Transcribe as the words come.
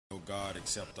God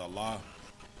except Allah,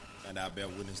 and I bear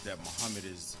witness that Muhammad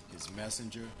is his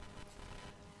messenger.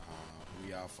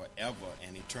 We are forever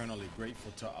and eternally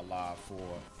grateful to Allah for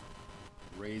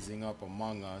raising up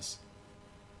among us,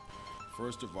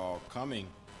 first of all, coming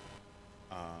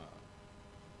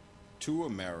to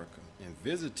America and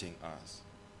visiting us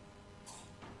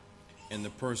in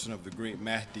the person of the great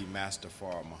Mahdi, Master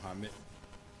Fard Muhammad.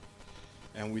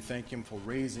 And we thank him for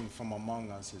raising from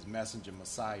among us his messenger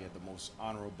Messiah, the most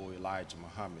honorable Elijah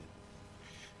Muhammad.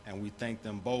 And we thank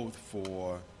them both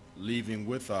for leaving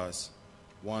with us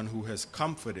one who has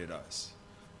comforted us,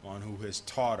 one who has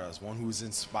taught us, one who's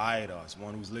inspired us,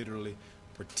 one who's literally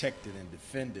protected and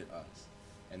defended us.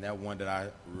 And that one that I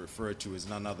refer to is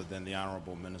none other than the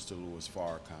Honorable Minister Louis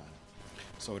Farrakhan.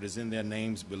 So it is in their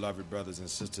names, beloved brothers and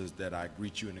sisters, that I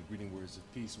greet you in the greeting words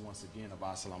of peace once again of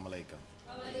Assalamu alaikum.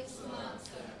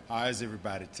 How is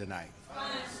everybody tonight?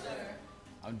 Fine, sir.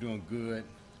 I'm doing good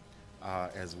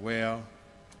as well,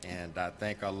 and I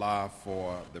thank Allah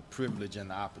for the privilege and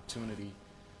the opportunity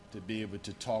to be able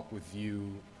to talk with you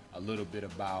a little bit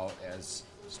about, as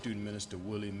Student Minister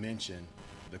Willie mentioned,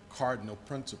 the cardinal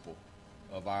principle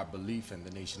of our belief in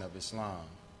the Nation of Islam.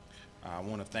 I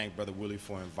want to thank Brother Willie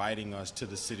for inviting us to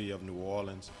the city of New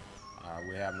Orleans.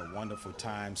 We're having a wonderful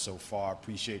time so far.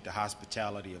 Appreciate the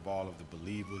hospitality of all of the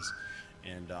believers.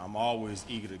 And I'm always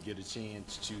eager to get a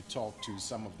chance to talk to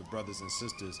some of the brothers and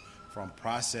sisters from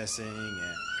processing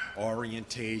and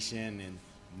orientation and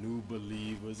new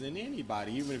believers and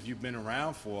anybody, even if you've been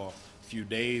around for a few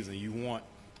days and you want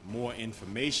more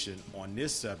information on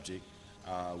this subject.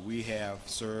 We have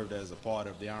served as a part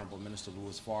of the Honorable Minister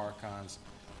Louis Farrakhan's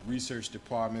research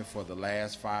department for the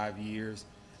last 5 years,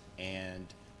 and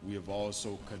we have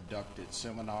also conducted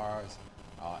seminars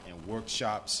and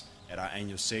workshops at our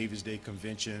annual Savior's Day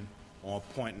convention on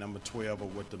point number 12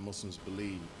 of what the Muslims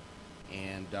believe.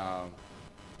 And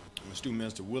when Student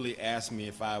Minister Willie asked me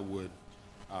if I would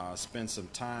spend some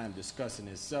time discussing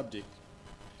this subject,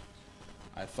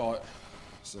 I thought,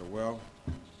 well,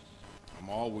 I'm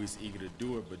always eager to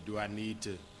do it, but do I need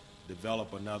to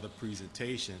develop another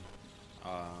presentation?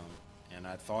 And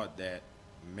I thought that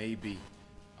maybe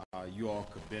you all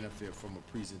could benefit from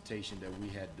a presentation that we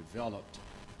had developed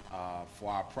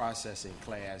for our processing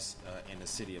class in the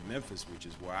city of Memphis, which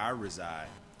is where I reside.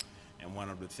 And one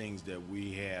of the things that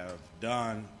we have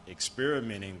done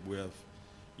experimenting with,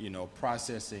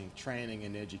 processing, training,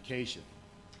 and education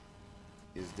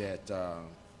is that,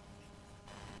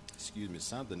 excuse me,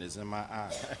 something is in my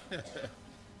eye.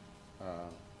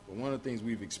 But one of the things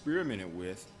we've experimented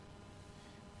with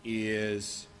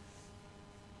is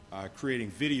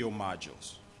creating video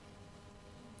modules.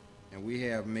 And we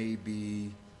have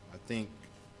maybe, I think,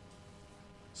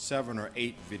 7 or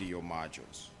 8 video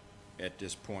modules at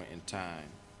this point in time,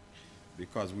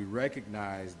 because we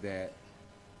recognize that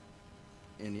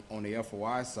on the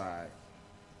FOI side,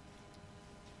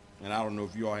 and I don't know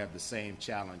if you all have the same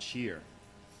challenge here,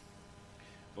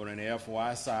 but on the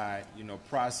FOI side,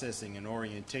 processing and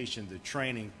orientation, the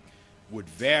training would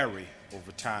vary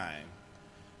over time,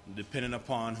 depending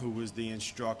upon who was the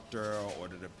instructor or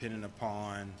depending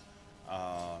upon,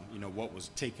 what was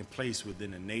taking place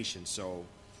within the nation. So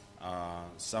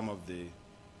some of the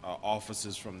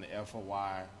officers from the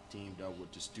FOI teamed up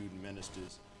with the student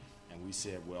ministers, and we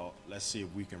said, well, let's see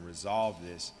if we can resolve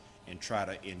this and try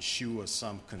to ensure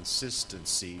some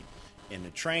consistency in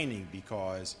the training,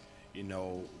 because,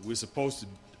 we're supposed to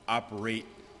operate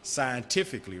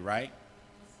scientifically, right?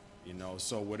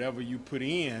 So whatever you put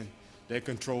in, that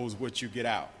controls what you get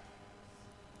out.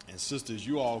 And sisters,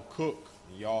 you all cook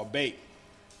and you all bake.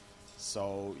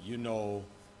 So,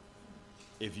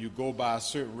 if you go by a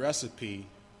certain recipe,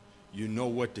 you know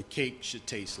what the cake should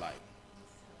taste like.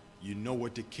 You know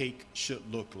what the cake should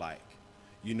look like.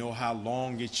 You know how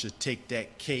long it should take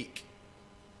that cake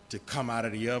to come out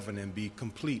of the oven and be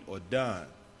complete or done.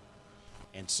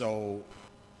 And so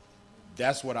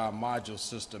that's what our module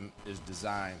system is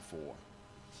designed for.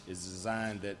 It's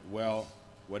designed that, well,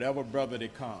 whatever brother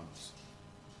that comes,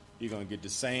 you're going to get the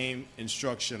same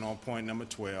instruction on point number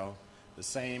 12, the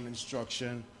same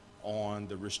instruction on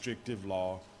the restrictive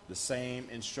law, the same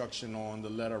instruction on the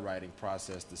letter writing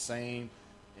process, the same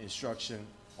instruction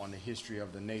on the history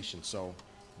of the nation. So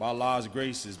by Allah's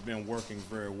grace, it's been working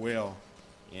very well.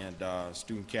 And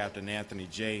Student Captain Anthony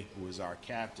J., who is our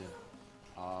captain,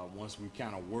 once we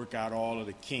kind of work out all of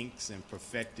the kinks and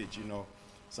perfect it,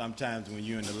 sometimes when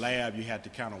you're in the lab, you have to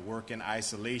kind of work in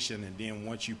isolation, and then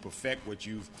once you perfect what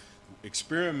you've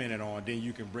experimented on, then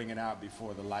you can bring it out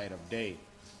before the light of day.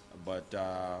 But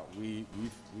we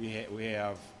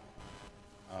have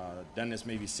Done this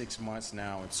maybe 6 months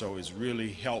now, and so it's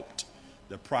really helped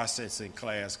the processing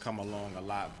class come along a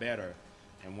lot better.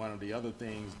 And one of the other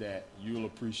things that you'll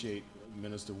appreciate,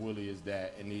 Minister Willie, is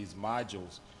that in these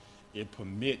modules, it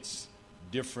permits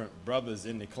different brothers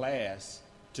in the class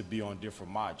to be on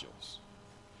different modules.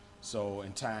 So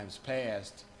in times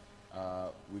past,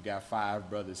 we got 5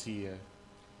 brothers here,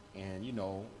 and you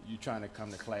know, you're trying to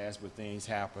come to class, but things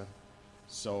happen.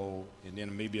 So, and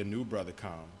then maybe a new brother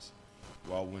comes.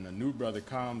 Well, when a new brother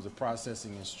comes, the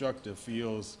processing instructor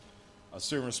feels a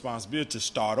certain responsibility to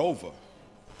start over.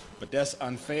 But that's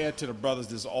unfair to the brothers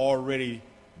that's already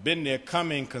been there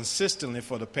coming consistently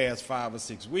for the past 5 or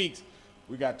 6 weeks.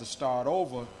 We got to start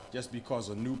over just because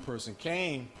a new person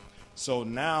came. So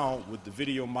now with the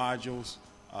video modules,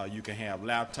 you can have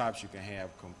laptops, you can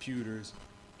have computers,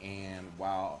 and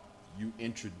while you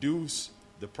introduce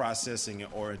the processing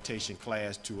and orientation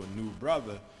class to a new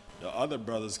brother, the other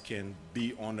brothers can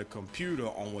be on the computer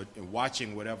and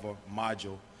watching whatever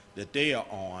module that they are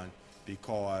on,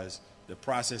 because the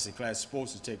processing class is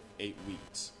supposed to take 8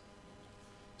 weeks.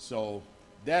 So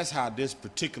that's how this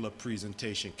particular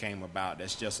presentation came about.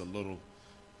 That's just a little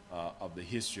of the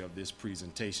history of this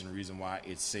presentation, the reason why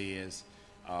it says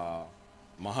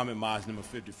Muhammad Mods number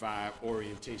 55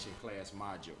 orientation class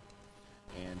module.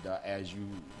 And as you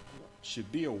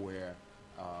should be aware,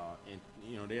 and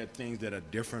you know, there are things that are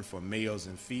different for males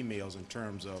and females in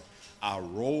terms of our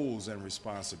roles and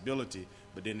responsibility,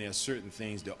 but then there are certain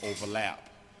things that overlap,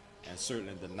 and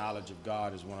certainly the knowledge of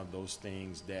God is one of those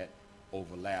things that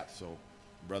overlap. So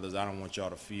brothers, I don't want y'all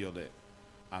to feel that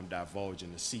I'm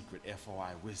divulging the secret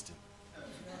FOI wisdom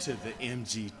to the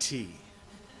MGT,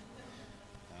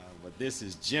 but this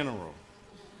is general,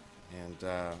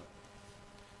 and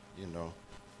you know,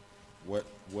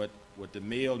 what the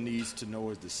male needs to know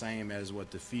is the same as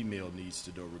what the female needs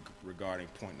to know regarding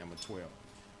point number 12.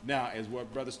 Now, as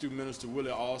what Brother Student Minister Willie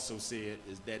also said,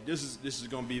 is that this is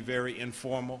going to be very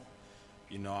informal.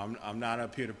 You know, I'm not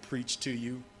up here to preach to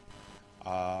you,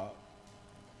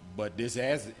 but this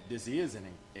is an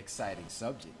exciting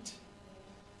subject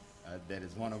that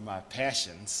is one of my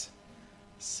passions.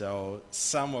 So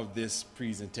some of this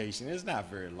presentation is not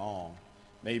very long,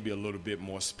 maybe a little bit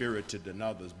more spirited than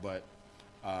others, but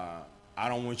I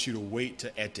don't want you to wait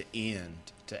at the end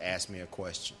to ask me a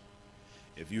question.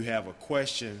 If you have a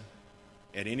question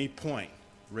at any point,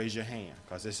 raise your hand,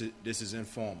 because this is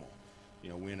informal. You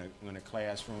know, we're in a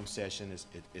classroom session.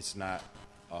 It's not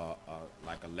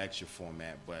like a lecture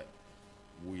format, but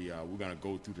we're going to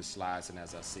go through the slides, and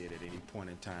as I said, at any point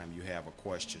in time you have a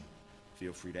question,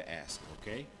 feel free to ask,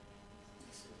 okay?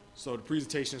 So the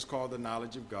presentation is called The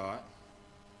Knowledge of God.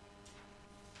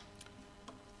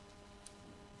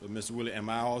 But Mr. Willie, am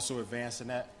I also advancing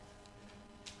that?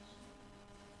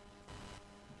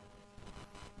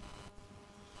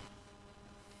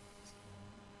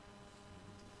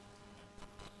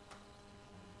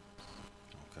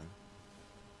 Okay.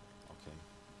 Okay.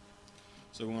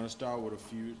 So we're going to start with a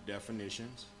few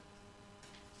definitions.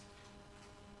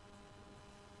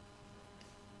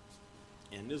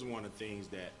 And this is one of the things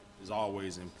that is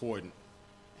always important,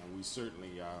 and we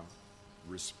certainly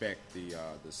respect the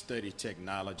study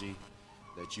technology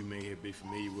that you may be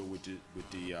familiar with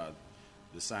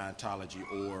the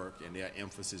Scientology org and their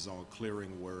emphasis on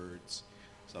clearing words.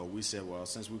 So we said, well,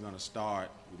 since we're going to start,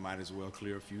 we might as well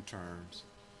clear a few terms.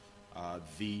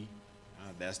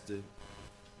 That's the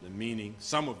meaning,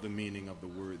 some of the meaning of the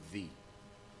word "the."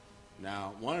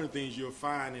 Now, one of the things you'll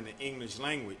find in the English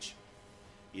language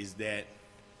is that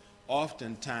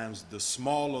oftentimes the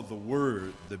smaller the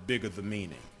word, the bigger the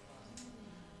meaning.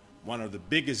 One of the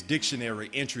biggest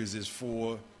dictionary entries is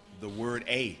for the word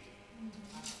 "a,"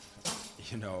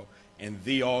 you know, and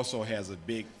 "the" also has a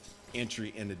big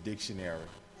entry in the dictionary.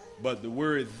 But the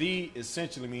word "the"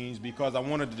 essentially means, because I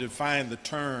wanted to define the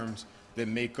terms that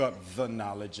make up the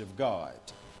knowledge of God.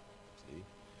 See?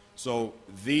 So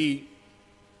 "the,"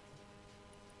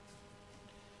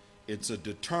 it's a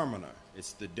determiner.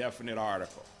 It's the definite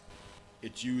article.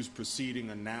 It's used preceding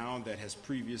a noun that has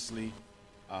previously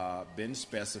been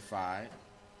specified.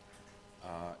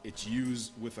 It's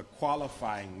used with a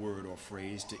qualifying word or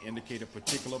phrase to indicate a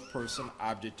particular person,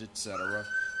 object, etc.,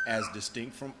 as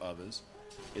distinct from others.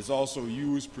 It's also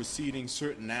used preceding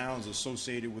certain nouns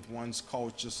associated with one's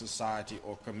culture, society,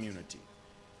 or community,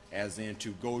 as in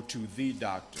to go to the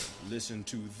doctor, listen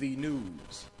to the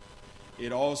news.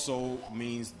 It also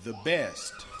means the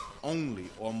best, only,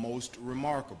 or most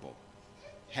remarkable.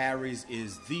 Harry's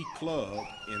is the club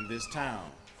in this town.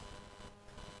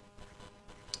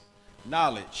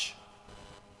 Knowledge,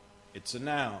 it's a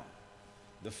noun.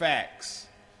 The facts,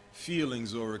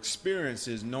 feelings, or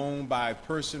experiences known by a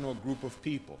person or group of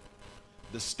people.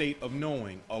 The state of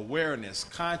knowing, awareness,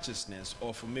 consciousness,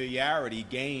 or familiarity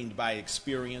gained by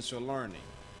experience or learning.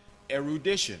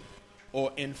 Erudition,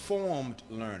 or informed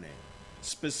learning,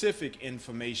 specific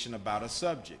information about a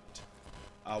subject.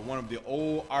 One of the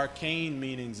old arcane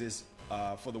meanings is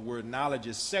for the word knowledge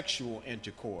is sexual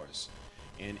intercourse.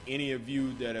 And any of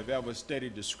you that have ever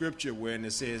studied the scripture wherein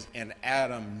it says, and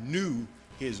Adam knew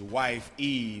his wife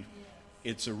Eve,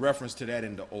 it's a reference to that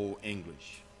in the Old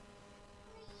English.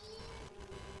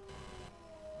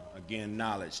 Again,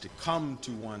 knowledge, to come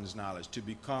to one's knowledge, to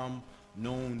become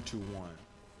known to one.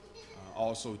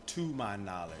 Also, to my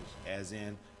knowledge, as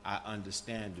in I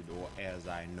understand it or as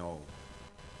I know.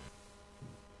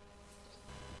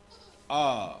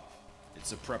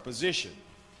 It's a preposition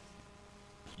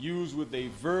used with a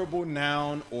verbal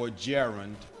noun or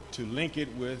gerund to link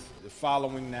it with the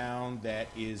following noun that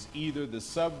is either the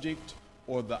subject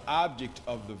or the object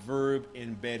of the verb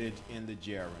embedded in the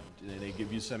gerund. They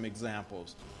give you some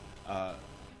examples.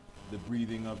 The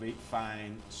breathing of a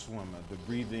fine swimmer, the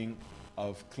breathing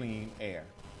of clean air,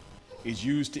 is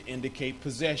used to indicate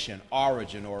possession,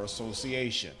 origin, or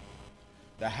association.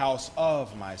 The house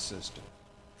of my sister.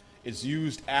 It's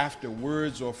used after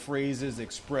words or phrases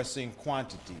expressing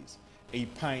quantities. A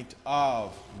pint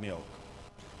of milk.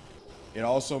 It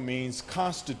also means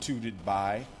constituted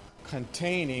by,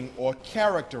 containing, or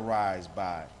characterized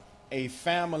by. A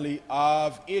family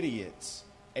of idiots.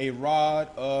 A rod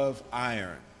of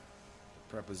iron.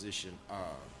 The preposition of.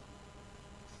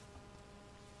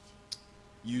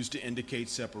 Used to indicate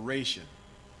separation,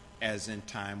 as in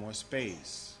time or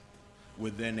space,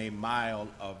 within a mile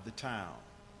of the town.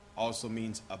 Also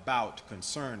means about,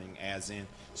 concerning, as in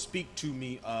speak to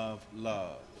me of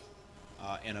love.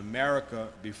 In America,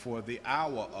 before the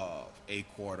hour of,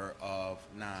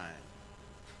 9:15.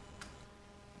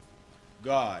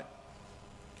 God.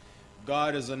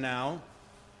 God is a noun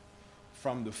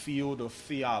from the field of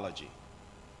theology.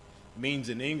 Means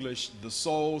in English, the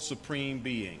sole supreme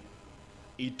being,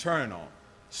 eternal,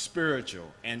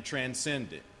 spiritual, and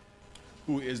transcendent,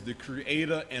 who is the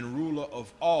creator and ruler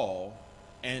of all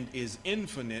and is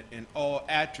infinite in all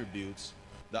attributes,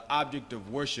 the object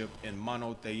of worship in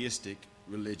monotheistic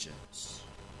religions.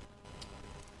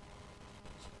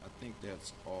 I think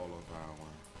that's all of our...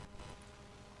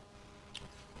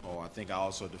 I think I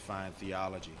also define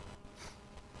theology.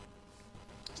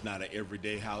 It's not an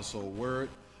everyday household word,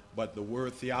 but the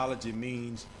word theology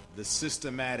means the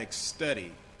systematic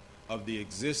study of the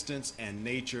existence and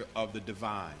nature of the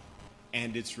divine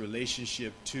and its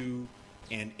relationship to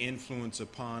and influence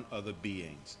upon other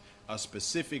beings. A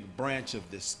specific branch of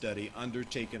this study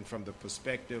undertaken from the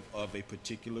perspective of a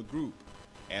particular group,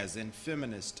 as in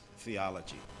feminist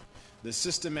theology. The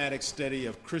systematic study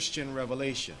of Christian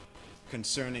revelation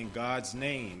concerning God's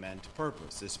name and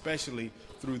purpose, especially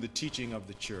through the teaching of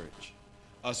the church.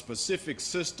 A specific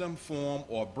system, form,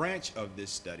 or branch of this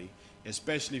study,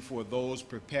 especially for those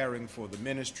preparing for the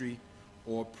ministry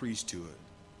or priesthood.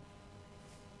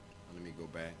 Let me go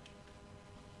back.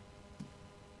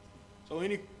 So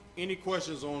any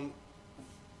questions on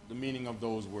the meaning of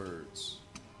those words?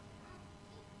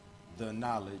 The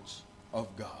knowledge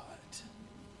of God.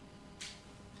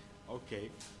 Okay.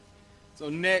 So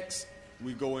next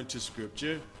we go into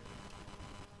scripture.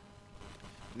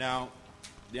 Now,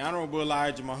 the Honorable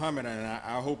Elijah Muhammad, and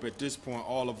I hope at this point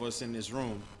all of us in this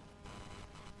room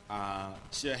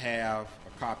should have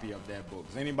a copy of that book.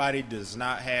 Does anybody does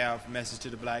not have Message to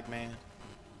the Black Man?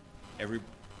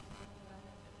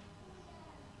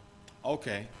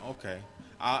 Okay.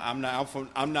 I'm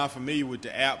not familiar with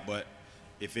the app, but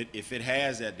if it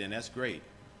has that, then that's great.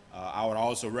 I would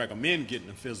also recommend getting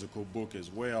a physical book as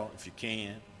well if you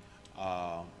can.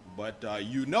 But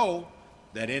you know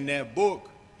that in that book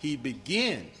he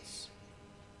begins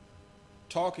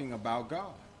talking about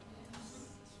God.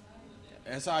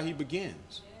 That's how he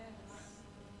begins.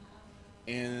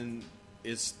 And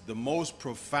it's the most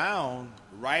profound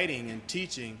writing and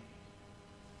teaching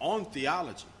on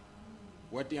theology.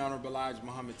 What the Honorable Elijah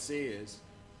Muhammad says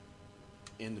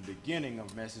in the beginning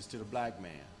of Message to the Black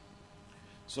Man.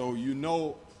 So you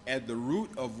know at the root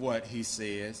of what he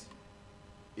says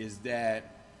is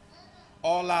that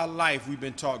all our life we've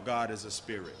been taught God is a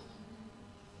spirit.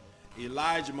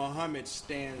 Elijah Muhammad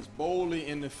stands boldly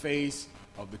in the face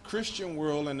of the Christian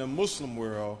world and the Muslim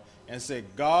world and said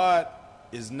God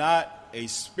is not a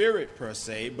spirit per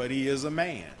se, but he is a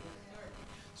man.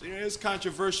 So it's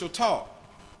controversial talk,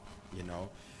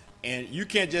 and you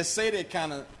can't just say that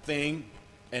kind of thing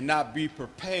and not be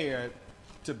prepared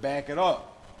to back it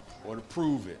up or to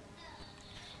prove it.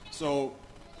 So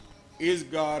is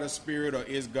God a spirit or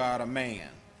is God a man?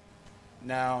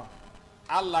 Now,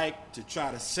 I like to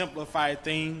try to simplify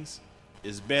things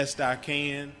as best I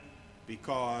can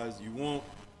because you want,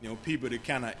 people to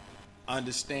kind of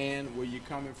understand where you're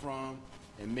coming from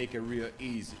and make it real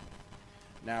easy.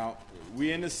 Now,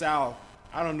 we're in the South.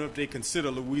 I don't know if they consider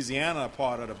Louisiana a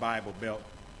part of the Bible Belt,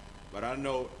 but I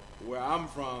know where I'm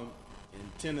from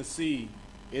in Tennessee,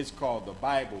 it's called the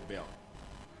Bible Belt.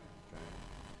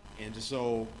 Okay? And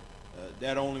so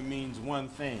that only means one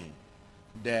thing,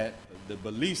 that the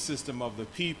belief system of the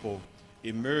people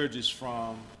emerges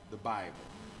from the Bible.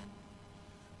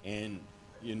 And,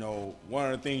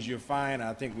 one of the things you'll find,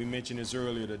 I think we mentioned this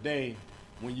earlier today,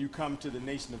 when you come to the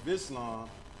Nation of Islam,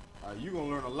 you're going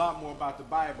to learn a lot more about the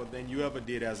Bible than you ever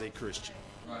did as a Christian.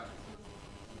 Right.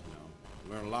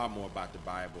 Learn a lot more about the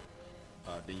Bible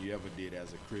than you ever did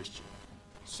as a Christian.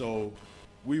 So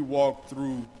we walk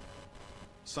through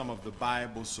some of the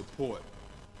Bible support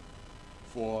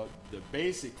for the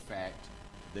basic fact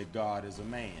that God is a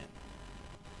man.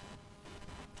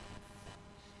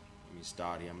 Let me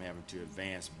start here. I'm having to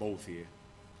advance both here.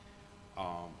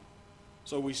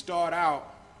 So we start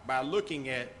out by looking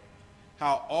at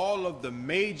how all of the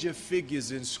major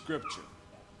figures in Scripture,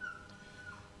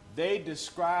 they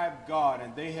described God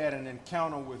and they had an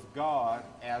encounter with God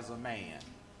as a man.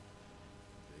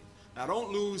 Now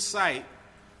don't lose sight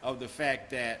of the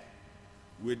fact that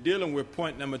we're dealing with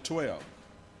point number 12.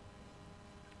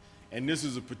 And this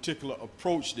is a particular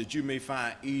approach that you may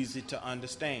find easy to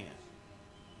understand.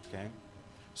 Okay?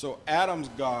 So Adam's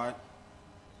God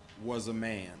was a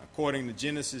man. According to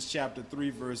Genesis chapter 3,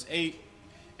 verse 8,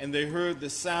 and they heard the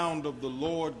sound of the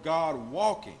Lord God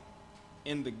walking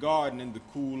in the garden in the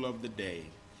cool of the day.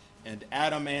 And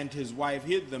Adam and his wife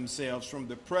hid themselves from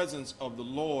the presence of the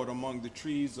Lord among the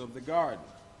trees of the garden.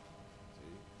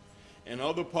 In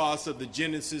other parts of the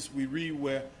Genesis, we read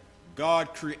where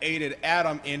God created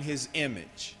Adam in his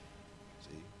image.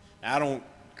 See? I don't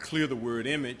clear the word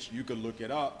image. You can look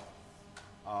it up.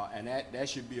 And that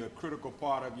should be a critical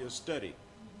part of your study.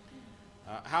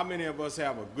 How many of us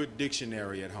have a good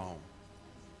dictionary at home?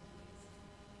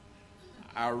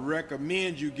 I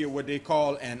recommend you get what they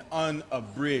call an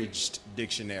unabridged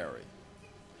dictionary.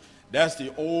 That's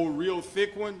the old real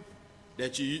thick one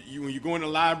that you when you go in the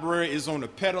library, it's on a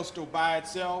pedestal by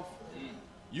itself.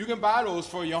 You can buy those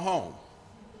for your home.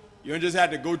 You don't just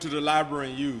have to go to the library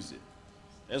and use it.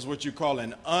 That's what you call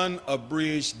an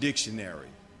unabridged dictionary.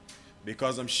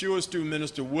 Because I'm sure student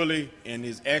minister Willie, in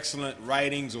his excellent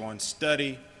writings on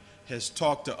study, has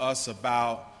talked to us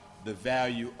about the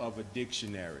value of a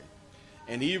dictionary.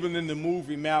 And even in the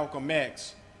movie Malcolm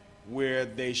X, where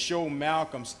they show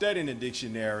Malcolm studying the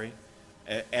dictionary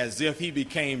as if he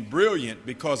became brilliant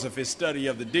because of his study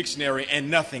of the dictionary and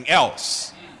nothing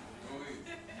else.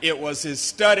 It was his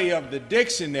study of the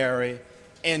dictionary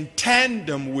in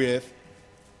tandem with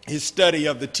his study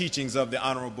of the teachings of the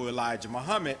Honorable Elijah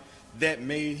Muhammad that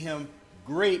made him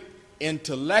great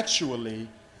intellectually,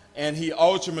 and he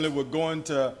ultimately would go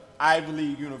into Ivy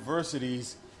League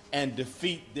universities and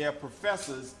defeat their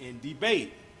professors in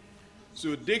debate.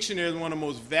 So a dictionary is one of the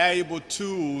most valuable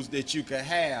tools that you can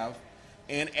have,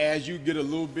 and as you get a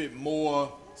little bit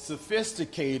more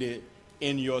sophisticated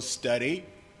in your study,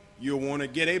 you'll want to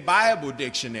get a Bible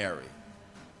dictionary.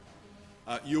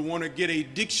 You'll want to get a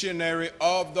dictionary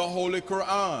of the Holy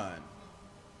Quran.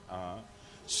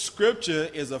 Scripture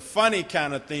is a funny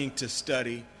kind of thing to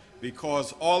study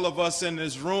because all of us in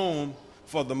this room,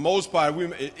 for the most part,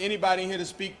 anybody in here to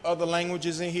speak other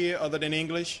languages in here other than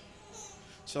English?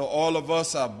 So all of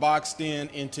us are boxed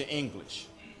into English.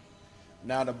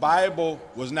 Now the Bible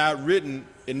was not written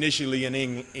initially in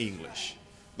English.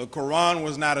 The Quran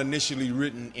was not initially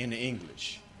written in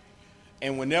English.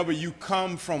 And whenever you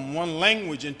come from one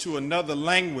language into another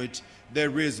language,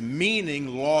 there is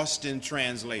meaning lost in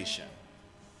translation.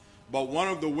 But one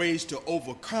of the ways to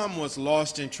overcome what's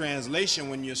lost in translation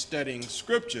when you're studying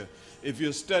Scripture, if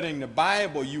you're studying the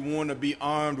Bible, you want to be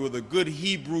armed with a good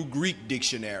Hebrew-Greek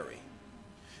dictionary.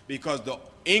 Because the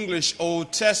English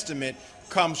Old Testament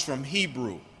comes from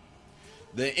Hebrew.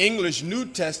 The English New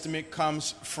Testament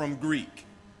comes from Greek.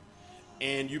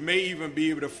 And you may even be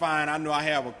able to find, I know I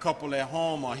have a couple at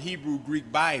home, a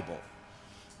Hebrew-Greek Bible,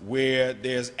 where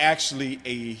there's actually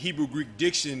a Hebrew-Greek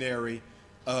dictionary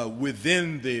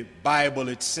within the Bible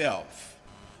itself.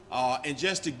 And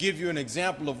just to give you an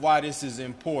example of why this is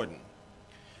important,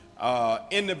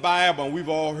 in the Bible, and we've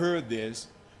all heard this,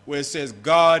 where it says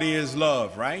God is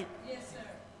love, right? Yes, sir.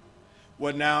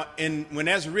 Well, now, when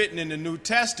that's written in the New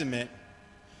Testament,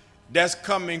 that's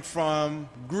coming from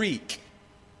Greek.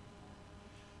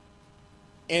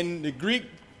 In the Greek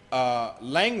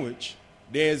language,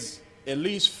 there's at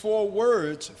least 4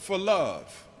 words for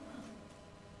love.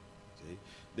 See?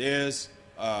 There's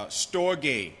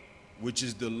storge, which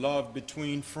is the love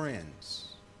between friends.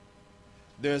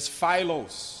 There's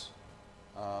philos,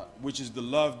 which is the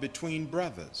love between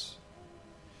brothers,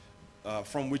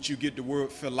 from which you get the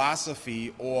word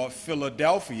philosophy or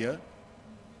Philadelphia,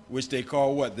 which they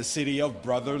call what? The city of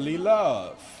brotherly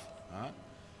love.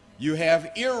 You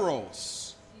have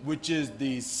eros, which is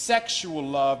the sexual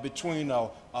love between a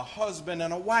husband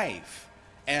and a wife,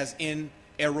 as in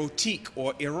erotic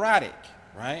or erotic,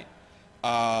 right?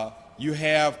 You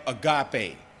have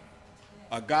agape.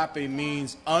 Agape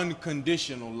means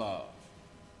unconditional love.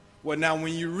 Well, now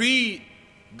when you read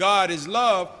God is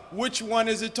love, which one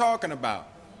is it talking about?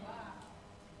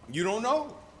 You don't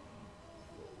know.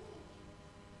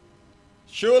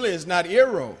 Surely it's not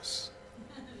eros.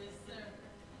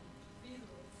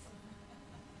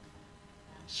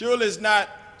 Surely it's not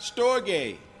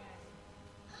storge.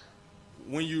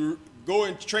 When you go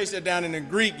and trace it down in the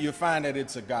Greek, you'll find that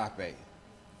it's agape.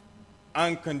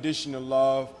 Unconditional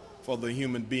love for the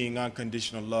human being,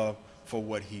 unconditional love for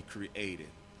what he created.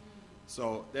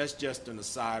 So that's just an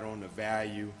aside on the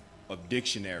value of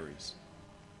dictionaries.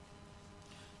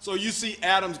 So you see,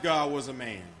 Adam's God was a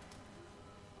man.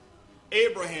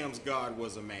 Abraham's God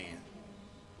was a man.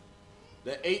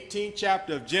 The 18th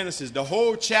chapter of Genesis, the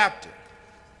whole chapter,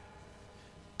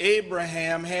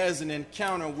 Abraham has an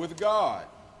encounter with God.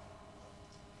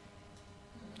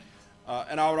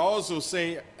 And I would also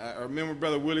say, I remember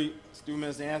Brother Willie, Stu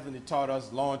Anthony taught us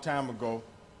a long time ago,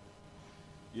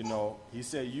 you know, he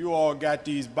said, you all got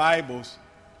these Bibles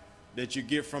that you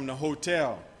get from the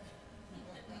hotel,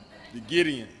 the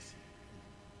Gideons.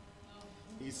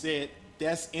 He said,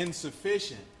 that's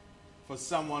insufficient for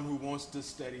someone who wants to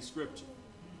study Scripture.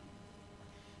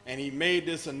 And he made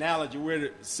this analogy. Where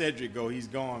did Cedric go? He's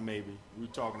gone, maybe. We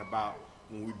were talking about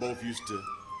when we both used to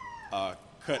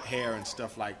cut hair and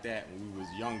stuff like that when we was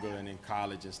younger and in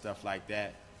college and stuff like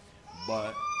that.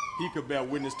 But he could bear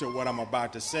witness to what I'm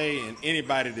about to say, and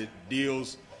anybody that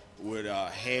deals with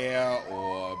hair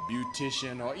or a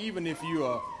beautician, or even if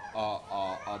you're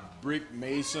a brick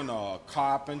mason or a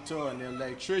carpenter or an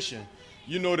electrician,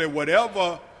 you know that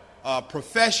whatever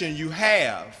profession you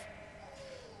have,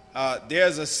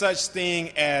 there's a such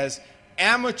thing as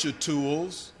amateur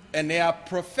tools and there are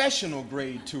professional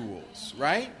grade tools,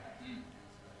 right?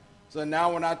 So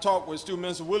now when I talked with Stu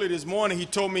Minister Willie this morning, he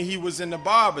told me he was in the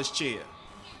barber's chair.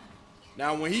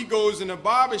 Now when he goes in the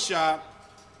barber shop,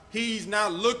 he's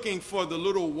not looking for the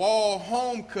little wall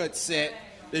home cut set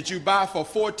that you buy for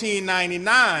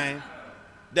 $14.99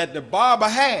 that the barber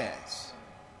has.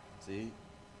 See?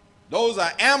 Those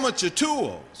are amateur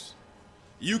tools.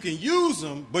 You can use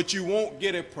them, but you won't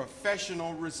get a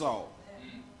professional result.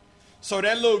 So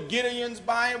that little Gideon's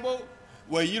Bible,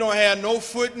 where you don't have no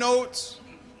footnotes,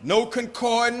 no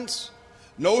concordance,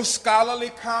 no scholarly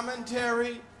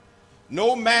commentary,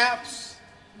 no maps,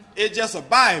 it's just a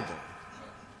Bible.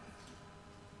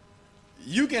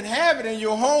 You can have it in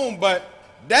your home, but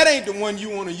that ain't the one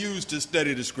you want to use to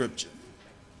study the Scripture.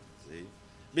 See?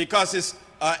 Because it's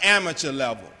amateur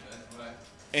level.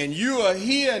 And you are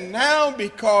here now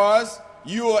because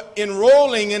you are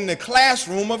enrolling in the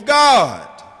classroom of God.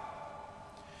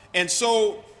 And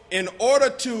so in order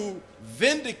to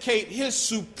vindicate his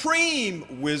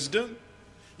supreme wisdom,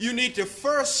 you need to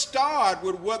first start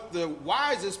with what the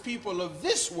wisest people of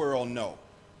this world know.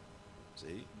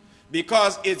 See?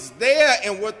 Because it's there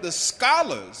in what the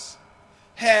scholars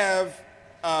have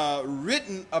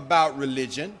written about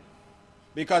religion,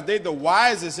 because they're the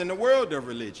wisest in the world of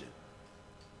religion.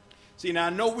 See, now I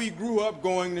know we grew up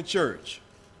going to church.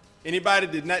 Anybody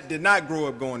did not grow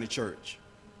up going to church?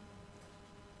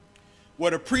 Well,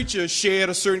 the preacher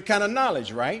shared a certain kind of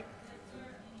knowledge, right?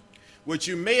 What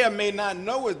you may or may not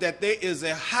know is that there is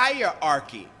a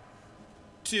hierarchy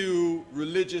to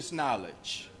religious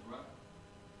knowledge.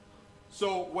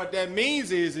 So what that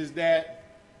means is that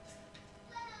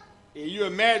you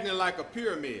imagine it like a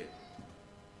pyramid.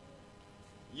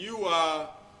 You are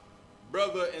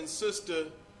brother and sister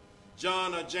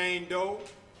John or Jane Doe.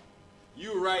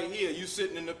 You right here, you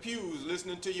sitting in the pews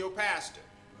listening to your pastor.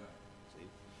 See?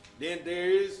 Then there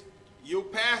is your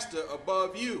pastor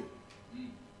above you.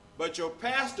 But your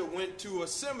pastor went to a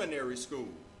seminary school.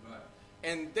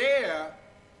 And there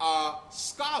are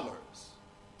scholars,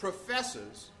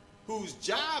 professors, whose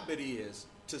job it is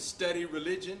to study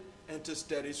religion and to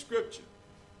study Scripture.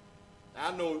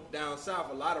 I know down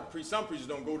south a lot of some preachers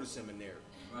don't go to seminary.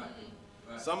 Right.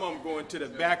 Some of them go into the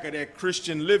back of that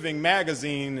Christian Living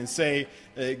magazine and say,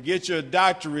 get your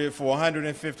doctorate for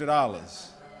 $150.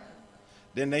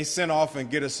 Then they send off and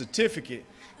get a certificate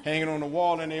hanging on the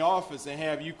wall in their office and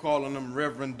have you calling them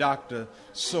Reverend Dr.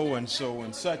 So-and-so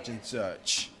and such and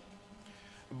such.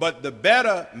 But the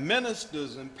better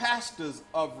ministers and pastors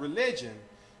of religion,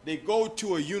 they go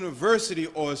to a university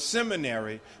or a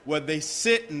seminary where they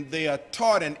sit and they are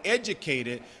taught and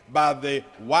educated by the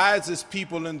wisest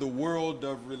people in the world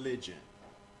of religion.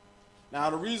 Now,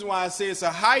 the reason why I say it's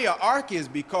a hierarchy is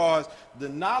because the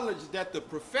knowledge that the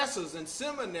professors in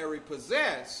seminary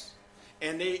possess,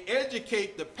 and they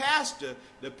educate the pastor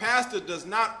does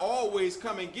not always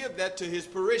come and give that to his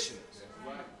parishioners.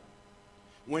 Right.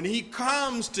 When he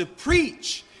comes to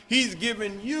preach, he's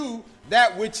giving you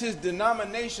that which his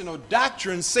denominational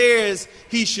doctrine says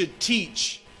he should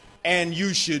teach and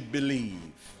you should believe.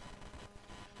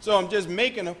 So I'm just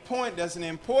making a point that's an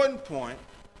important point.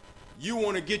 You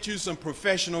want to get you some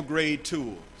professional grade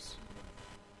tools.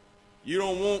 You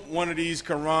don't want one of these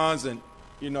Qurans, and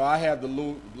I have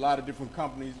a lot of different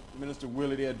companies, Minister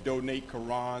Willie, they'll donate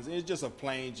Qurans. It's just a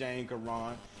plain Jane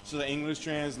Quran. So the English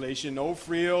translation, no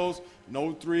frills,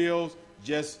 no thrills,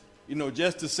 just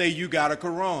to say you got a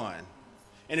Quran.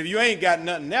 And if you ain't got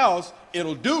nothing else,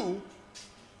 it'll do.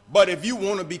 But if you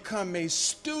want to become a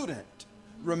student,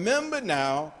 remember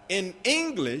now, in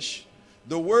English,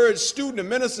 the word student, the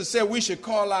minister said we should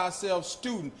call ourselves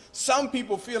student. Some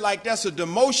people feel like that's a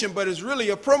demotion, but it's really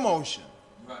a promotion.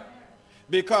 Right.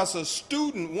 Because a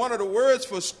student, one of the words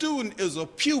for student is a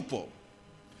pupil.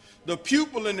 The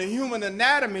pupil in the human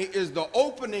anatomy is the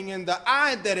opening in the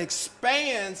eye that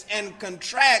expands and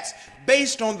contracts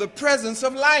based on the presence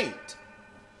of light.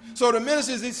 So the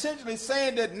minister is essentially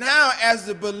saying that now as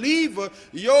the believer,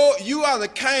 you are the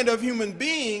kind of human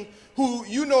being who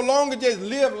you no longer just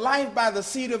live life by the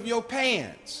seat of your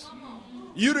pants.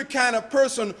 You're the kind of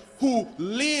person who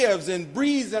lives and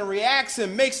breathes and reacts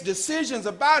and makes decisions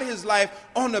about his life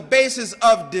on the basis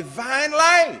of divine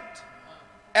light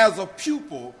as a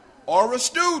pupil or a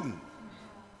student.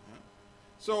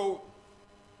 So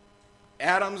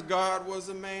Adam's God was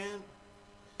a man.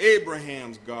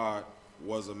 Abraham's God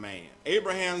was a man.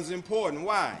 Abraham's important.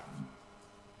 Why?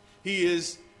 He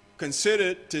is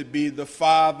considered to be the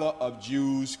father of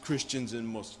Jews, Christians, and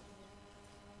Muslims.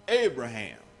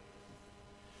 Abraham.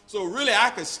 So really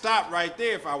I could stop right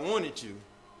there if I wanted to,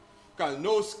 because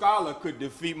no scholar could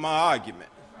defeat my argument.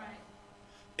 Right.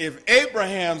 If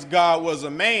Abraham's God was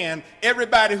a man,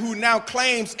 everybody who now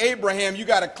claims Abraham, you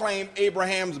got to claim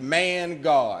Abraham's man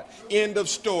God. End of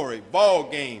story. Ball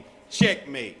game.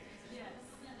 Checkmate. Yes.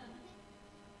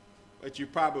 But you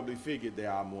probably figured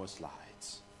there are more slides.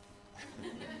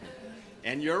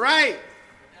 And you're right.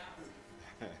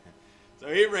 So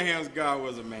Abraham's God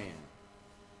was a man.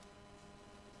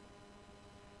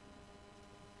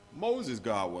 Moses'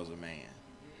 God was a man.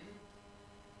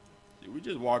 We're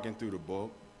just walking through the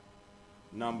book.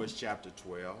 Numbers chapter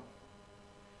 12.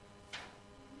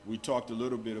 We talked a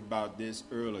little bit about this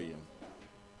earlier.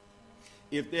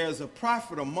 If there's a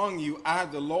prophet among you, I,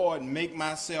 the Lord, make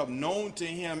myself known to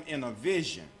him in a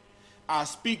vision. I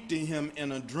speak to him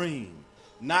in a dream.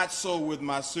 Not so with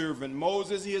my servant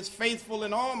Moses. He is faithful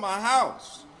in all my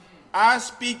house. I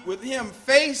speak with him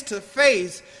face to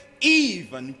face,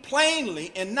 even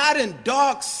plainly, and not in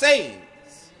dark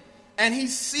sayings. And he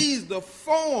sees the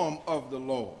form of the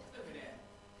Lord.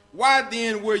 Why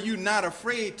then were you not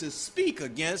afraid to speak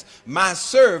against my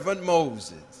servant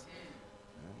Moses?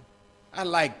 I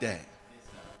like that.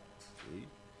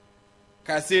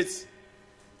 Because it's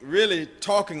really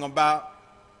talking about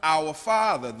our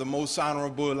father, the most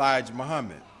honorable Elijah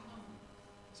Muhammad.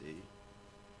 See?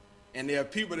 And there are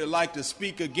people that like to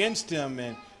speak against him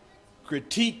and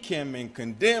critique him and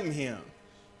condemn him.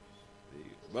 See?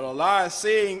 But Allah is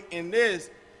saying in this,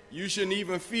 you shouldn't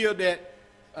even feel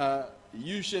that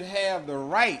you should have the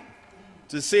right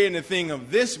to say anything of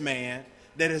this man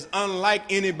that is unlike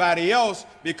anybody else,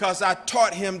 because I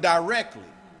taught him directly.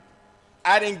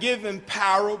 I didn't give him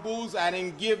parables. I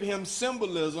didn't give him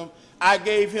symbolism. I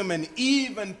gave him an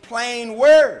even plain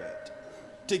word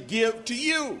to give to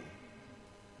you.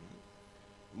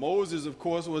 Moses, of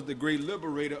course, was the great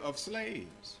liberator of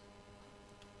slaves.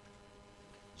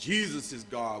 Jesus'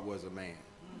 God was a man.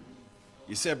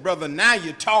 You said, brother, now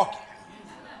you're talking.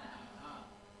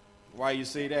 Why you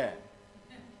say that?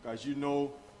 Because you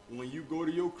know, when you go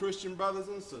to your Christian brothers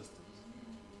and sisters,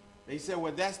 they say,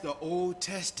 well, that's the Old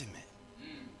Testament.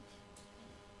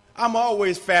 I'm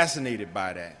always fascinated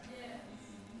by that.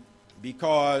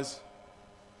 Because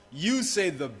you say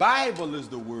the Bible is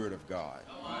the Word of God.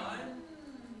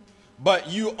 But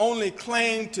you only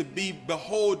claim to be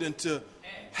beholden to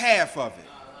half of it.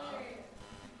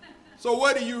 So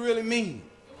what do you really mean?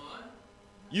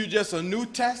 You just a New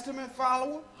Testament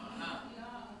follower?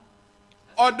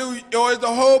 Or is the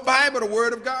whole Bible the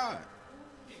Word of God?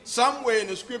 Somewhere in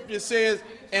the Scripture it says,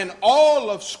 in all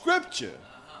of Scripture,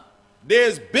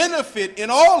 there's benefit in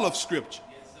all of Scripture.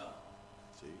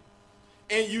 See?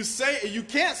 And you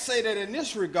can't say that in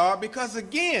this regard because,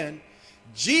 again,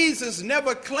 Jesus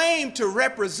never claimed to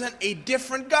represent a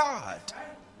different God.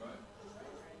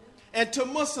 And to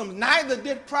Muslims, neither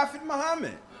did Prophet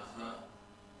Muhammad.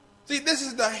 See, this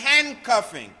is the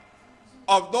handcuffing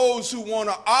of those who want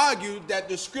to argue that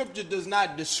the Scripture does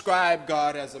not describe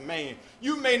God as a man.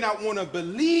 You may not want to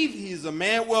believe he's a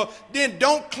man. Well, then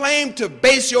don't claim to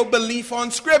base your belief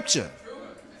on Scripture.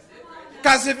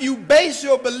 Because if you base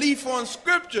your belief on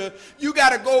Scripture, you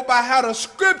got to go by how the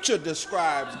Scripture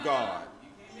describes God.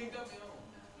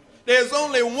 There's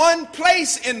only one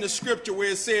place in the Scripture where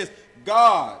it says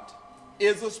God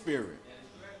is a spirit.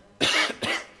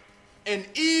 And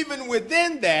even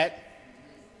within that,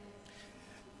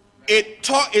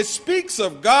 it speaks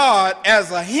of God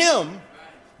as a him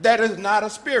that is not a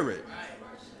spirit.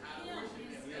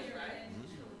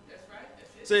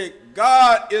 Say,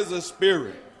 God is a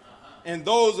spirit, and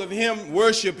those of him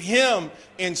worship him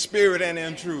in spirit and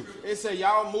in truth. They say,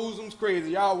 y'all Muslims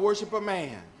crazy, y'all worship a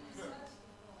man.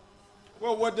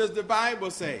 Well, what does the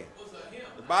Bible say?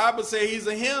 The Bible says he's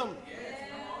a him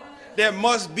that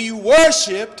must be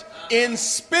worshipped in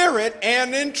spirit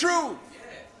and in truth.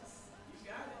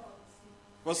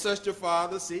 For such the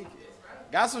Father seek.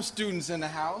 Got some students in the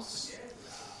house.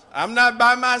 I'm not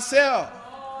by myself.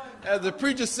 As the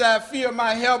preacher said, I feel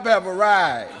my help have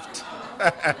arrived.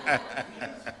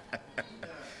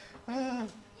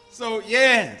 So,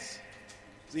 yes.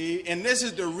 See, and this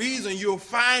is the reason you'll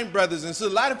find, brothers and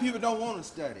sisters, a lot of people don't want to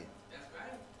study.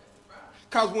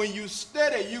 Because when you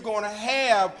study, you're going to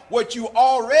have what you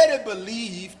already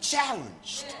believe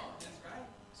challenged.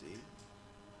 See?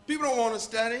 People don't want to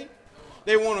study.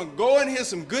 They want to go and hear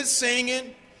some good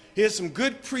singing, hear some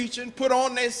good preaching, put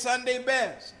on their Sunday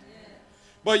best.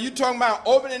 But you're talking about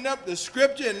opening up the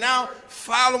Scripture and now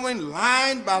following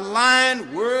line by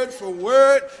line, word for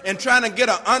word, and trying to get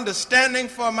an understanding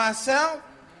for myself.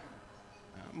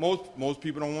 Most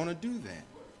people don't want to do that.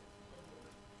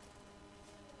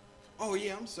 Oh,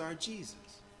 yeah, I'm sorry, Jesus.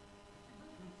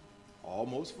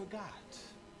 Almost forgot.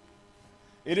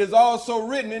 It is also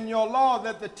written in your law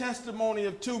that the testimony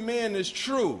of two men is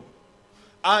true.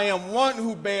 I am one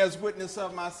who bears witness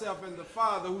of myself, and the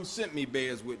Father who sent me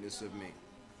bears witness of me.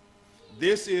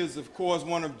 This is, of course,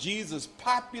 one of Jesus'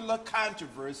 popular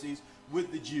controversies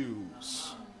with the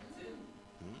Jews.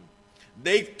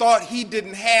 They thought he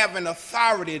didn't have an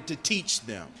authority to teach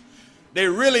them. They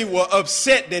really were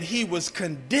upset that he was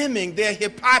condemning their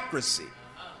hypocrisy.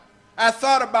 I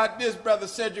thought about this, Brother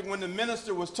Cedric, when the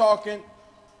minister was talking,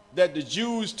 that the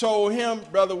Jews told him,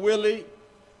 Brother Willie,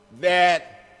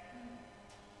 that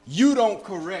you don't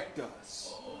correct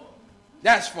us.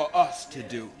 That's for us to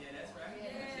do.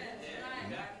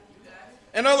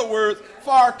 In other words,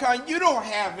 Farrakhan, you don't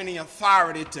have any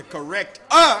authority to correct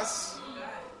us.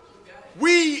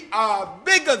 We are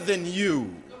bigger than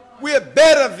you. We're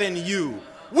better than you.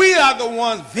 We are the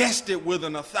ones vested with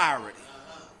an authority.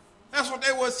 That's what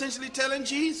they were essentially telling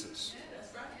Jesus.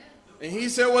 And he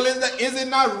said, well, is it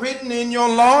not written in your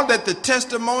law that the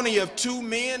testimony of two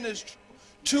men is true?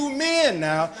 Two men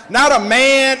now, not a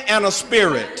man and a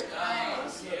spirit.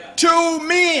 Two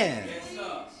men.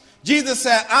 Jesus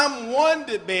said, I'm one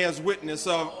that bears witness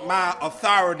of my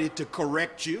authority to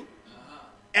correct you,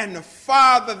 and the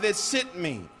Father that sent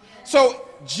me. So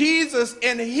Jesus,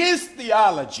 in his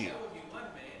theology,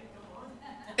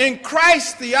 in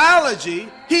Christ's theology,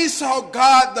 he saw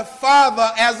God the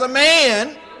Father as a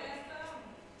man.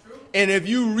 And if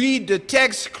you read the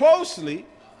text closely,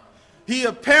 he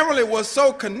apparently was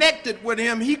so connected with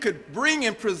him, he could bring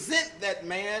and present that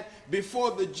man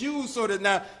before the Jews. So that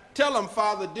now, tell them,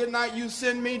 Father, did not you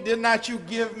send me? Did not you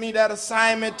give me that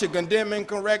assignment to condemn and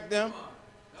correct them?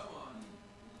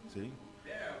 See?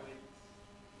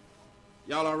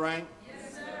 Y'all all right?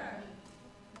 Yes, sir.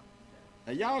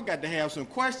 Now, y'all got to have some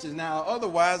questions now,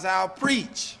 otherwise I'll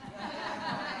preach.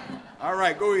 All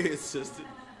right, go ahead, sister.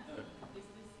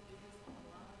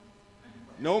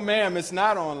 No, ma'am, it's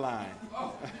not online.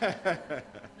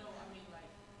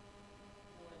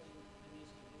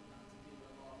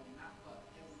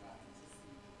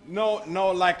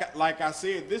 No, like I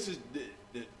said, this is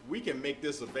we can make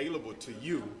this available to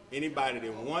you. Anybody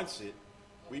that wants it,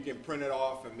 we can print it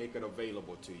off and make it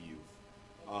available to you.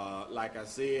 Like I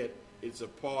said, it's a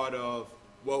part of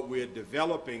what we're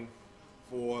developing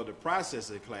for the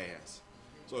processor class.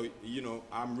 So, you know,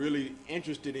 I'm really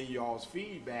interested in y'all's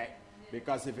feedback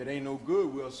Because if it ain't no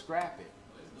good, we'll scrap it.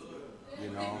 You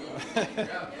know.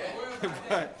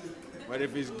 but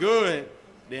if it's good,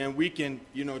 then we can,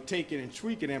 you know, take it and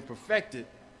tweak it and perfect it,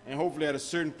 and hopefully at a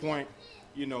certain point,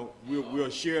 you know, we'll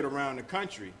share it around the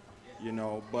country, you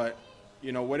know. But,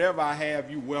 you know, whatever I have,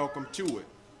 you welcome to it.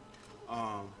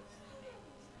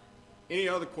 Any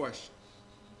other questions?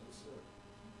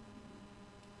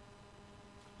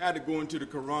 I had to go into the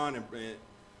Quran and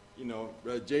you know,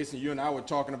 Jason, you and I were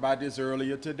talking about this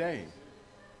earlier today.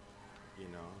 You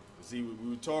know, see, we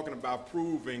were talking about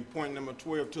proving point number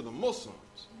 12 to the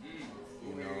Muslims,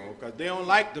 you know, because they don't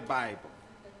like the Bible.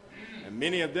 And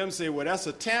many of them say, well, that's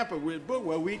a tampered with book.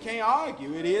 Well, we can't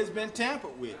argue. It has been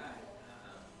tampered with.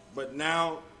 But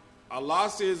now Allah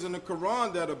says in the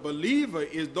Quran that a believer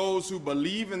is those who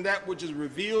believe in that which is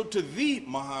revealed to thee,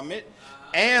 Muhammad,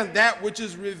 and that which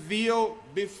is revealed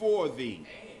before thee.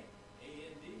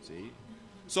 See?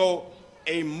 So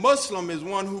a Muslim is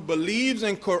one who believes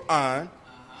in Quran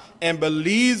and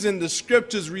believes in the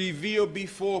scriptures revealed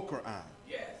before Quran.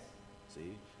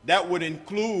 See? That would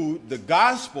include the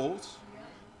Gospels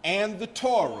and the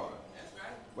Torah,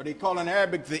 what they call in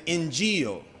Arabic the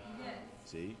Injil.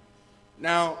 See?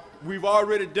 Now, we've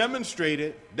already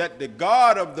demonstrated that the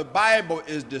God of the Bible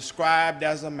is described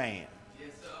as a man.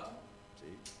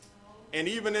 And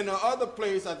even in the other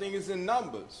place, I think it's in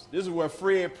Numbers. This is where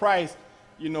Fred Price,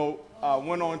 you know,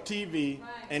 went on TV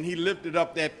and he lifted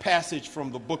up that passage from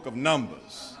the book of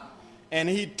Numbers. And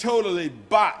he totally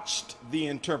botched the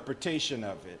interpretation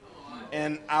of it.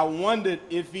 And I wondered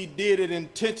if he did it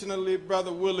intentionally,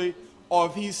 Brother Willie, or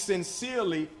if he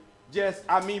sincerely just,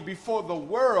 before the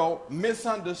world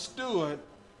misunderstood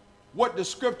what the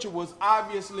scripture was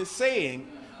obviously saying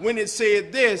when it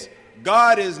said this: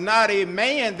 God is not a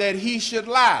man that he should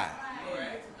lie.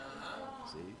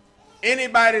 See?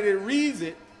 Anybody that reads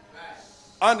it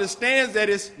understands that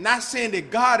it's not saying that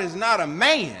God is not a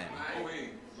man,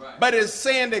 but it's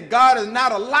saying that God is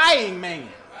not a lying man.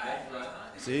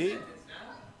 See?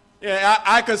 Yeah,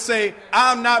 I could say,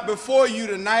 I'm not before you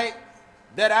tonight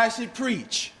that I should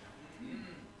preach.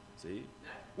 See?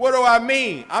 What do I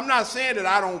mean? I'm not saying that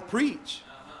I don't preach.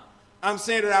 I'm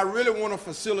saying that I really want to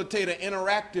facilitate an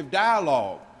interactive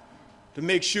dialogue to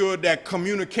make sure that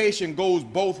communication goes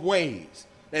both ways.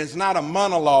 That it's not a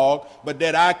monologue, but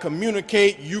that I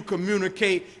communicate, you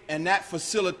communicate, and that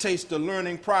facilitates the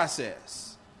learning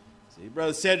process. See,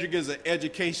 Brother Cedric is an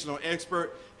educational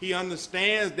expert. He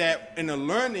understands that in the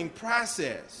learning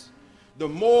process, the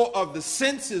more of the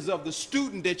senses of the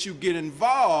student that you get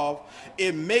involved,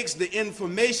 it makes the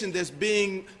information that's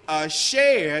being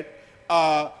shared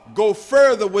go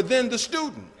further within the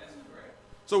student.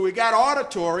 So we got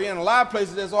auditory, and a lot of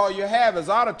places that's all you have is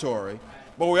auditory,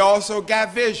 but we also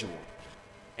got visual.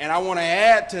 And I want to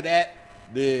add to that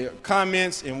the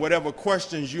comments and whatever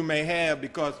questions you may have,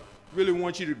 because I really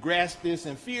want you to grasp this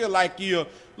and feel like you're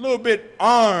a little bit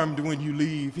armed when you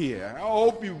leave here. I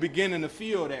hope you're beginning to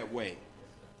feel that way.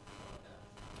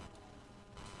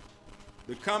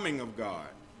 The coming of God.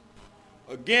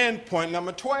 Again, point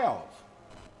number 12.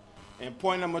 And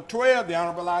point number 12, the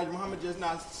Honorable Elijah Muhammad does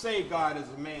not say God is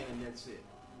a man and that's it.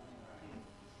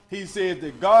 He says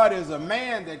that God is a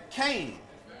man that came,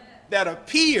 that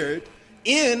appeared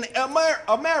in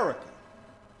America.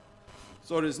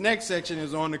 So this next section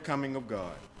is on the coming of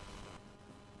God.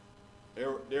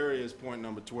 There is point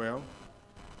number 12.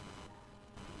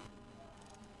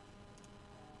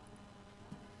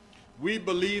 We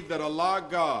believe that Allah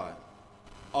God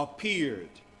appeared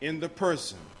in the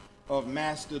person of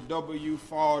Master W.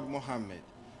 Fard Muhammad,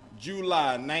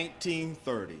 July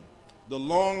 1930, the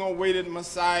long-awaited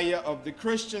Messiah of the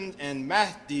Christians and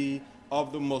Mahdi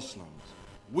of the Muslims.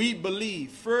 We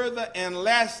believe further and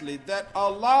lastly that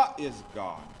Allah is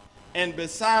God, and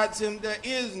besides him there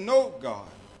is no God,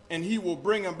 and he will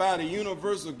bring about a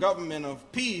universal government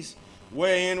of peace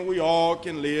wherein we all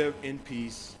can live in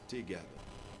peace together.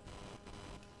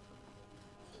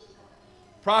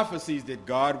 Prophecies that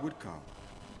God would come.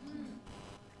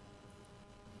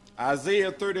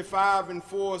 Isaiah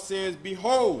 35:4 says,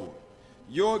 behold,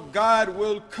 your God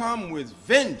will come with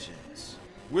vengeance,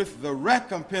 with the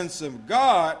recompense of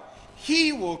God.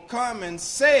 He will come and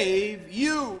save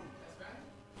you.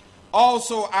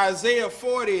 Also Isaiah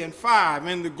 40:5,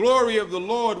 and the glory of the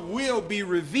Lord will be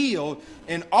revealed,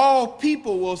 and all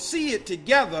people will see it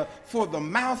together, for the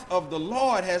mouth of the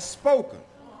Lord has spoken.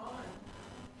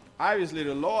 Obviously,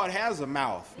 the Lord has a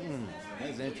mouth.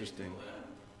 That's interesting.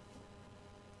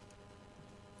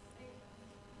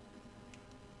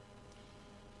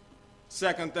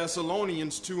 Second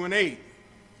Thessalonians 2:8.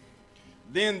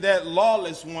 Then that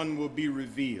lawless one will be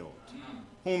revealed,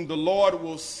 whom the Lord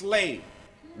will slay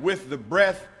with the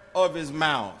breath of his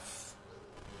mouth,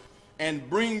 and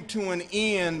bring to an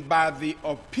end by the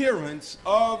appearance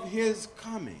of his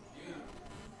coming.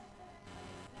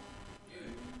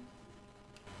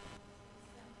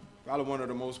 Probably one of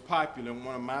the most popular and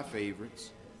one of my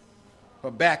favorites,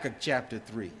 Habakkuk chapter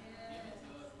 3.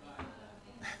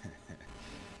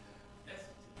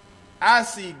 I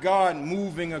see God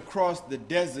moving across the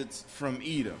deserts from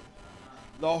Edom,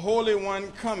 the Holy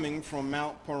One coming from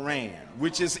Mount Paran,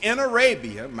 which is in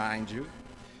Arabia, mind you.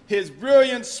 His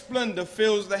brilliant splendor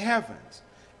fills the heavens,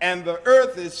 and the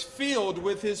earth is filled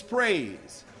with his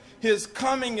praise. His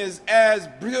coming is as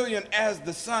brilliant as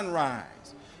the sunrise.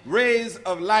 Rays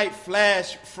of light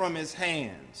flash from his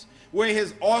hands, where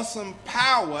his awesome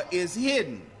power is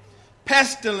hidden.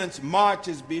 Pestilence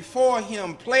marches before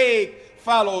him, plague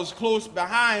follows close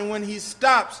behind. When he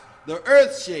stops, the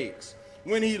earth shakes.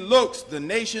 When he looks, the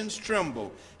nations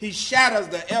tremble. He shatters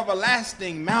the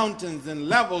everlasting mountains and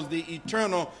levels the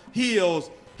eternal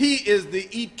hills. He is the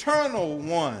eternal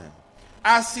one.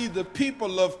 I see the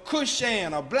people of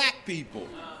Cushan, a black people,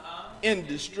 in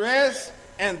distress,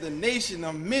 and the nation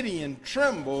of Midian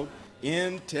trembled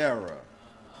in terror.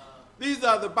 These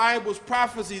are the Bible's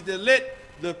prophecies that let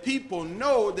the people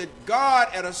know that God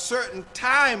at a certain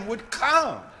time would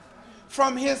come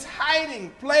from his hiding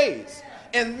place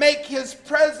and make his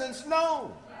presence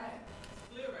known.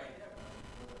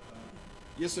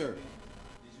 Yes, sir. Did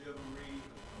you ever read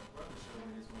a brother showed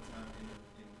me this one time in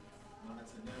Mother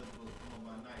Tanella's book, Come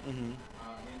On By Night? In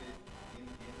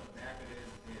the back of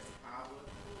there's power.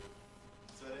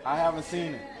 So I haven't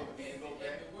seen it. Go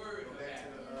back to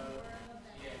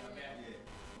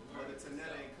Mother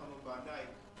Tanella ain't coming by night.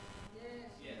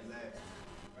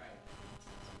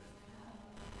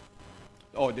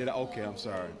 Oh, did I? Okay, I'm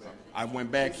sorry. I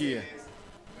went back here.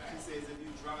 She says if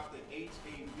you drop the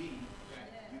HAB,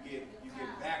 you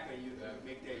get back and you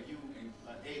make that U and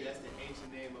A. That's the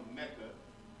ancient name of Mecca.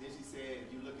 Then she said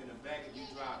if you look in the back and you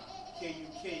drop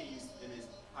KUK, and it's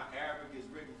how Arabic is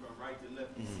written from right to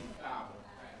left. You see Kaaba.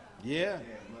 Yeah.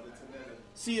 Mother Tanella.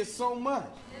 See, it's so much.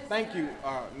 Thank you,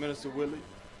 Minister Willie.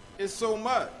 It's so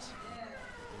much.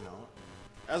 You know,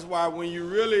 that's why when you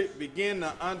really begin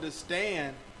to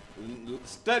understand,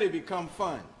 study become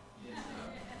fun.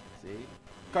 See,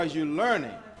 because you're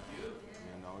learning.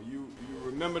 You know, you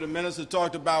remember the minister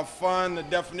talked about fun, the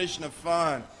definition of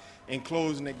fun, and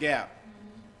closing the gap.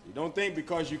 You don't think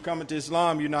because you come into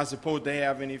Islam you're not supposed to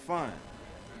have any fun.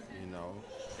 You know,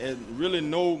 and really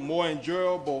no more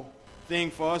enjoyable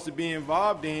thing for us to be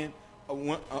involved in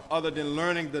other than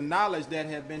learning the knowledge that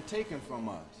has been taken from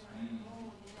us.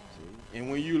 See?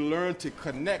 And when you learn to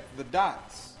connect the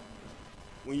dots,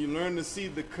 when you learn to see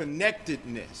the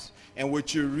connectedness and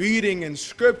what you're reading in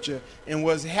Scripture and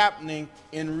what's happening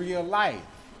in real life.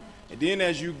 And then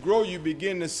as you grow, you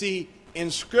begin to see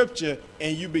in Scripture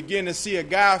and you begin to see a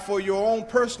guide for your own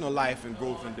personal life and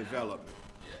growth and development.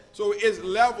 So it's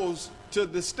levels to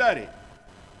the study.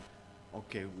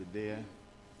 Okay, we're there.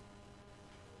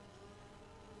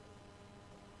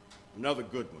 Another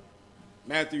good one.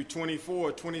 Matthew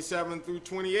 24, 27 through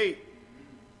 28.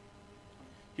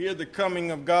 Here the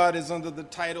coming of God is under the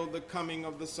title, The Coming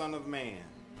of the Son of Man.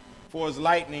 For his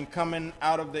lightning coming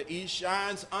out of the east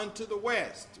shines unto the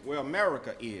west, where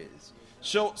America is.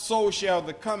 So shall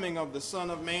the coming of the Son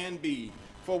of Man be.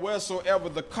 For wheresoever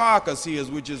the carcass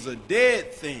is, which is a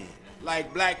dead thing,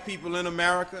 like black people in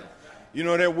America, you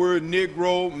know that word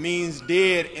Negro means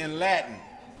dead in Latin.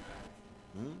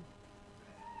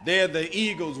 There the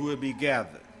eagles will be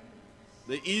gathered.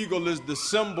 The eagle is the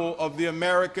symbol of the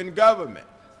American government.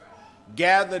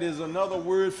 Gathered is another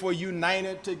word for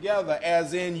united together,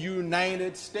 as in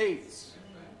United States.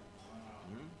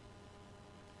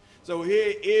 So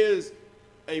here is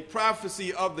a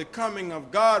prophecy of the coming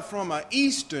of God from an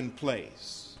eastern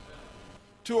place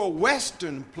to a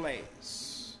western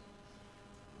place.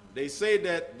 They say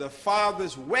that the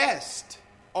farthest west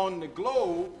on the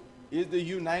globe is the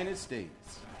United States.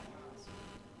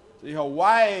 See,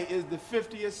 Hawaii is the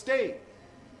 50th state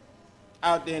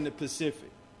out there in the Pacific.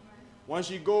 Once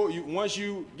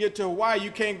you get to Hawaii,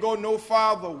 you can't go no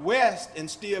farther west and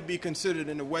still be considered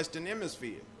in the Western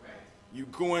Hemisphere. You're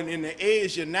going into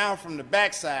Asia now from the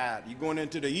backside. You're going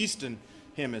into the Eastern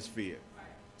Hemisphere.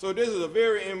 So this is a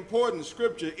very important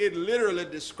scripture. It literally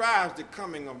describes the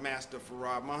coming of Master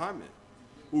Farad Muhammad,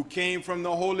 who came from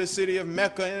the holy city of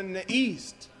Mecca in the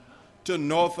east to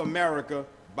North America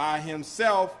by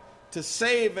himself to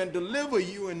save and deliver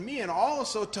you and me, and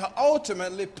also to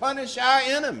ultimately punish our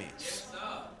enemies.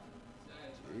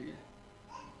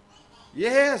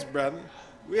 Yes, brother.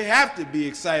 We have to be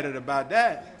excited about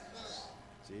that.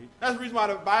 See? That's the reason why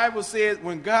the Bible says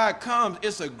when God comes,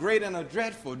 it's a great and a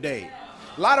dreadful day.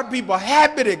 A lot of people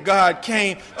happy that God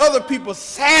came. Other people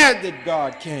sad that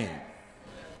God came.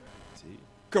 See?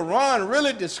 Quran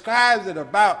really describes it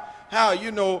about how,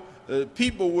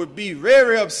 people would be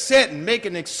very upset and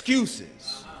making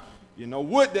excuses.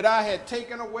 Would that I had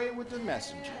taken away with the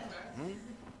messenger.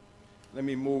 Let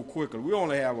me move quickly. We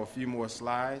only have a few more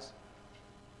slides.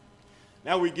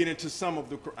 Now we get into some of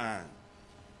the Quran.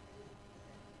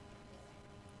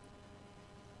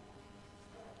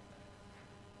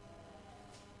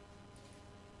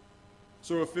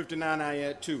 Surah 59,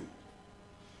 ayat 2.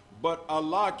 But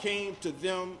Allah came to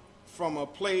them from a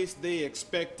place they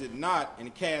expected not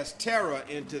and cast terror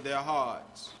into their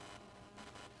hearts.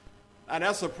 Now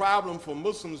that's a problem for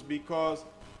Muslims because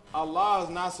Allah is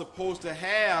not supposed to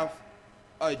have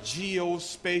a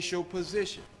geospatial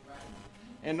position.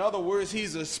 In other words,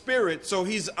 he's a spirit, so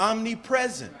he's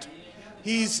omnipresent.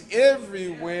 He's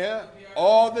everywhere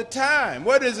all the time.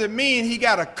 What does it mean he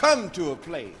got to come to a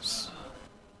place?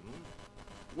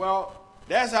 Well,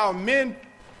 that's how men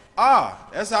are.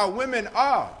 That's how women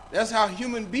are. That's how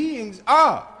human beings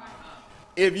are.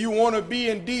 If you want to be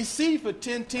in D.C. for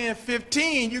 10,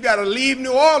 15, you got to leave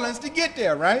New Orleans to get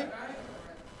there, right?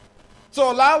 So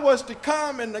allow us to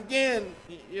come, and again,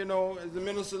 as the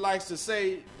minister likes to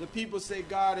say, the people say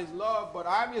God is love, but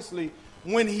obviously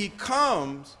when he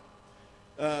comes,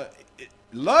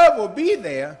 love will be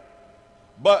there,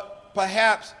 but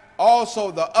perhaps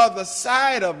also the other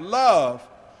side of love,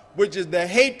 which is the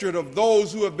hatred of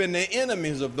those who have been the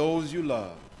enemies of those you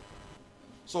love.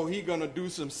 So he's going to do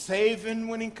some saving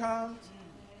when he comes.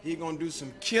 He's going to do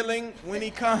some killing when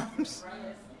he comes.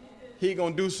 He's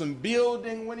going to do some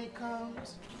building when he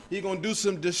comes. He's going to do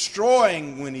some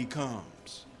destroying when he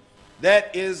comes.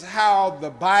 That is how the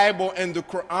Bible and the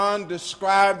Quran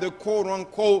describe the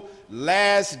quote-unquote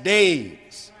last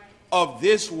days of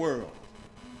this world.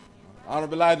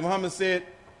 Honorable Elijah Muhammad said,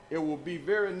 it will be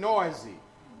very noisy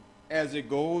as it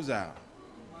goes out.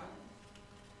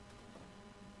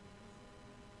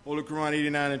 Holy Quran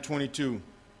 89 and 22.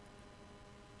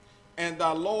 And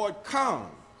the Lord comes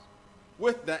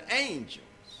with the angels,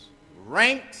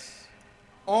 ranks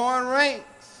on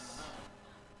ranks,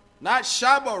 not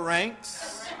Shabba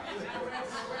ranks,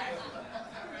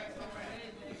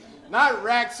 not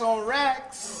racks on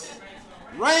racks,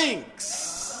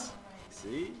 ranks.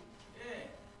 See?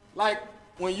 Like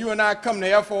when you and I come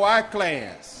to FOI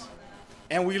class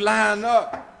and we line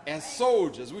up as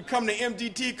soldiers. We come to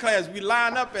MDT class, we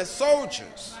line up as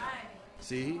soldiers.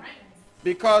 See?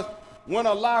 Because when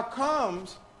Allah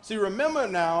comes, see, remember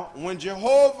now, when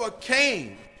Jehovah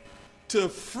came to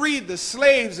free the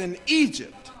slaves in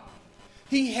Egypt,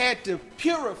 he had to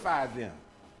purify them.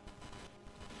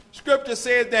 Scripture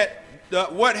says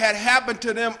that what had happened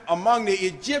to them among the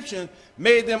Egyptians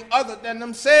made them other than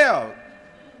themselves.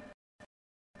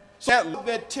 So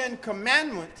that 10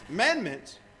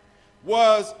 commandments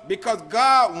was because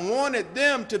God wanted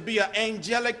them to be an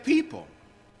angelic people.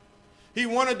 He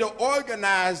wanted to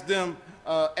organize them,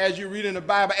 as you read in the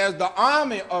Bible, as the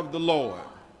army of the Lord.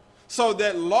 So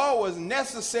that law was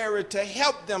necessary to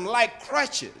help them like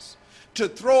crutches, to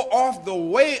throw off the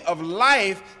way of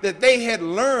life that they had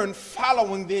learned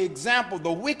following the example,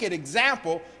 the wicked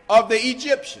example of the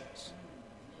Egyptians.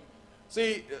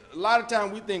 See, a lot of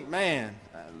times we think, man,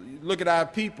 look at our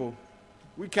people.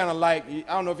 We kind of like, I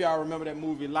don't know if y'all remember that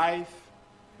movie Life.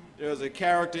 There was a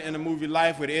character in the movie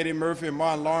Life with Eddie Murphy and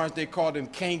Martin Lawrence. They called him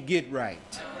Can't Get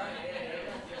Right.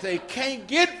 They can't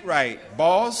get right,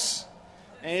 boss.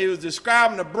 And he was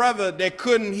describing a brother that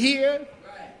couldn't hear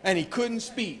and he couldn't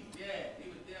speak.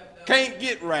 Can't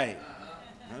get right.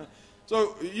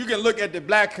 So you can look at the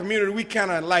black community, we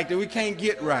kind of like that. We can't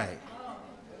get right.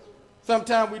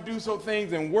 Sometimes we do some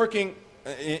things and working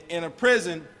in a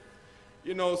prison,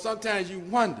 sometimes you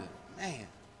wonder, man,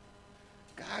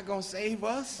 God gonna save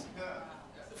us?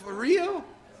 For real?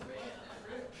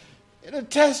 It'll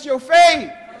test your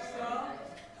faith.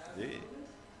 Yeah.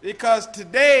 Because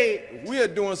today we are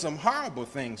doing some horrible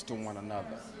things to one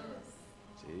another.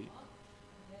 See?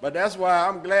 But that's why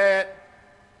I'm glad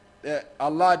that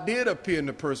Allah did appear in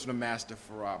the person of Master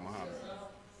Farad Muhammad.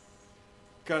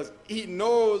 Because he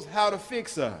knows how to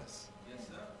fix us.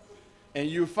 And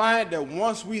you find that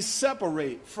once we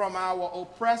separate from our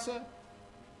oppressor,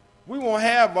 we won't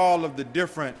have all of the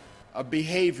different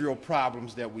behavioral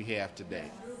problems that we have today.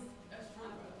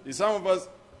 See, some of us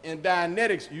in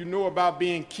Dianetics, you know about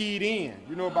being keyed in.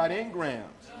 You know about engrams.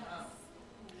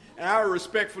 And I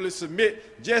respectfully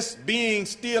submit just being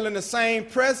still in the same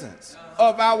presence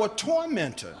of our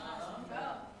tormentor.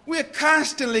 We're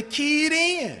constantly keyed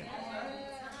in.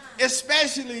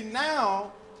 Especially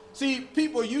now. See,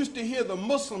 people used to hear the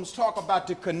Muslims talk about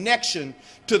the connection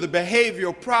to the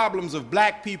behavioral problems of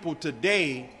black people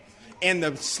today in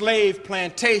the slave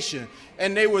plantation.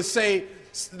 And they would say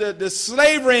the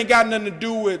slavery ain't got nothing to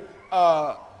do with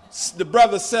the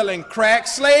brother selling crack.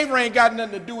 Slavery ain't got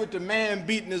nothing to do with the man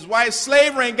beating his wife.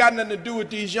 Slavery ain't got nothing to do with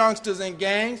these youngsters in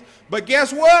gangs. But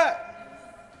guess what?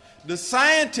 The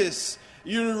scientists,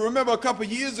 you remember a couple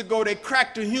years ago, they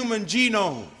cracked the human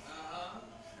genome.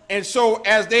 And so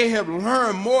as they have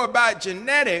learned more about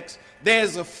genetics,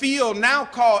 there's a field now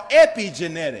called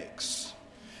epigenetics.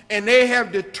 And they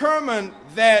have determined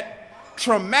that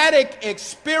traumatic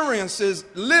experiences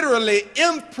literally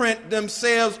imprint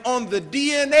themselves on the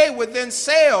DNA within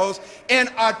cells and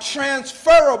are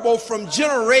transferable from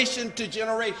generation to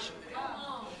generation.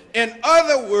 In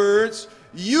other words,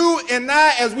 you and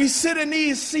I, as we sit in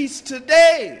these seats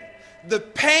today, the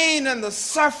pain and the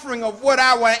suffering of what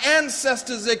our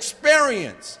ancestors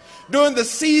experienced during the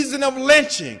season of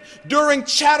lynching, during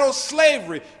chattel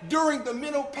slavery, during the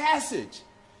Middle Passage,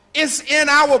 it's in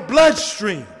our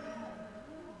bloodstream.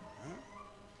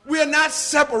 We are not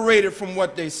separated from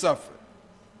what they suffered.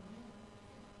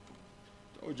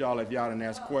 I told y'all if y'all didn't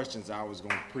ask questions, I was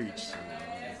going to preach.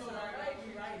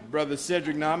 Brother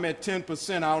Cedric, now I'm at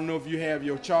 10%. I don't know if you have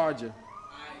your charger.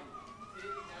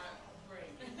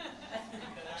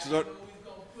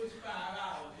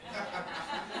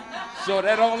 So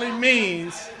that only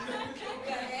means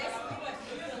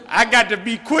I got to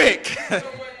be quick.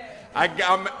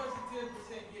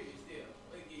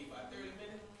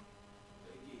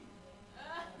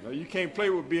 No, you can't play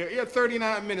with Bill. Yeah,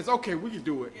 39 minutes. Okay, we can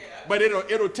do it. But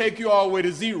it'll take you all the way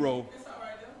to 0.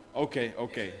 Okay.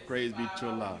 Praise be to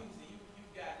Allah.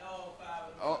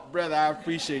 Oh, brother, I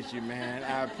appreciate you, man.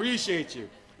 I appreciate you.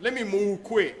 Let me move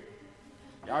quick.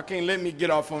 Y'all can't let me get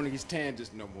off on these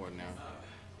tangents no more now.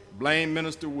 Blame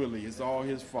Minister Willie. It's all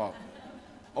his fault.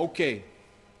 Okay.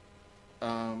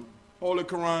 Holy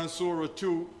Quran, Surah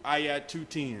 2, Ayat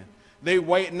 210. They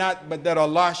wait not but that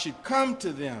Allah should come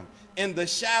to them in the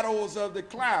shadows of the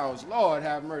clouds. Lord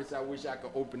have mercy. I wish I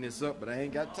could open this up, but I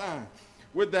ain't got time.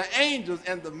 With the angels,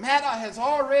 and the matter has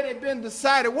already been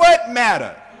decided. What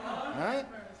matter? Huh?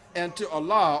 And to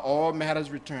Allah all matters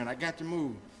return. I got to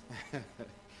move.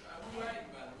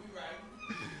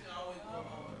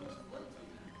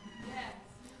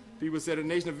 People said the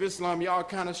Nation of Islam, y'all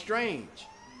kind of strange.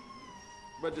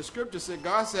 But the scripture said,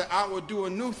 God said, I will do a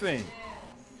new thing.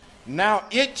 Now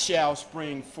it shall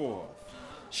spring forth.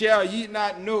 Shall ye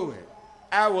not know it?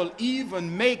 I will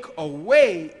even make a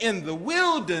way in the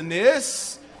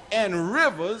wilderness and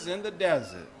rivers in the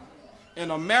desert.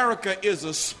 And America is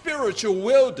a spiritual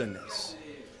wilderness.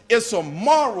 It's a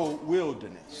moral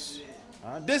wilderness.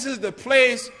 This is the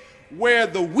place where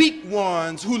the weak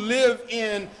ones who live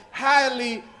in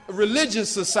highly religious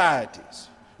societies,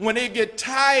 when they get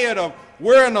tired of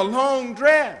wearing a long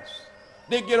dress,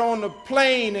 they get on the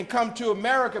plane and come to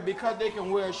America because they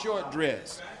can wear a short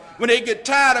dress. When they get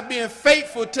tired of being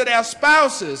faithful to their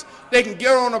spouses, they can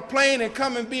get on a plane and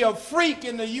come and be a freak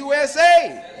in the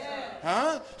USA.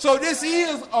 So this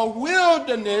is a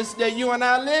wilderness that you and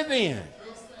I live in.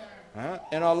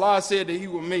 And Allah said that he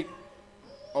will make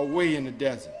a way in the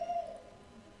desert.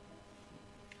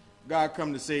 God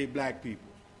come to save black people.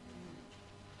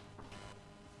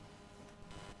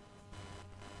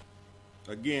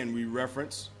 Again, we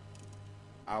reference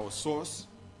our source,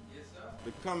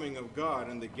 the coming of God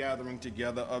and the gathering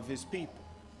together of his people.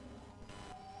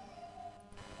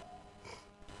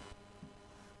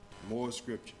 More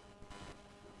scripture.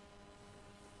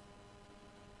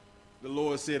 The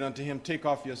Lord said unto him, take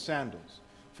off your sandals,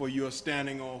 for you are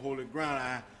standing on holy ground.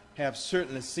 I have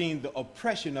certainly seen the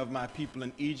oppression of my people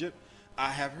in Egypt. I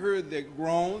have heard their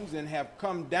groans and have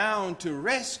come down to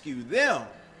rescue them.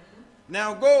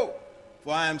 Now go,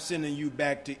 for I am sending you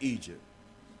back to Egypt.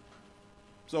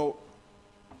 So,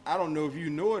 I don't know if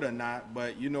you know it or not,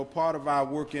 but you know, part of our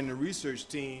work in the research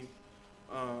team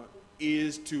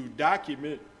is to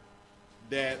document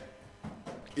that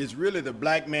it's really the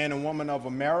black man and woman of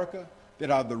America that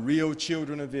are the real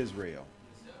children of Israel.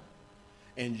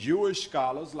 And Jewish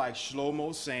scholars like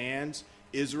Shlomo Sands,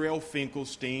 Israel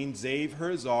Finkelstein, Zav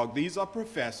Herzog, these are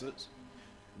professors.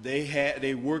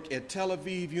 They work at Tel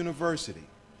Aviv University.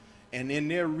 And in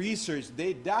their research,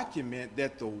 they document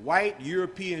that the white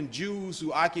European Jews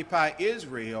who occupy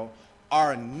Israel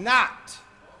are not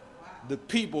the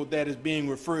people that is being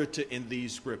referred to in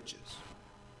these scriptures.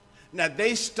 Now,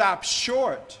 they stop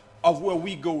short of where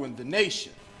we go in the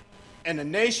nation. And the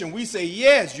nation, we say,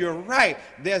 yes, you're right.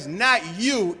 There's not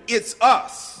you, it's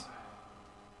us.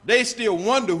 They still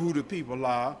wonder who the people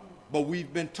are, but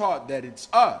we've been taught that it's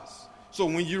us. So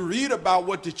when you read about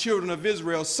what the children of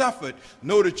Israel suffered,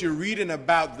 know that you're reading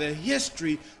about the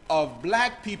history of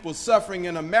black people suffering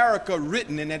in America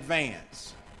written in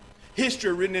advance.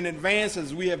 History written in advance,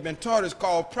 as we have been taught, is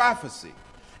called prophecy.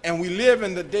 And we live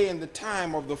in the day and the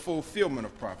time of the fulfillment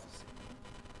of prophecy.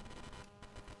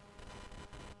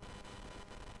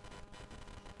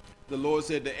 The Lord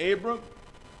said to Abram,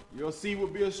 your seed will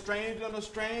be a stranger in a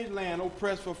strange land,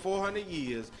 oppressed for 400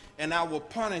 years, and I will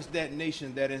punish that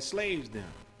nation that enslaves them.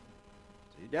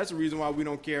 See, that's the reason why we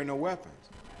don't carry no weapons.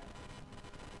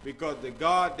 Because the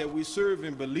God that we serve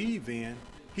and believe in,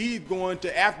 he's going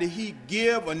to, after he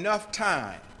give enough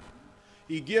time,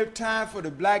 he give time for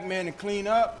the black man to clean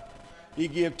up, he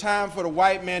give time for the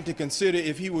white man to consider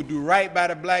if he will do right by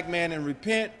the black man and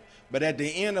repent, but at the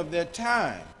end of that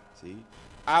time, see,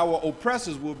 our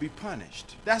oppressors will be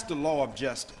punished. That's the law of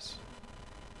justice.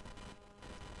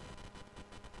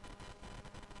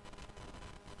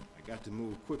 I got to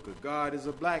move quicker. God is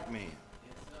a black man.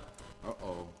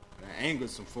 Uh-oh. That angers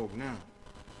some folk now.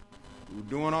 We're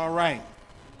doing all right.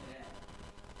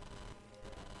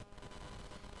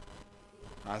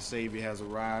 Our Savior has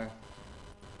arrived.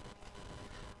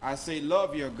 I say,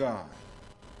 love your God.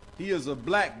 He is a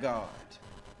black God,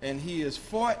 and he is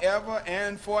forever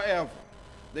and forever.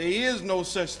 There is no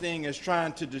such thing as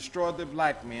trying to destroy the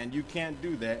black man. You can't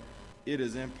do that. It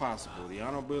is impossible. The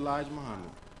Honorable Elijah Muhammad.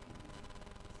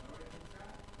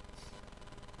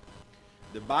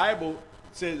 The Bible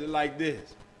says it like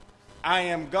this. I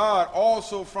am God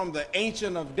also from the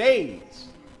Ancient of Days.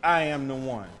 I am the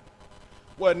one.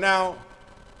 Well, now,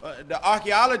 the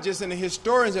archaeologists and the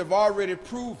historians have already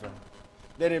proven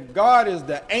that if God is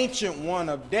the Ancient One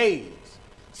of Days,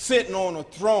 sitting on a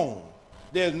throne,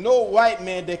 there's no white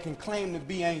man that can claim to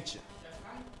be ancient.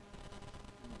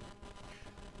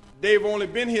 They've only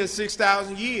been here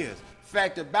 6,000 years.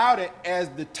 Fact about it, as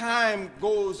the time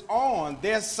goes on,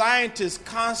 their scientists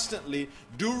constantly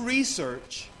do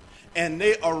research, and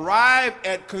they arrive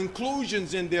at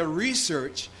conclusions in their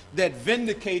research that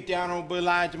vindicate the Honorable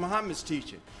Elijah Muhammad's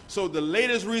teaching. So the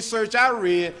latest research I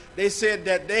read, they said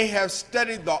that they have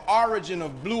studied the origin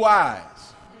of blue eyes,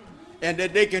 and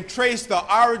that they can trace the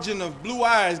origin of blue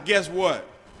eyes, guess what?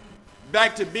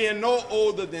 Back to being no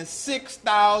older than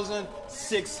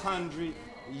 6,600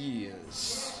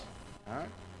 years. All right?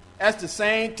 That's the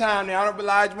same time the Honorable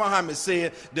Elijah Muhammad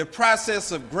said the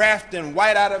process of grafting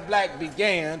white out of black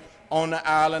began on the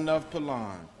island of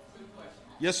Pelan.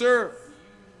 Yes, sir.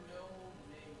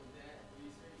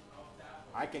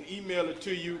 I can email it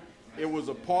to you. It was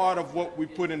a part of what we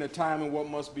put in the time and what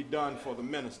must be done for the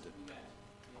minister.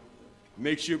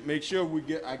 Make sure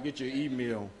I get your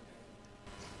email.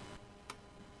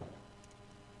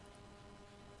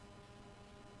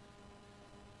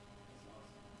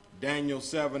 Daniel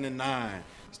 7 and 9.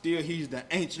 Still, he's the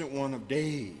Ancient One of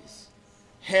Days.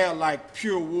 Hair like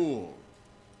pure wool.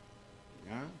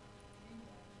 Yeah?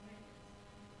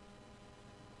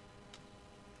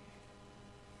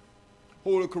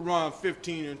 Holy Quran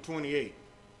 15 and 28.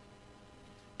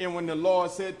 And when the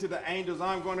Lord said to the angels,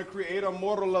 I'm going to create a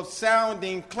mortal of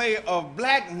sounding clay of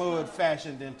black mud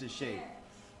fashioned into shape.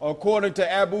 According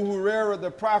to Abu Hurairah,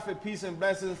 the prophet, peace and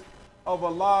blessings of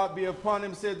Allah be upon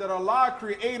him, said that Allah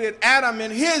created Adam in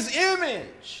his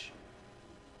image.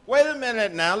 Wait a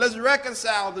minute now, let's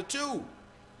reconcile the two.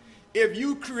 If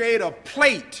you create a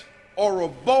plate or a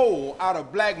bowl out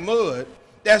of black mud,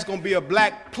 that's going to be a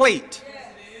black plate,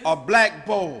 a black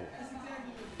bowl.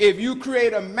 If you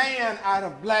create a man out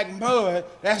of black mud,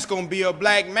 that's going to be a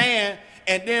black man.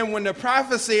 And then when the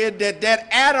prophet said that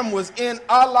Adam was in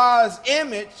Allah's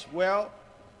image, well,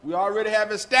 we already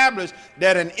have established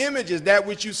that an image is that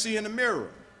which you see in the mirror.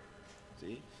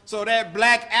 See? So that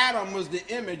black Adam was the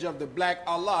image of the black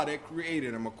Allah that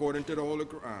created him, according to the Holy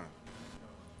Quran.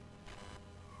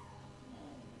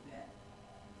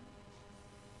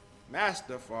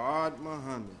 Master Fard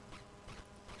Muhammad.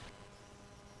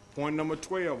 Point number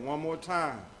 12, one more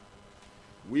time.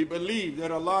 We believe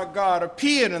that Allah God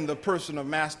appeared in the person of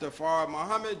Master Fard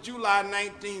Muhammad, July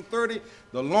 1930,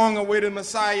 the long-awaited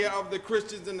Messiah of the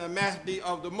Christians and the Mahdi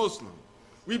of the Muslims.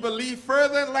 We believe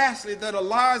further and lastly that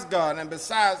Allah is God, and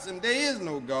besides him there is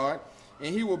no God,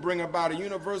 and he will bring about a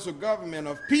universal government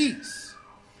of peace,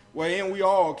 wherein we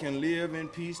all can live in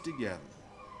peace together.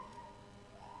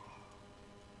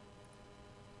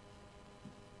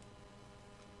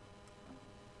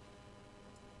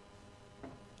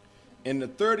 In the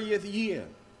 30th year,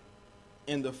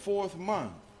 in the 4th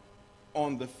month,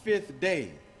 on the 5th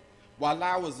day, while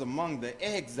I was among the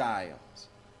exiles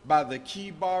by the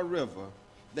Kibar River,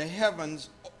 the heavens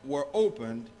were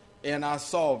opened, and I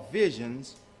saw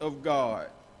visions of God.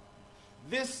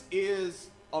 This is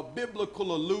a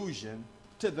biblical allusion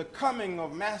to the coming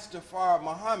of Master Fard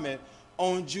Muhammad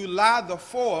on July the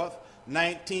 4th,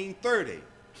 1930.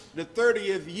 The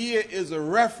 30th year is a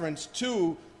reference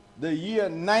to the year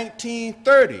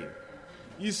 1930.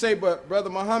 You say, but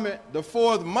Brother Muhammad, the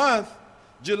 4th month,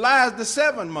 July is the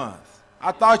 7th month.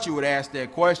 I thought you would ask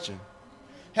that question.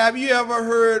 Have you ever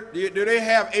heard, do they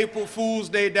have April Fool's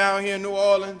Day down here in New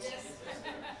Orleans? Yes.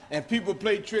 And people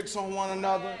play tricks on one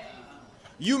another?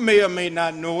 You may or may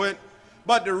not know it,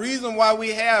 but the reason why we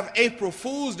have April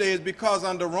Fool's Day is because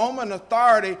under Roman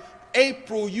authority,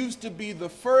 April used to be the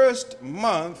first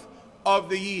month of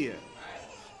the year.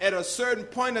 At a certain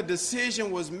point, a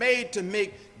decision was made to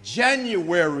make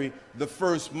January the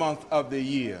first month of the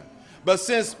year. But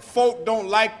since folk don't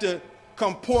like to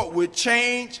comport with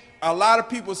change, a lot of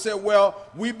people said, well,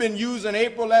 we've been using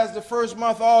April as the first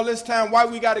month all this time. Why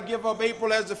we got to give up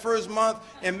April as the first month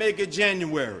and make it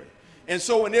January? And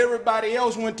so when everybody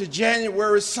else went to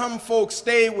January, some folks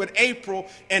stayed with April,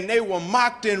 and they were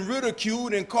mocked and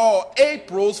ridiculed and called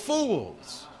April's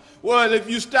fools. Well, if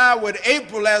you start with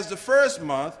April as the first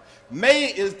month, May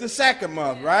is the second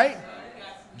month, right?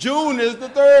 June is the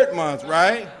third month,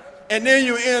 right? And then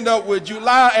you end up with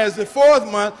July as the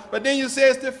fourth month, but then you say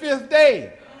it's the fifth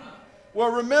day.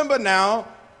 Well, remember now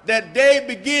that day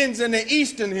begins in the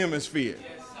eastern hemisphere.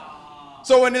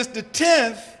 So when it's the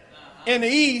 10th in the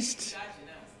east,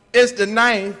 it's the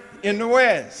 9th in the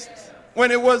west.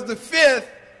 When it was the 5th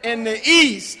in the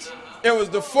east, it was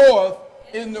the 4th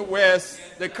in the west,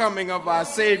 the coming of our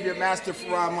Savior, Master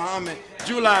Fard Muhammad,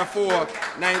 July 4th,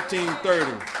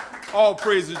 1930. All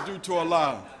praises due to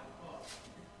Allah.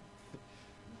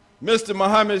 Mr.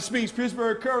 Muhammad Speaks,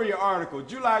 Pittsburgh Courier article,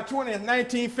 July 20th,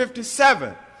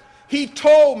 1957. He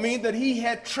told me that he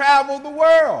had traveled the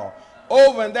world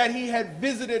over and that he had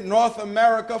visited North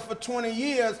America for 20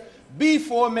 years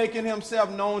before making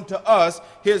himself known to us,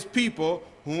 his people,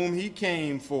 whom he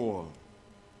came for.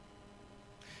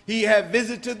 He had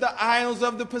visited the isles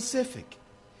of the Pacific,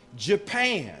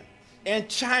 Japan and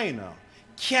China,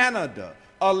 Canada,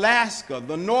 Alaska,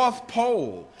 the North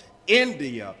Pole,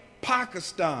 India,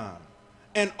 Pakistan,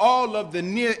 and all of the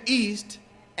Near East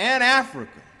and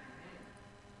Africa.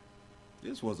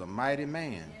 This was a mighty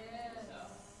man.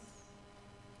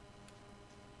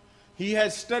 He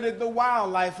had studied the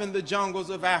wildlife in the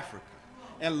jungles of Africa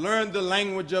and learned the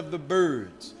language of the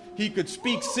birds. He could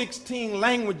speak 16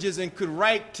 languages and could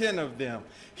write 10 of them.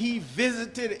 He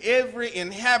visited every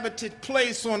inhabited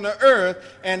place on the earth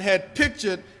and had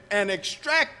pictured and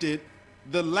extracted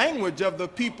the language of the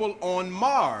people on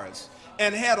Mars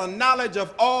and had a knowledge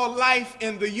of all life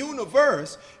in the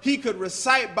universe. He could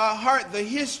recite by heart the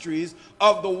histories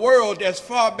of the world as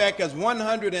far back as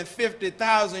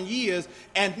 150,000 years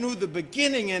and knew the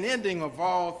beginning and ending of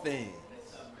all things.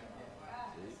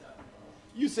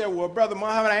 You said, well, Brother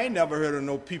Muhammad, I ain't never heard of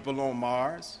no people on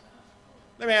Mars.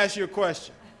 Let me ask you a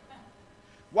question.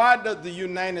 Why does the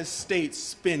United States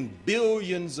spend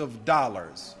billions of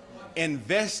dollars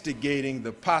investigating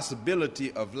the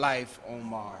possibility of life on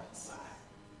Mars?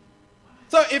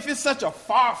 So if it's such a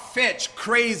far-fetched,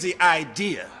 crazy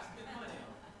idea,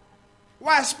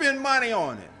 why spend money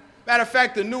on it? Matter of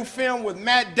fact, the new film with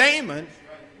Matt Damon,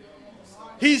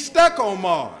 he's stuck on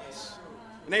Mars.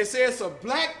 And they say it's a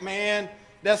black man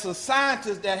that's a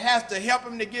scientist that has to help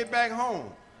him to get back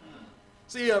home.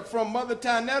 See, from Mother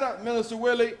Tanetta, Minister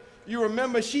Willie, you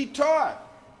remember she taught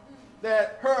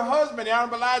that her husband,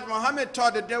 Honorable Elijah Muhammad,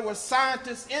 taught that there were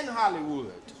scientists in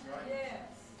Hollywood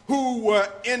who were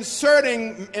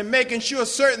inserting and making sure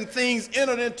certain things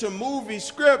entered into movie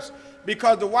scripts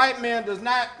because the white man does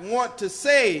not want to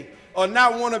say or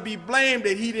not want to be blamed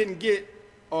that he didn't get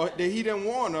or that he didn't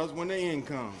warn us when the end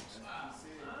comes.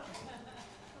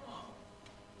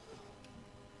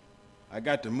 I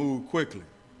got to move quickly.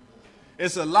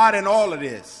 It's a lot in all of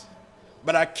this,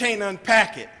 but I can't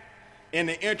unpack it in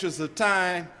the interest of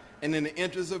time and in the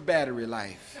interest of battery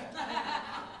life.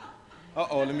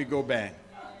 Let me go back.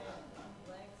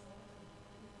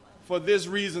 For this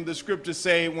reason, the scriptures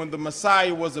say, when the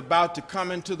Messiah was about to come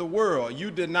into the world,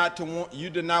 you did not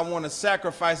want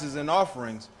sacrifices and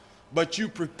offerings, but you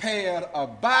prepared a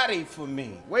body for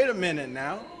me. Wait a minute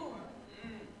now.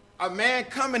 A man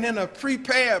coming in a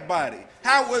prepared body.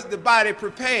 How was the body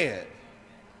prepared?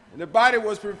 The body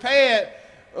was prepared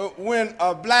when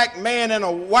a black man and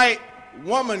a white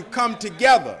woman come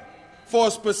together for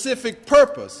a specific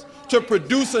purpose, to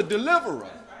produce a deliverer.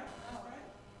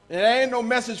 And there ain't no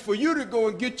message for you to go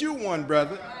and get you one,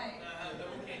 brother.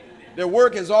 Their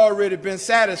work has already been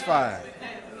satisfied.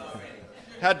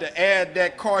 Had to add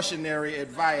that cautionary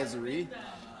advisory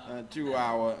to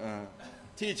our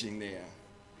teaching there.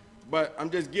 But I'm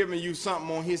just giving you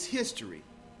something on his history,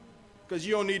 because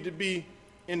you don't need to be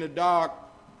in the dark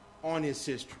on his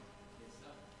history.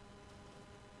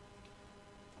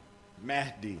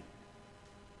 Mahdi,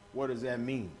 what does that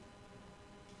mean?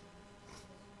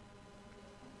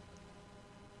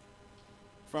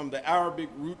 From the Arabic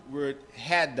root word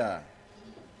hada,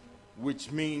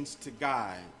 which means to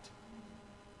guide,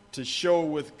 to show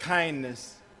with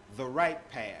kindness the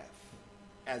right path,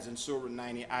 as in Surah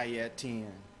 90, Ayat 10.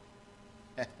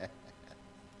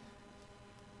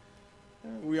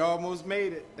 We almost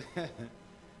made it.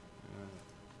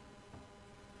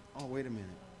 Oh, wait a minute.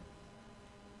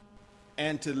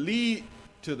 And to lead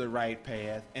to the right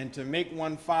path, and to make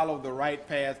one follow the right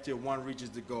path till one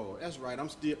reaches the goal. That's right.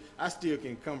 I still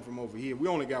can come from over here. We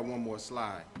only got one more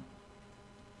slide.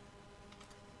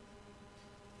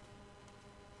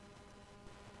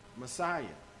 Messiah.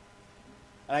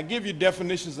 And I give you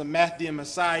definitions of Mahdi and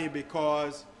Messiah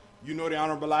because you know the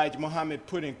Honorable Elijah Muhammad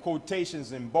put in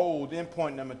quotations in bold in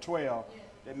point number 12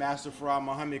 that Master Farah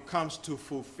Muhammad comes to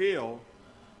fulfill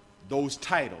those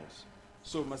titles.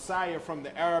 So Messiah from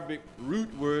the Arabic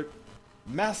root word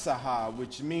masaha,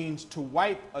 which means to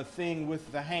wipe a thing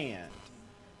with the hand,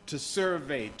 to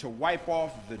survey, to wipe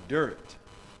off the dirt,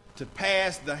 to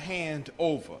pass the hand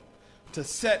over, to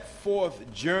set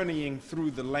forth journeying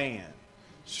through the land,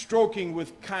 stroking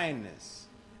with kindness,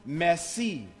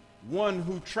 Messi, one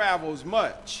who travels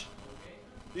much.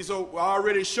 So I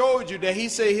already showed you that he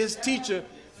said his teacher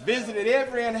visited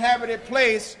every inhabited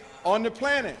place on the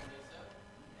planet.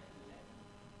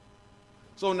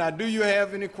 So now, do you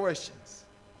have any questions?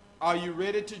 Are you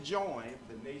ready to join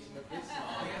the Nation of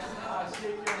Islam?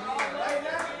 Shake your hand right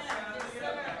now.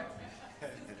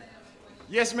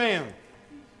 Yes, ma'am.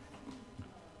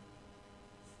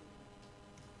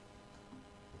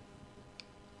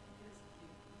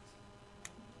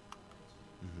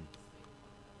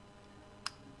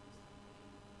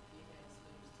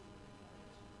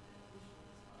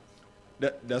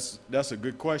 That's a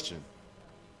good question.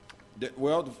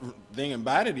 Well, the thing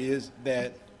about it is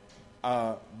that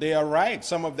they are right.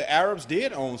 Some of the Arabs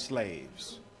did own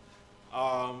slaves.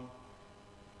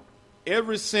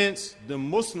 Ever since the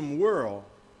Muslim world,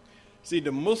 see,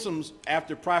 the Muslims,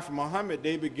 after Prophet Muhammad,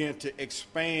 they began to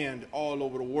expand all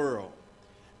over the world.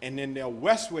 And in their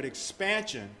westward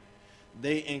expansion,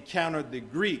 they encountered the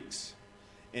Greeks.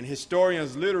 And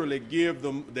historians literally give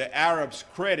the Arabs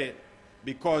credit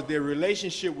because their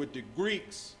relationship with the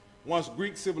Greeks, once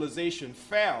Greek civilization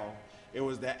fell, it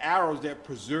was the Arabs that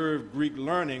preserved Greek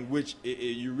learning, which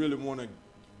you really want to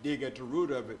dig at the root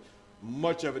of it.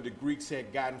 Much of it the Greeks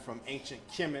had gotten from ancient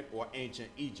Kemet or ancient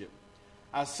Egypt.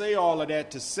 I say all of that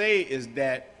to say is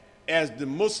that as the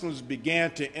Muslims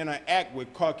began to interact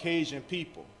with Caucasian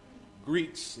people,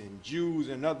 Greeks and Jews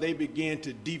and others, they began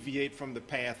to deviate from the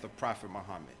path of Prophet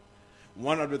Muhammad.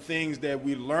 One of the things that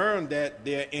we learned that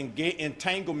their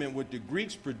entanglement with the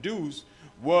Greeks produced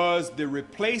was the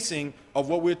replacing of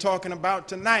what we're talking about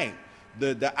tonight,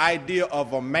 the idea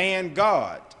of a man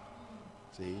God.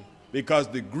 See? Because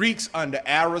the Greeks under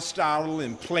Aristotle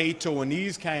and Plato and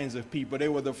these kinds of people, they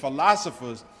were the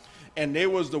philosophers, and they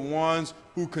was the ones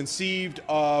who conceived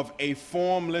of a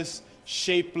formless,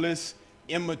 shapeless,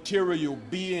 immaterial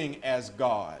being as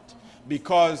God.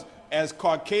 Because as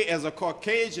a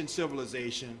Caucasian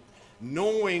civilization,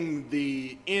 knowing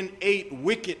the innate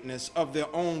wickedness of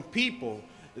their own people,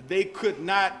 they could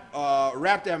not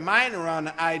wrap their mind around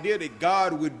the idea that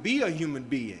God would be a human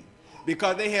being,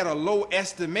 because they had a low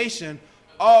estimation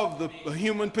of the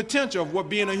human potential of what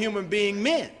being a human being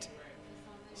meant.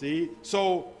 See,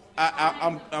 so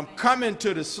I'm coming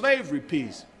to the slavery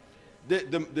piece.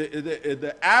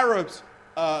 The Arabs,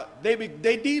 they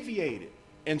deviated.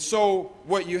 And so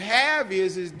what you have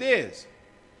is this.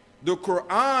 The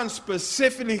Quran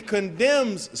specifically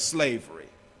condemns slavery.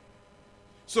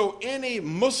 So any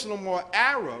Muslim or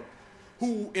Arab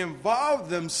who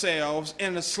involved themselves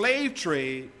in the slave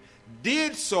trade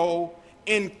did so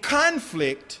in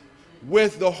conflict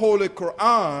with the Holy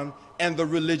Quran and the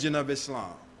religion of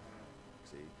Islam.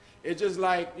 See? It's just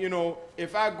like, you know,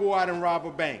 if I go out and rob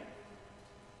a bank,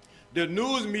 the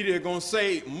news media are going to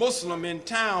say Muslim in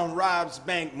town robs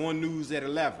bank, more news at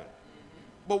 11.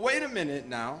 But wait a minute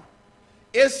now.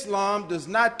 Islam does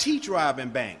not teach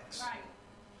robbing banks. Right.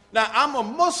 Now, I'm a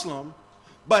Muslim,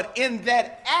 but in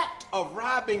that act of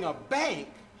robbing a bank,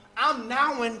 I'm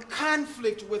now in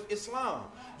conflict with Islam.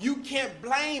 you can't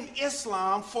blame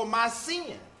Islam for my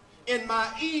sin and my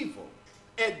evil.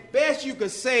 At best, you could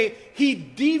say he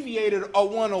deviated or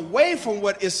went away from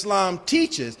what Islam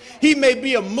teaches. He may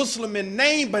be a Muslim in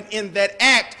name, but in that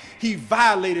act, he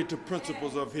violated the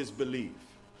principles of his belief.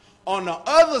 On the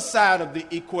other side of the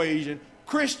equation,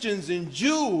 Christians and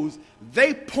Jews,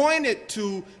 they pointed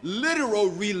to literal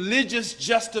religious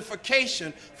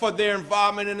justification for their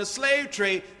involvement in the slave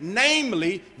trade,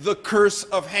 namely the curse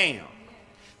of Ham.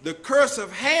 The curse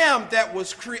of Ham that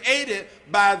was created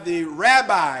by the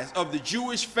rabbis of the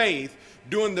Jewish faith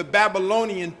during the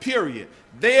Babylonian period.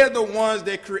 They're the ones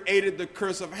that created the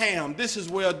curse of Ham. This is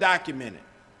well documented.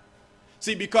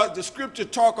 See, because the scripture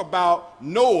talk about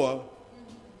Noah,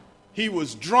 he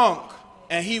was drunk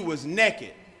and he was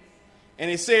naked. And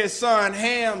it says son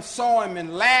Ham saw him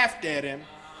and laughed at him,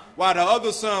 while the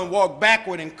other son walked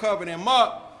backward and covered him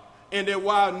up. And that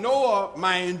while Noah,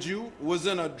 mind you, was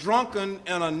in a drunken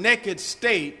and a naked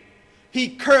state, he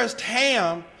cursed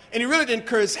Ham. And he really didn't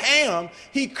curse Ham.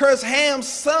 He cursed Ham's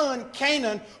son,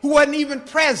 Canaan, who wasn't even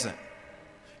present.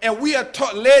 And we are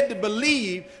led to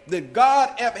believe that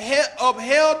God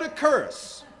upheld the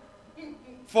curse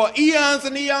for eons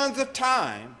and eons of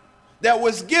time that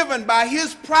was given by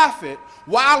his prophet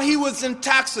while he was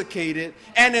intoxicated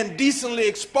and indecently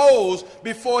exposed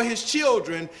before his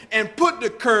children, and put the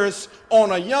curse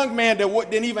on a young man that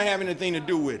didn't even have anything to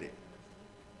do with it.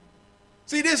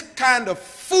 See, this kind of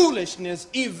foolishness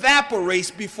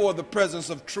evaporates before the presence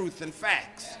of truth and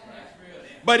facts.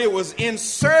 But it was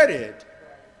inserted,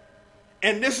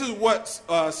 and this is what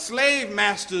slave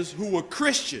masters who were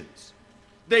Christians,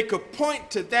 they could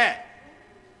point to that.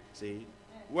 See,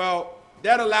 well,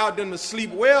 that allowed them to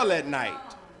sleep well at night.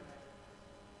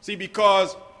 See,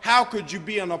 because how could you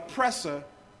be an oppressor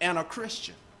and a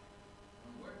Christian?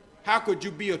 How could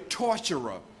you be a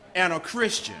torturer and a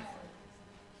Christian?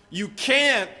 You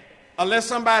can't, unless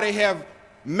somebody have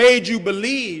made you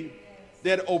believe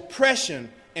that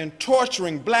oppression and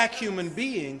torturing black human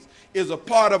beings is a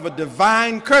part of a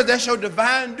divine curse. That's your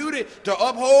divine duty, to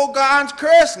uphold God's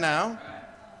curse now.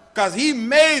 Because he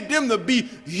made them to be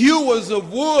hewers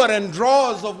of wood and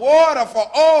drawers of water for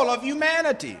all of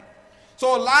humanity.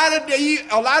 So a lot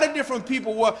of different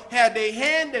people had their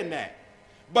hand in that.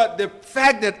 But the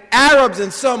fact that Arabs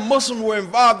and some Muslims were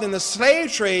involved in the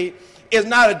slave trade is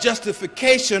not a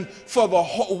justification for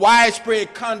the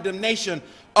widespread condemnation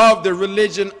of the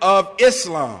religion of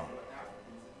Islam.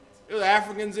 There's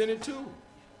Africans in it too.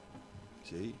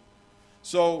 See?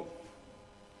 So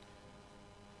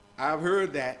I've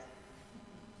heard that,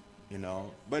 you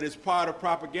know, but it's part of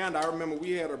propaganda. I remember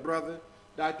we had a brother,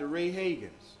 Dr. Ray Hagins.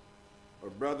 A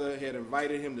brother had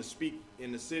invited him to speak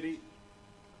in the city.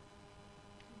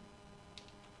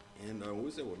 And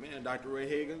we said, well, man, Dr. Ray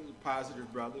Hagins, a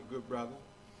positive brother, good brother.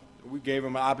 We gave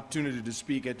him an opportunity to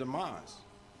speak at the mosque.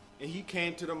 And he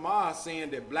came to the mosque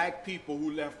saying that black people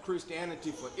who left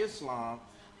Christianity for Islam,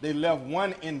 they left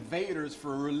one invader's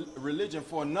for religion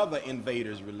for another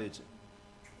invader's religion.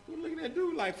 We look at that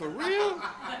dude like, for real?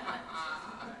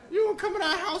 You gonna come in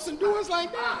our house and do us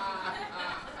like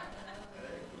that?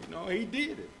 You know, he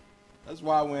did it. That's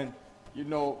why when, you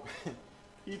know,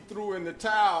 he threw in the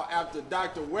towel after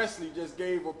Dr. Wesley just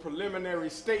gave a preliminary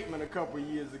statement a couple of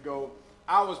years ago,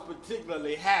 I was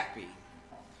particularly happy,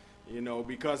 you know,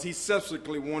 because he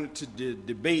subsequently wanted to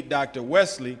debate Dr.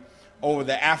 Wesley over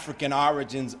the African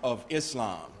origins of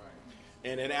Islam.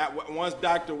 And then once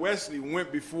Dr. Wesley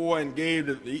went before and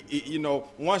gave, you know,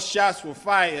 once shots were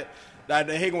fired,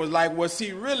 Dr. Hagin was like, well,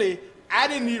 see, really, I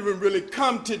didn't even really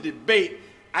come to debate.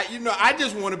 I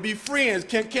just want to be friends.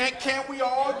 Can't we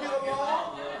all get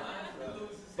along?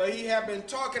 But he had been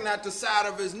talking out the side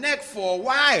of his neck for a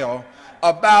while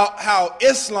about how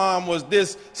Islam was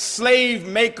this slave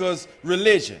maker's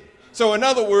religion. So in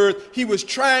other words, he was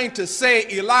trying to say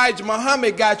Elijah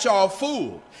Muhammad got y'all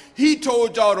fooled. He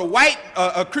told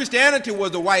y'all Christianity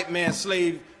was the white man's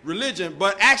slave religion,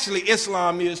 but actually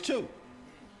Islam is too.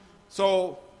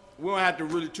 So we don't have to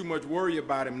really too much worry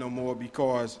about him no more,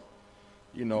 because,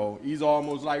 you know, he's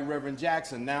almost like Reverend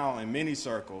Jackson now in many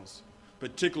circles,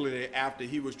 particularly after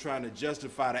he was trying to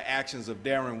justify the actions of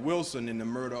Darren Wilson in the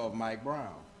murder of Mike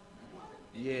Brown.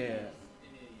 Yeah.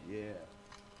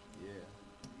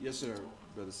 Yes, sir,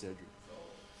 Brother Cedric. So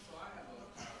I have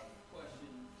a question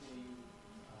for you.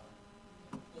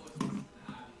 Of course, this is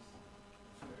an obvious, I'm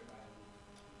sure everybody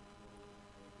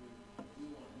we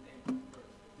want to thank you first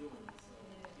for doing this. So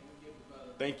can we give the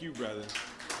brother? Thank you, brother. Well,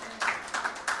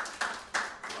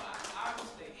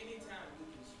 obviously, anytime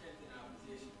we can strengthen our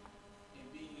position and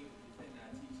being able to defend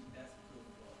our teaching, that's good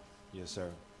for us. Yes, sir.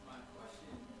 My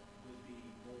question would be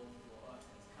more for us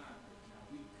as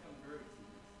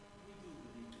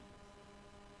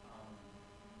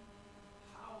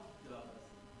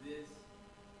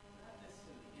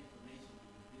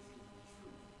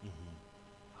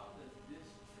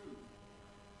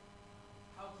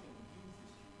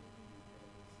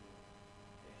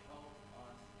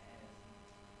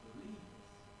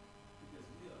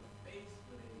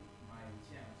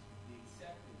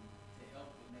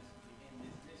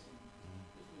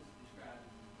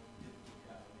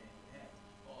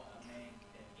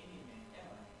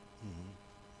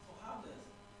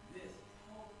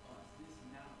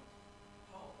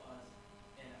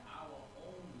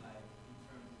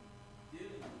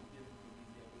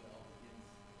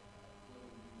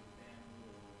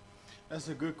That's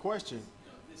a good question.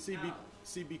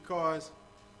 Because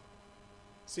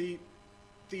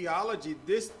theology,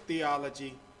 this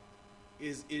theology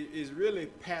is really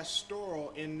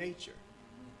pastoral in nature.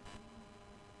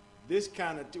 This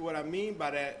kind of, what I mean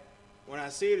by that, when I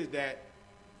say it, is that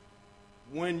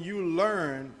when you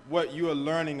learn what you are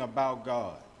learning about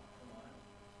God,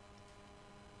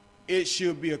 it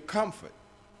should be a comfort,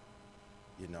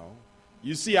 you know.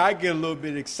 You see, I get a little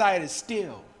bit excited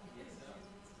still,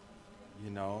 you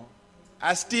know.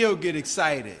 I still get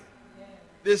excited.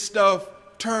 This stuff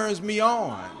turns me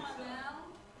on.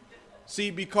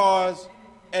 See, because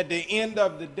at the end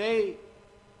of the day,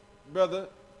 brother,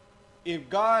 if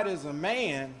God is a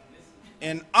man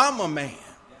and I'm a man,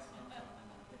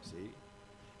 see,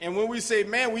 and when we say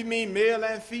man, we mean male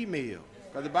and female,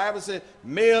 because the Bible said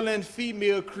male and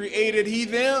female created he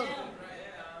them.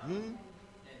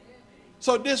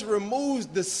 So this removes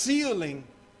the ceiling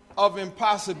of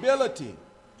impossibility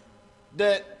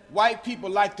that white people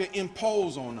like to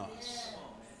impose on us.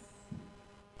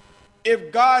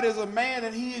 If God is a man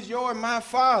and he is your and my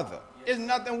father, there's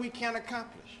nothing we can't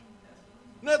accomplish.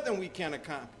 Nothing we can't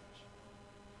accomplish.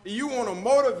 If you want to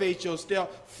motivate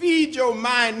yourself, feed your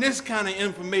mind this kind of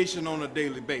information on a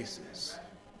daily basis.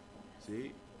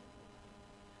 See?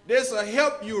 This will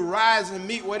help you rise and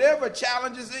meet whatever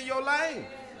challenges in your life.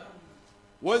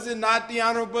 Was it not the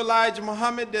Honorable Elijah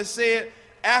Muhammad that said,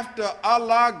 after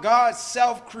Allah, God's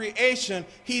self-creation,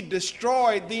 he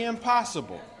destroyed the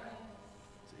impossible?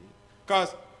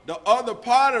 Because the other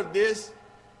part of this,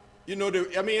 you know,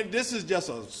 this is just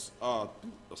a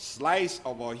slice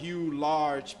of a huge,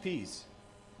 large piece.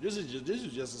 This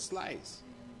is just a slice.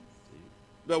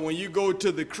 But when you go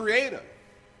to the Creator,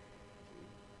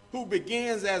 who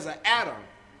begins as an atom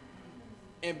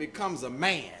and becomes a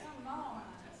man,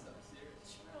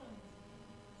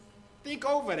 think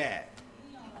over that.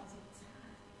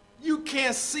 You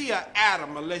can't see an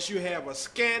atom unless you have a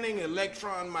scanning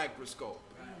electron microscope.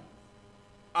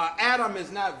 An atom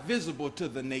is not visible to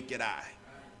the naked eye.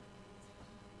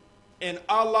 And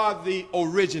Allah, the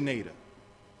originator,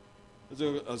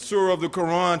 there's a surah of the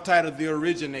Quran titled The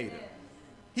Originator.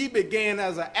 He began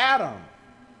as an atom.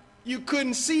 You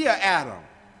couldn't see an atom.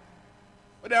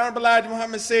 But the Honorable Elijah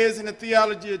Muhammad says in the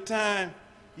Theology of Time,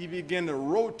 he began to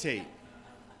rotate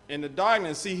in the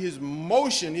darkness. See, his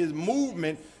motion, his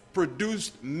movement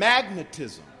produced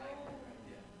magnetism.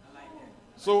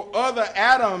 So other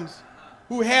atoms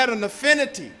who had an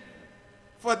affinity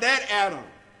for that atom,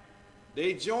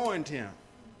 they joined him.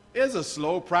 It's a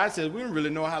slow process. We don't really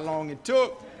know how long it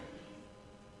took.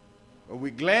 But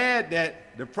we're glad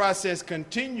that the process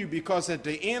continued, because at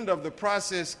the end of the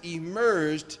process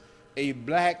emerged a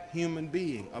black human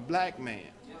being, a black man.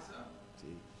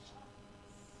 See?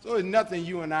 So it's nothing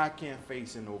you and I can't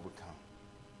face and overcome.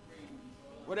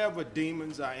 Whatever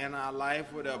demons are in our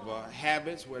life, whatever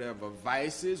habits, whatever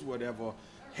vices, whatever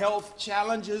health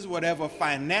challenges, whatever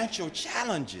financial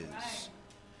challenges,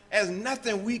 there's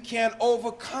nothing we can't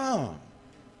overcome.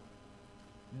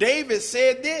 David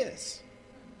said this,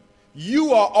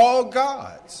 you are all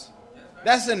God's.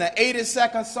 That's in the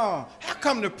 82nd Psalm. How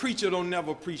come the preacher don't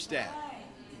never preach that?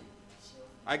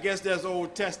 I guess that's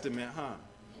Old Testament, huh?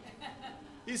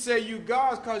 He said, you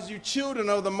gods because you children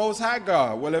of the Most High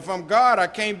God. Well, if I'm God, I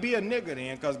can't be a nigger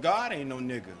then, because God ain't no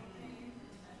nigger.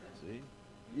 See?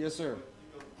 Yes, sir.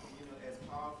 You know, as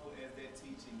powerful as that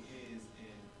teaching is,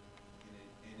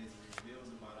 and it reveals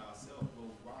about ourselves, but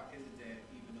why is it that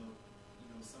even though, you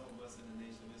know, some of us in the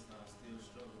Nation of Islam still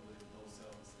struggle with low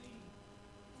self-esteem?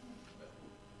 But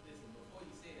listen, before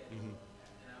you say that, and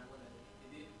I want to,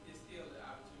 it's still the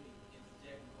opportunity to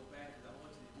interject and go back, because I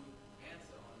want you to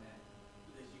answer on that,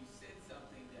 because you said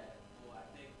something that, I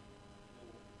think,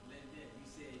 blend in. You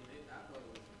said, I thought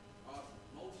it was awesome,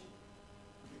 motion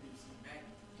producing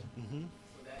magnetism.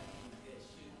 So that means there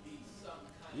should be some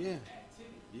kind of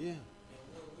activity. Yeah. And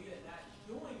when we are not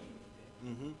doing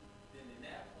anything, then at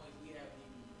that point we haven't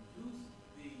even produced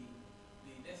the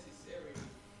necessary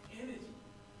energy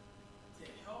to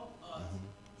help us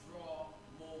draw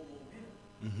more momentum.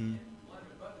 And one of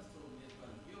the brothers told me this,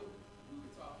 Brother Gil, we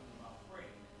were talking about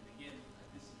praying. And again,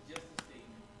 this is just a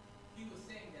statement. He was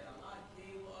saying that Allah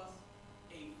gave us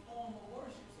a form of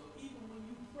worship. So even when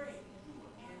you pray, you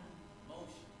are in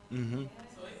motion.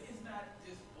 So it's not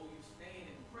just, you stand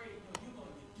and pray. No, you're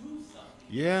going to do something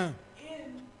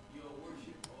in your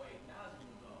worship or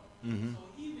acknowledgement of God. So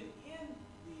even in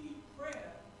the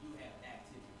prayer, you have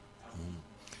activity.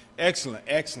 Excellent,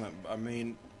 excellent. I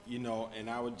mean, you know, and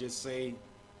I would just say,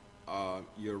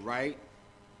 you're right.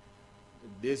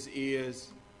 This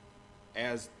is,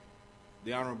 as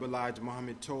the Honorable Elijah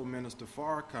Muhammad told Minister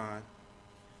Farrakhan,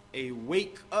 a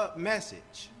wake-up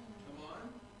message. Come on.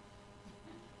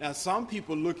 Now, some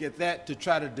people look at that to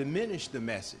try to diminish the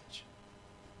message.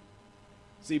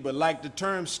 See, but like the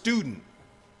term student,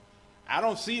 I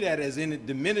don't see that as in it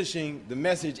diminishing the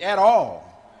message at all.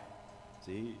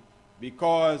 See,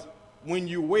 because when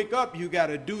you wake up, you got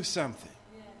to do something.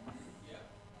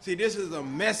 See, this is a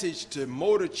message to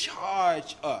motor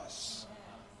charge us.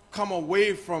 Come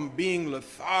away from being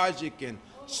lethargic and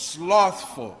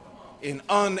slothful and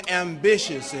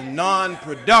unambitious and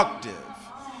non-productive.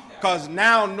 Because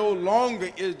now no longer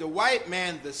is the white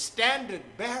man the standard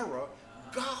bearer.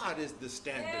 God is the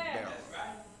standard bearer.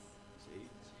 See?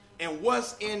 And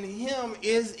what's in him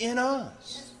is in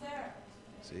us.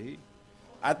 See?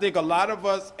 I think a lot of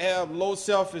us have low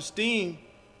self-esteem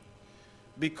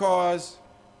because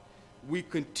we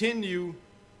continue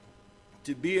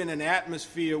to be in an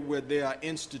atmosphere where there are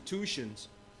institutions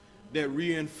that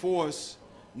reinforce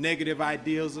negative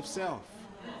ideals of self.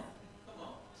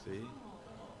 See?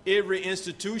 Every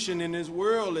institution in this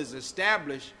world is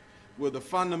established with a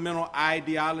fundamental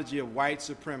ideology of white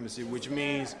supremacy, which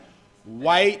means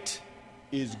white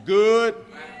is good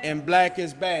and black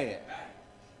is bad.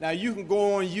 Now, you can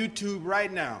go on YouTube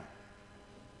right now,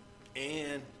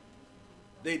 and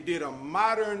they did a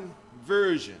modern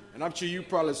version, and I'm sure you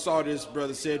probably saw this,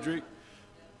 Brother Cedric,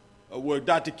 where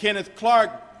Dr. Kenneth Clark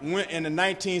went in the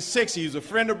 1960s. He was a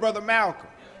friend of Brother Malcolm.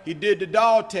 He did the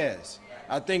doll test.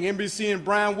 I think NBC and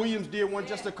Brian Williams did one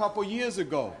just a couple years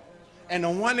ago. And the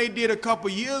one they did a couple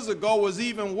years ago was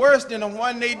even worse than the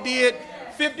one they did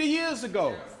 50 years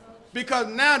ago. Because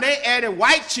now they added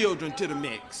white children to the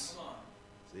mix.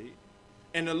 See?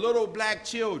 And the little black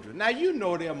children. Now you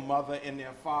know their mother and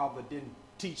their father didn't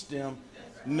teach them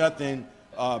nothing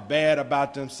bad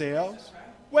about themselves.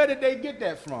 Where did they get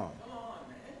that from?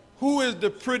 Who is the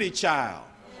pretty child?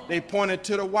 They pointed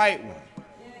to the white one.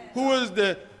 Who is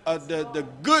the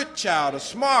good child, the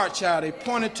smart child? They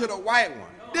pointed to the white one.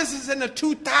 This is in the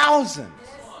 2000s.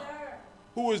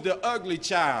 Who is the ugly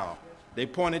child? They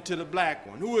pointed to the black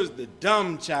one. Who is the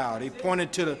dumb child? They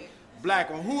pointed to the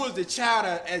black one. Who is the child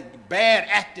at bad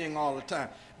acting all the time?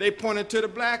 They pointed to the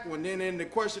black one. Then in the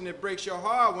question that breaks your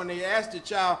heart, when they asked the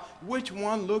child, which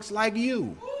one looks like you?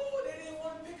 Ooh, they didn't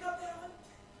want to pick up that one.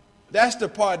 That's the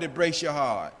part that breaks your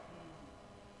heart.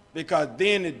 Because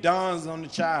then it dawns on the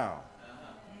child.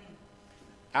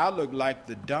 I look like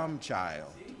the dumb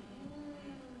child.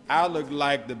 I look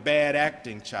like the bad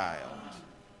acting child.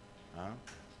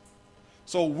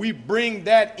 So we bring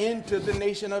that into the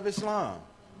Nation of Islam.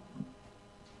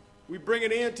 We bring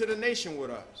it into the nation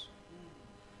with us.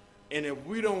 And if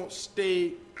we don't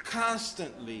stay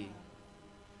constantly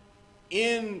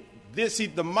in this, see,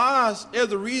 the mosque,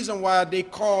 there's a reason why they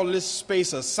call this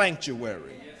space a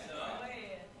sanctuary.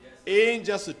 It ain't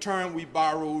just a term we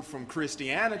borrowed from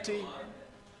Christianity.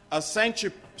 A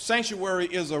sanctuary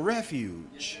is a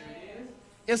refuge.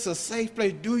 It's a safe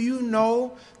place. Do you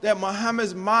know that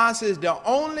Muhammad's mosque is the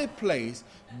only place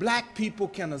black people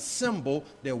can assemble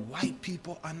that white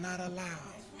people are not allowed?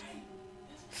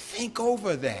 Think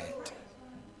over that.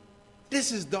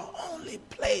 This is the only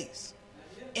place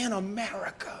in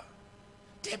America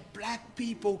that black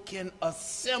people can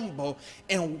assemble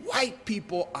and white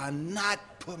people are not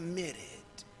permitted.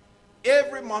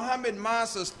 Every Muhammad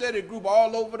mosque is a study group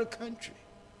all over the country.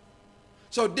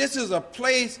 So this is a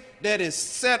place that is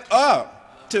set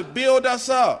up to build us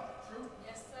up,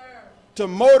 yes, sir, to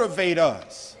motivate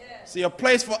us. Yes. See, a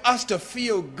place for us to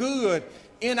feel good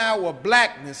in our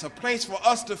blackness, a place for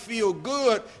us to feel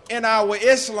good in our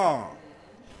Islam.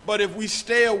 But if we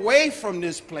stay away from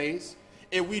this place,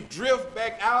 if we drift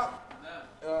back out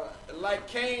like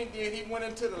Cain did, he went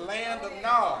into the land of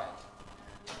Nod.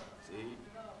 See?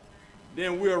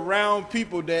 Then we're around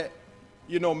people that,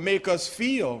 make us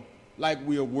feel like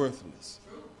we are worthless.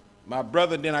 My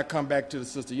brother, then I come back to the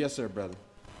sister. Yes, sir, brother.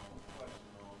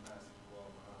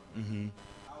 Mm-hmm.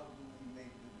 How do we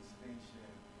make the distinction,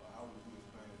 or how would you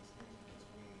explain the distinction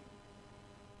between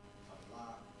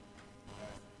Allah and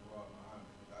Master Muhammad?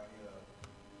 Because I hear a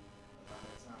lot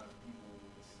of times people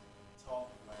just talk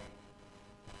like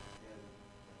there's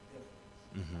a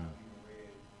difference. Mm-hmm. I've even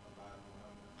read about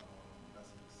Muhammad, that's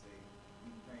what say,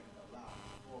 we thank Allah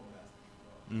for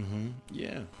Master. Mm-hmm.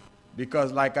 Yeah.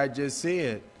 Because like I just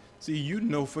said, see, you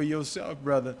know for yourself,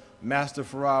 brother, Master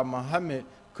Farad Muhammad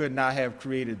could not have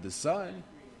created the sun.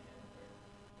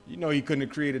 You know he couldn't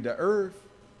have created the earth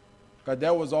because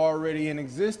that was already in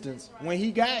existence when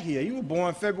he got here. He was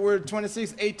born February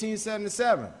 26,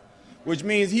 1877, which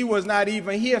means he was not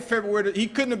even here February. He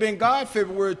couldn't have been God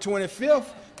February 25th,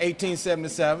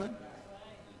 1877.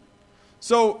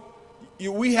 So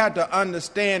we have to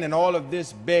understand, and all of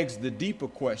this begs the deeper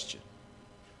question.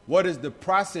 What is the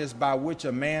process by which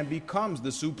a man becomes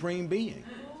the supreme being?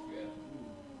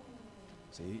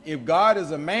 See, if God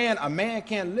is a man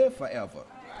can't live forever.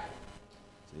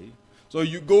 See? So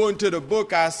you go into the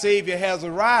book, Our Savior Has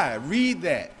Arrived. Read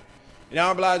that. And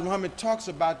Elijah Muhammad talks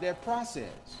about that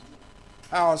process.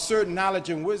 How a certain knowledge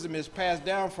and wisdom is passed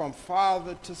down from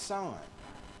father to son.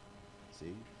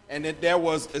 See? And that there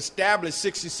was established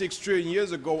 66 trillion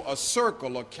years ago a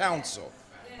circle, a council.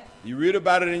 You read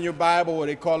about it in your Bible where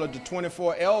they call it the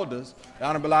 24 elders. The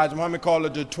Honorable Elijah Muhammad called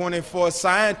it the 24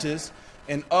 scientists.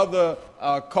 In other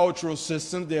cultural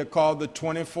systems, they're called the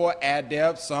 24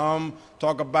 adepts. Some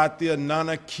talk about the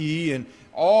Anunnaki, and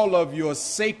all of your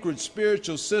sacred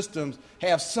spiritual systems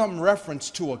have some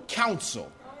reference to a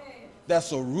council.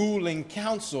 That's a ruling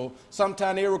council.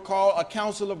 Sometimes they recall a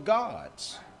council of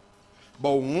gods.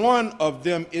 But one of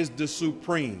them is the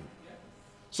supreme.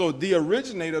 So the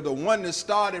originator, the one that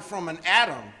started from an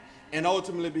atom and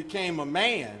ultimately became a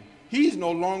man, he's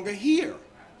no longer here.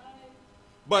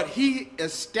 But he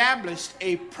established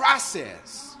a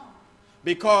process,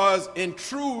 because in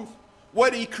truth,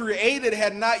 what he created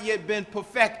had not yet been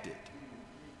perfected.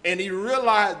 And he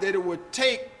realized that it would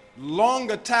take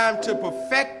longer time to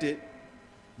perfect it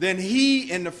than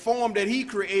he, in the form that he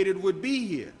created, would be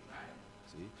here.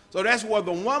 See? So that's where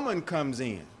the woman comes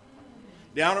in.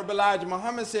 The Honorable Elijah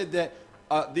Muhammad said that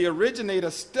the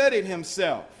originator studied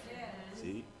himself.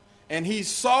 See? And he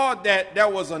saw that there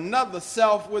was another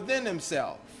self within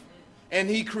himself. And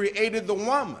he created the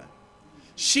woman.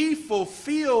 She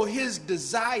fulfilled his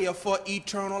desire for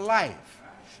eternal life,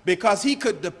 because he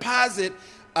could deposit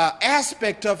an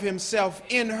aspect of himself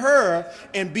in her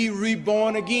and be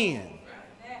reborn again.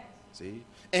 See?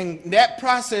 And that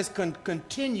process can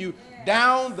continue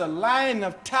down the line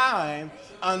of time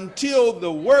until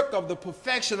the work of the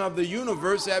perfection of the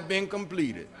universe have been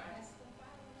completed.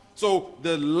 So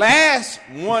the last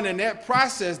one in that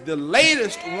process, the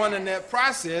latest one in that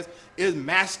process, is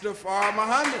Master Farah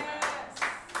Muhammad.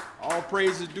 All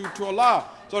praise is due to Allah.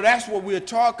 So that's what we're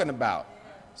talking about.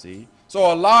 See? So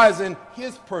Allah is in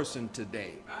his person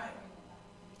today.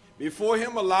 Before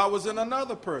him, Allah was in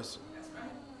another person.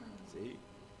 See?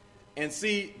 And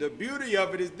see, the beauty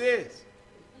of it is this.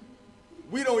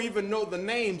 We don't even know the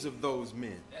names of those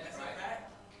men.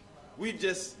 We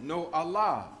just know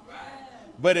Allah.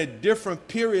 But at different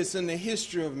periods in the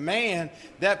history of man,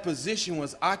 that position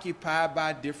was occupied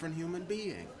by different human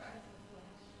beings.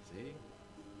 See?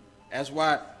 That's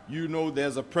why you know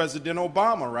there's a President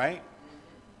Obama, right?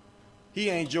 He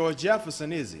ain't George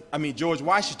Jefferson, is he? I mean, George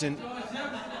Washington.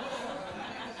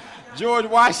 George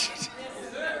Washington.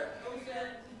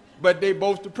 But they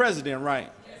both the president,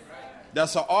 right?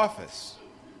 That's an office.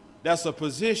 That's a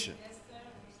position.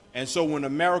 And so when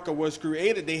America was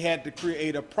created, they had to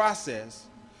create a process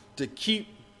to keep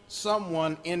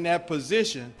someone in that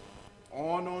position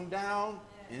on down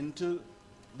into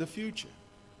the future.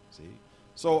 See?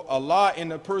 So Allah, in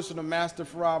the person of Master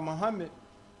Farah Muhammad,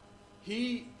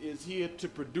 he is here to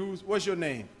produce, what's your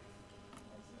name?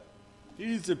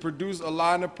 He's to produce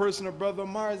Allah in the person of Brother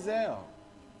Marzel.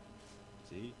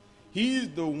 See? He's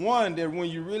the one that when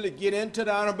you really get into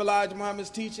the Honorable Elijah Muhammad's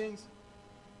teachings,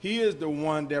 he is the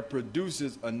one that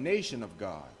produces a nation of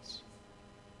gods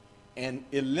and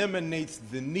eliminates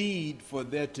the need for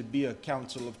there to be a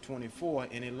council of 24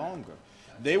 any longer.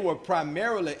 They were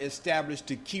primarily established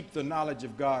to keep the knowledge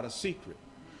of God a secret.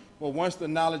 Well, once the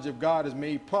knowledge of God is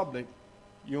made public,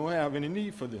 you don't have any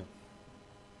need for them.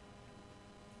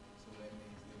 So that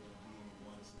means they would be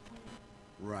one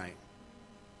supreme. Right.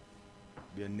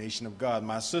 Be a nation of God.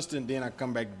 My sister, and then I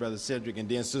come back to Brother Cedric, and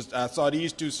then sister, I saw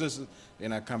these two sisters,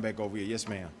 then I come back over here. Yes,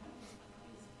 ma'am.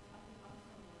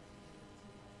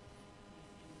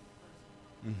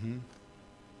 Mm-hmm.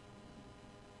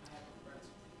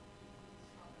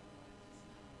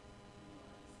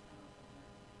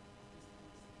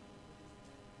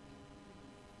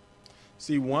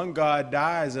 See, one God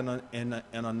dies and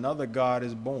another God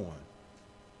is born.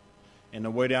 And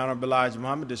the way the Honorable Elijah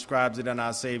Muhammad describes it in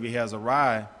Our Savior Has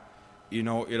Arrived, you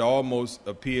know, it almost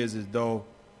appears as though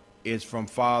it's from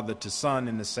father to son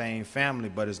in the same family,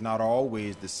 but it's not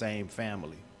always the same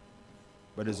family.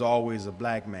 But it's always a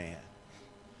black man.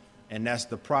 And that's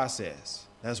the process.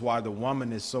 That's why the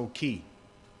woman is so key.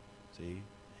 See?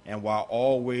 And while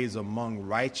always among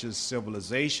righteous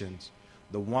civilizations,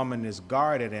 the woman is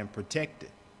guarded and protected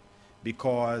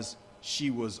because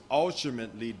she was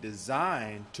ultimately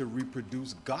designed to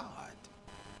reproduce God.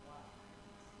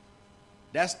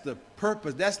 That's the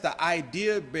purpose. That's the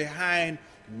idea behind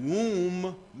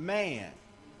womb man.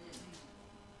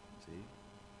 See?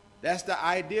 That's the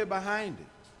idea behind it.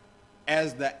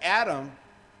 As the atom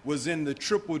was in the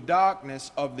triple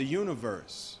darkness of the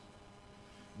universe.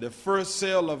 The first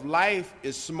cell of life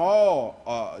is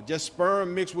small, just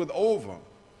sperm mixed with ovum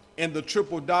in the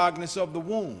triple darkness of the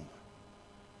womb.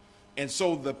 And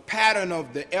so the pattern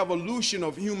of the evolution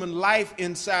of human life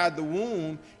inside the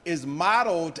womb is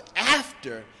modeled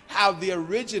after how the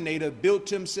originator built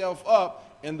himself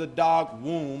up in the dark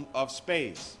womb of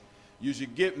space. You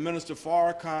should get Minister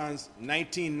Farrakhan's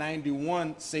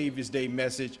 1991 Savior's Day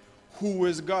message, Who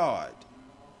is God?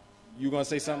 You going to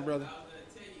say something, brother? I was going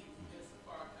to tell you, Mr.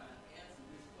 Farrakhan answered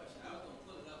this question. I was going to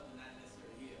pull it up, but not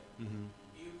necessarily here.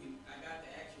 I got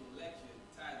the actual lecture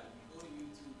title. You go to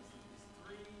YouTube, it's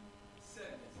 3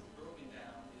 segments broken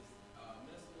down. It's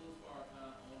Minister Louis Farrakhan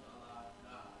on Allah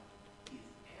God. He's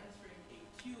answering a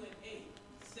Q&A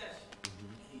session,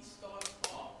 and he starts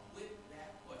off with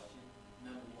that question,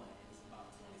 number 1. And it's about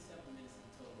 27 minutes in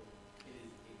total.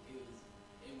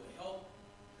 It would help.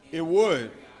 It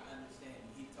would.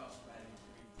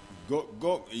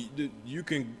 Go. You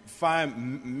can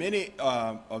find many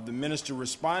of the ministers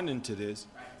responding to this,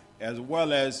 as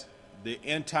well as the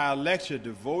entire lecture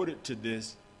devoted to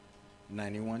this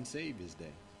 91 Savior's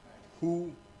Day.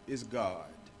 Who is God?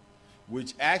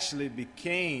 Which actually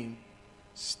became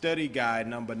study guide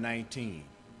number 19.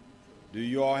 Do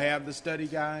you all have the study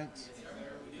guides? Yes, sir.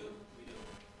 We do.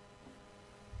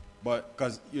 But,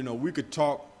 because, we could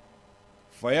talk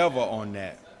forever on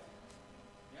that.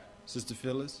 Sister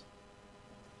Phyllis?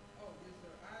 Oh, yes, sir.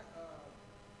 I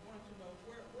wanted to know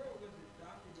where was it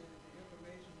documented, the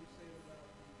information you said about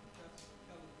the Professor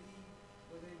Tel Aviv,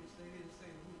 where they didn't say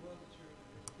who was the children.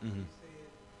 They said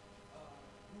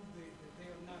that they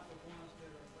are not the ones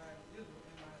that are fighting Israel.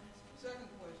 And my second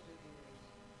question is,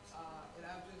 and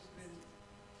I've just been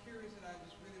curious, and I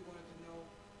just really wanted to know,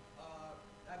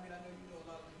 I know you know a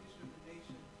lot of the history of the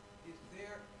nation. Is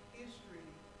there history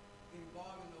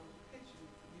involving those pictures,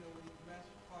 when he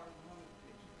massacred part of Muhammad's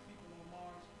pictures, people on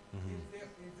Mars?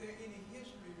 Is there any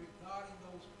history regarding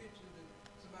those pictures that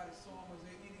somebody saw? Was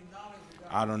there any knowledge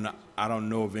regarding I don't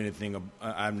know of anything.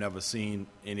 I've never seen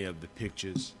any of the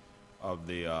pictures of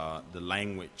the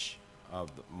language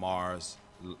of the Mars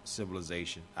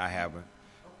civilization. I haven't.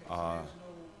 Okay, so there's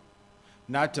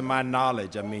Not to my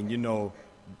knowledge. And thirdly,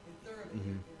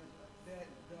 that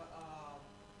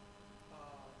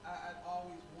I've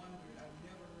always wondered, I've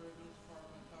never heard this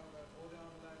Farrakhan talk about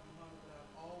Odell Elijah Muhammad, but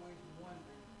I've always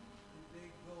wondered, did they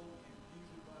go and view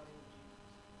the body of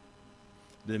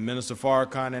Jesus? The Minister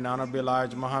Farrakhan and Honorable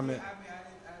Elijah Muhammad. I just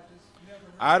never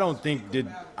heard I them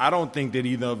don't think that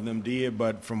either of them did,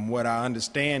 but from what I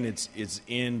understand, it's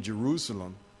in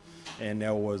Jerusalem, and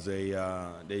there was they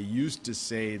used to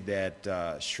say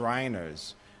that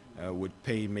Shriners would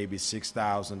pay maybe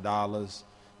 $6,000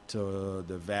 to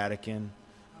the Vatican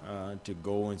to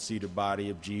go and see the body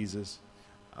of Jesus.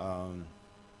 I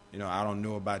don't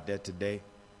know about that today.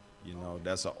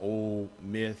 That's an old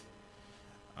myth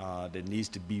that needs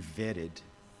to be vetted.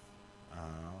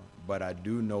 But I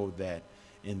do know that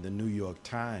in the New York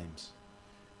Times,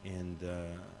 in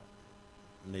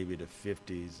maybe the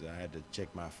 50s, I had to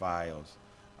check my files,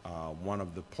 one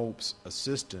of the Pope's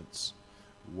assistants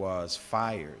was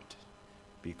fired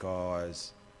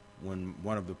because when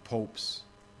one of the popes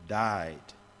died,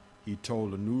 he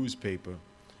told a newspaper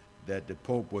that the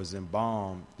Pope was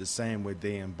embalmed the same way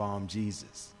they embalmed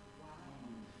Jesus.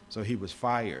 So he was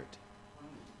fired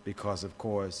because, of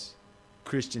course,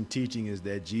 Christian teaching is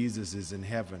that Jesus is in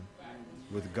heaven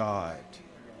with God.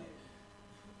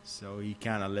 So he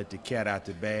kind of let the cat out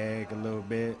the bag a little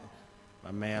bit.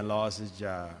 My man lost his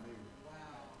job.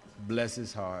 Bless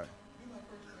his heart.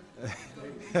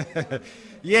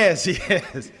 Yes.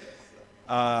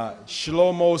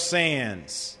 Shlomo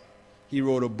Sands. He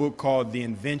wrote a book called The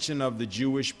Invention of the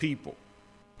Jewish People.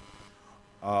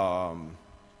 I've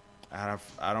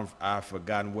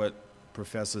forgotten what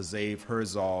Professor Zav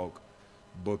Herzog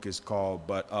book is called,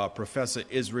 but Professor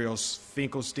Israel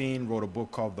Finkelstein wrote a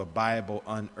book called The Bible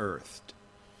Unearthed.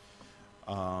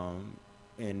 And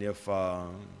if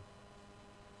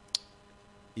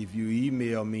you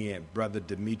email me at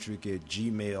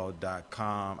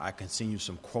brotherdemetric@gmail.com, I can send you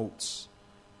some quotes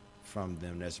from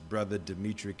them. That's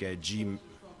brotherdemetric@gmail.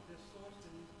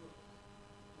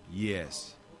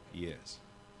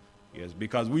 Yes,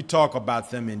 because we talk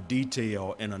about them in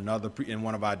detail in in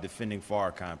one of our Defending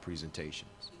Farrakhan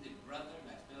presentations. Is it brother,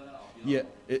 like spelled out? Yeah,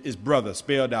 it's brother,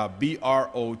 spelled out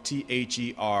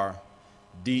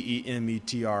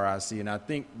BROTHERDEMETRIC. And I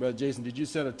think, Brother Jason, did you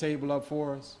set a table up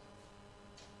for us?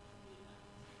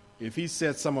 If he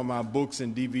set some of my books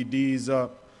and DVDs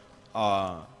up,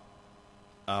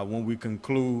 when we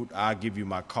conclude, I'll give you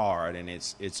my card, and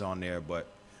it's on there. But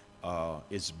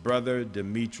it's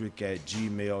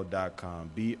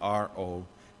brotherdemetric@gmail.com.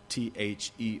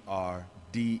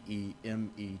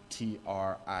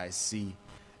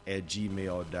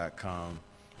 BROTHERDEMETRIC@gmail.com,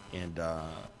 and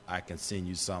I can send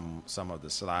you some of the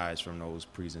slides from those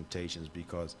presentations,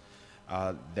 because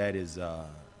that is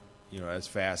that's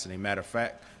fascinating. Matter of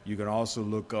fact, you can also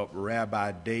look up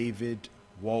Rabbi David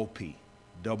Wolpe,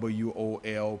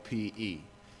 WOLPE.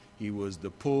 He was the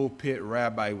pulpit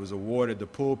rabbi. He was awarded the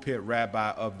pulpit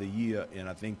rabbi of the year in,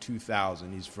 I think,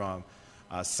 2000. He's from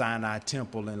Sinai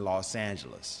Temple in Los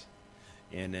Angeles.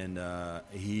 And then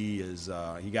he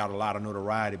got a lot of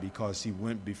notoriety because he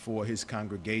went before his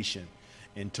congregation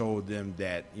and told them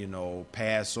that,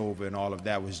 Passover and all of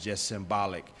that was just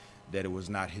symbolic, that it was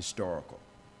not historical,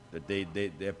 that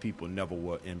their people never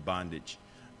were in bondage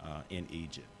in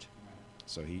Egypt.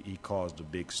 So he caused a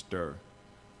big stir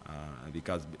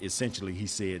because essentially he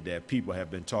said that people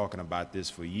have been talking about this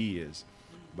for years,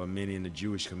 but many in the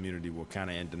Jewish community were kind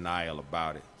of in denial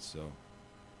about it. So,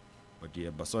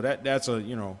 so that's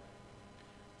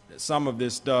some of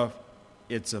this stuff.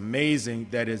 It's amazing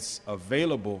that it's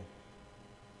available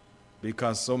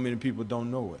because so many people don't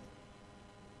know it.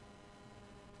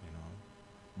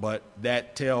 But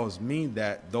that tells me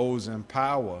that those in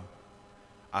power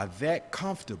are that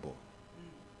comfortable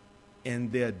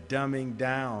in their dumbing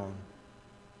down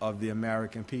of the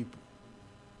American people.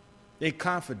 They're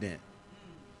confident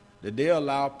that they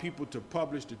allow people to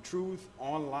publish the truth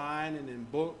online and in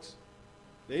books.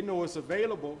 They know it's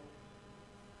available,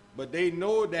 but they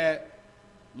know that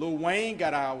Lil Wayne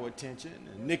got our attention,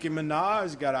 and Nicki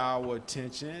Minaj got our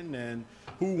attention, and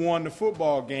Who Won the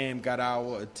Football Game got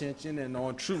our attention, and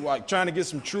trying to get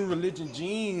some True Religion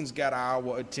jeans got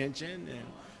our attention, and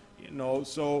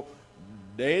so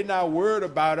they're not worried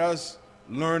about us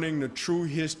learning the true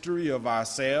history of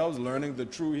ourselves, learning the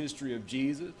true history of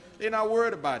Jesus. They're not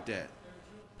worried about that.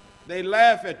 They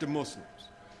laugh at the Muslims.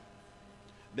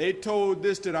 They told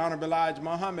this to the Honorable Elijah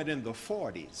Muhammad in the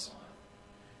 40s.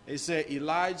 They said,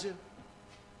 Elijah,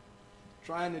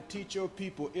 trying to teach your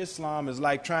people Islam is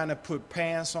like trying to put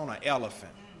pants on an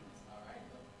elephant.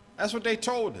 That's what they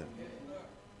told him.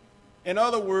 In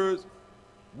other words,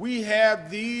 we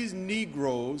have these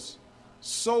Negroes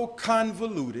so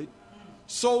convoluted,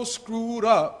 so screwed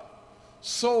up,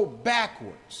 so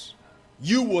backwards,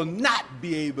 you will not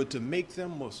be able to make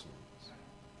them Muslims.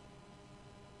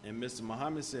 And Mr.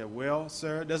 Muhammad said, well,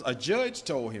 sir, a judge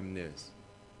told him this.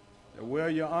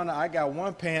 Well, Your Honor, I got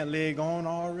one pant leg on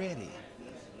already.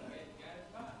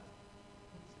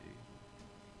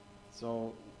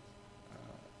 So,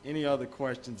 any other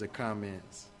questions or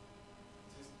comments?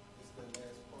 Just the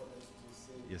last part that you just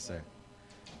said. Yes, sir. The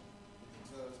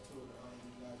judge told Elijah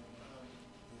Muhammad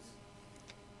is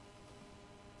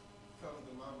coming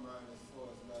to my mind as far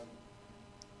as like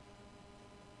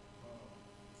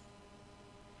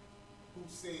who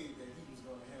said that he was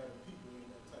going to have people in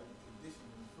that type of condition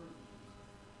in the first place?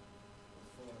 As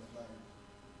far as like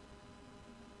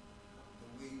the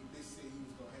way they say he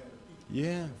was going to have the people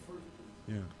Yeah. in the first place.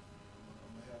 Yeah. I'm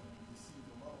going to have them deceive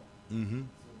them all. Mm-hmm.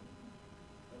 So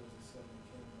that was just something that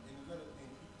came up. And another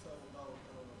thing, people talk about like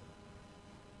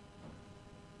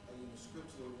in the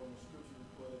scripture, when the scripture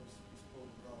report we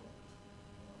spoke about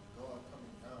God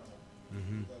coming down.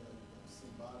 Mm-hmm. Is that like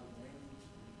symbolic language?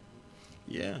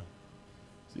 Yeah.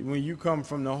 See, when you come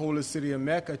from the holy city of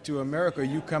Mecca to America,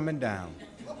 you coming down.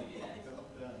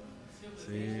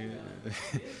 See,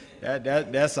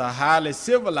 that's a highly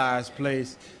civilized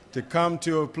place to come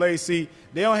to a place. See,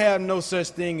 they don't have no such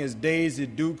thing as Daisy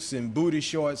Dukes and booty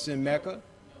shorts in Mecca.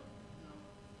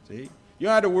 See, you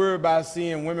don't have to worry about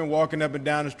seeing women walking up and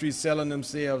down the street selling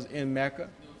themselves in Mecca,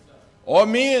 or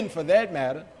men for that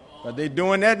matter, but they're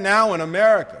doing that now in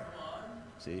America.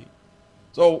 See,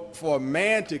 so for a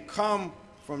man to come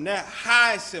from that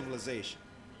high civilization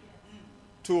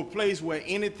to a place where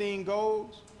anything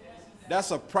goes,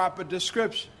 that's a proper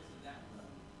description.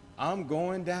 I'm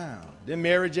going down. Didn't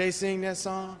Mary J. sing that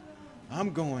song?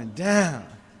 I'm going down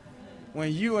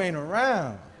when you ain't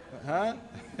around. Huh?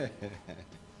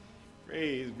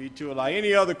 Praise be to Allah.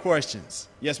 Any other questions?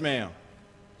 Yes, ma'am.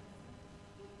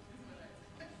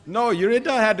 No, it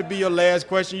don't have to be your last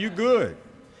question. You good.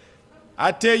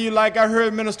 I tell you, like I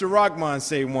heard Minister Rockman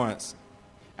say once,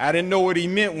 I didn't know what he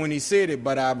meant when he said it,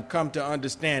 but I've come to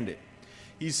understand it.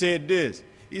 He said this.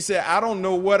 He said, I don't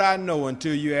know what I know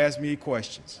until you ask me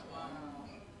questions.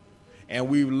 And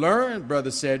we've learned,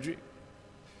 Brother Cedric,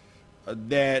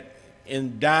 that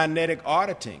in Dianetic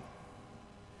auditing,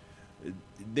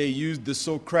 they used the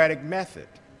Socratic method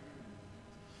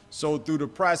So through the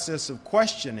process of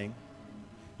questioning,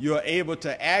 you're able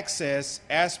to access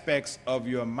aspects of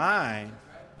your mind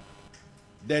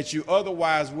that you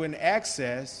otherwise wouldn't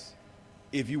access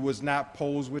if you was not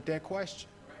posed with that question.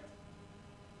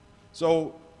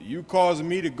 So you causing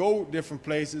me to go different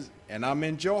places, and I'm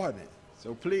enjoying it.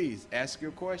 So please ask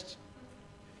your question.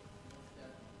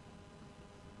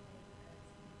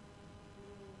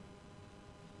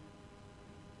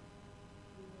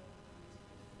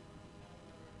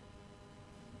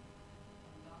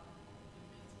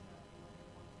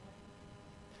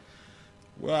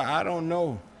 Well, I don't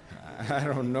know. I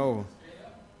don't know.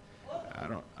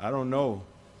 I don't know.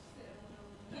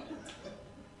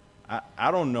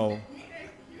 I don't know.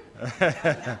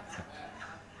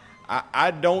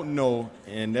 I don't know,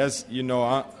 and that's, you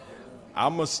know,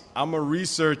 I'm a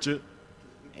researcher,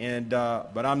 and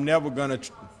but I'm never gonna.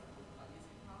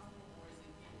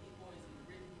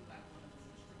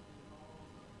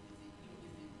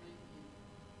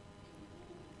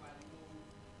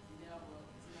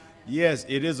 Yes,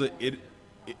 it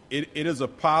is a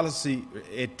policy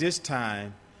at this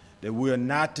time that we are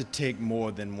not to take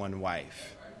more than one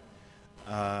wife.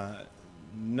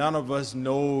 None of us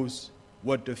knows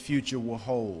what the future will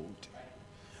hold.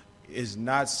 It's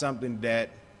not something that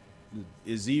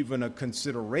is even a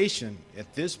consideration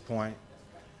at this point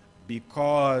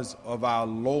because of our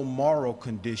low moral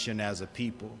condition as a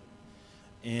people.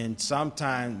 And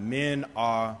sometimes men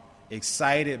are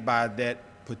excited by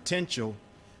that potential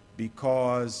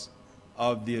because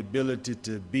of the ability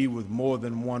to be with more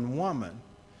than one woman,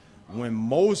 when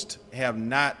most have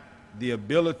not the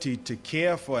ability to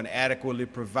care for and adequately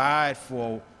provide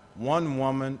for one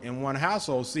woman in one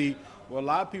household. See, what a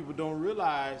lot of people don't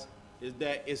realize is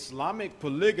that Islamic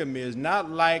polygamy is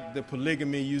not like the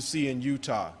polygamy you see in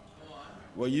Utah,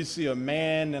 where you see a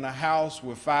man in a house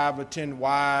with 5 or 10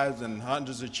 wives and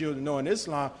hundreds of children. No, in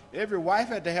Islam, every wife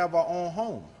had to have her own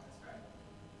home.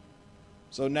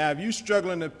 So now if you're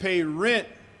struggling to pay rent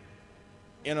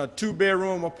in a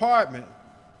 2-bedroom apartment,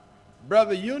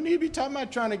 brother, you don't need to be talking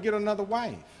about trying to get another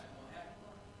wife.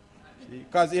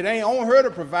 Because it ain't on her to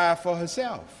provide for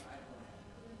herself.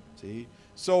 See?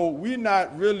 So we're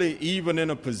not really even in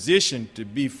a position, to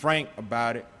be frank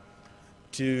about it,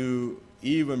 to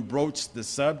even broach the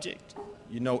subject,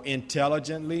 you know,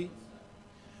 intelligently.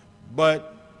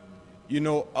 But, you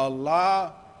know,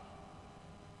 Allah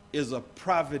is a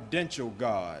providential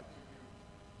God.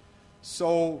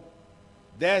 So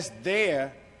that's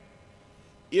there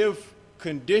if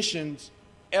conditions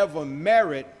ever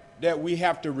merit that we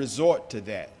have to resort to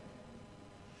that.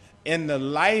 In the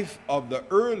life of the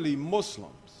early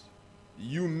Muslims,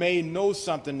 you may know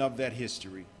something of that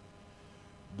history.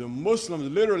 The Muslims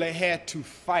literally had to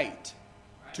fight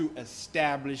to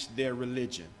establish their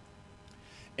religion.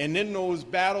 And in those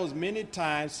battles, many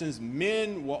times, since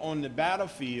men were on the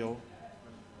battlefield,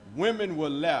 women were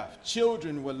left,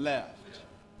 children were left.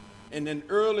 And in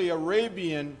early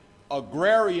Arabian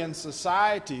agrarian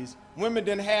societies, women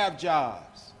didn't have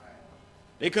jobs.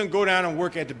 They couldn't go down and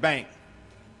work at the bank,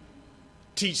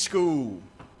 teach school,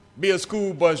 be a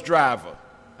school bus driver.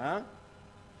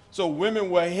 So women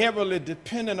were heavily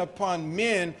dependent upon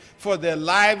men for their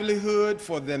livelihood,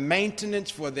 for their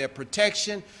maintenance, for their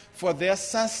protection, for their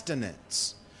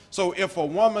sustenance. So if a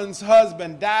woman's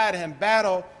husband died in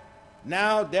battle,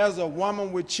 now there's a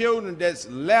woman with children that's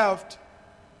left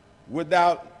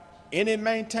without any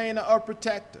maintainer or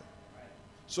protector.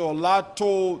 So Allah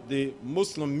told the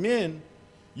Muslim men,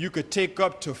 you could take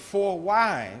up to 4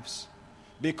 wives,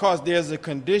 because there's a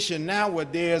condition now where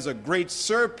there's a great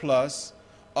surplus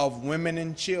of women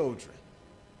and children.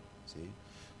 See?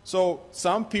 So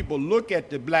some people look at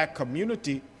the black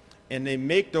community and they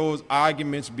make those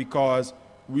arguments because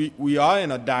we are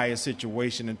in a dire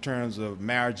situation in terms of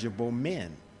marriageable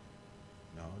men.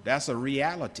 No, that's a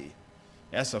reality.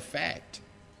 That's a fact.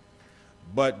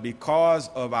 But because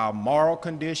of our moral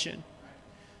condition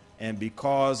and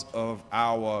because of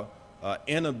our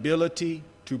inability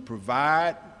to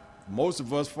provide, most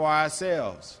of us, for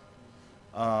ourselves,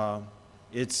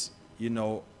 it's, you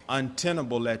know,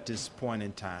 untenable at this point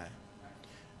in time.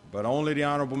 But only the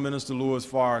Honorable Minister Louis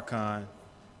Farrakhan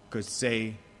could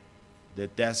say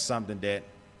that that's something that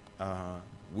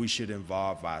we should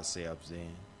involve ourselves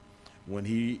in. When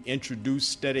he introduced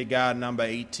study guide number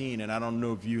 18, and I don't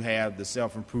know if you have the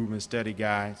self-improvement study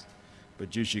guides,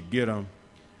 but you should get them.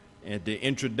 And the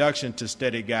introduction to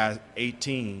study guide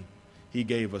 18, he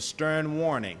gave a stern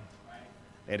warning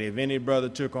that if any brother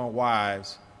took on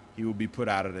wives, he will be put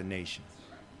out of the nation.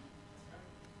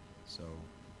 So,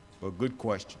 but good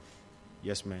question.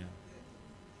 Yes, ma'am.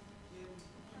 In terms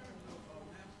of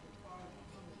master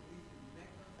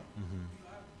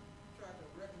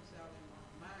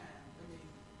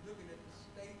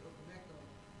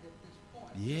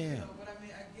Yeah. You know, but I mean,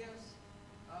 I guess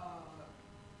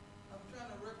I'm trying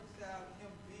to reconcile him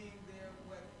being there.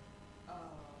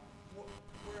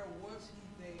 Where was he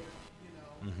there? You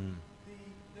know, Mm-hmm.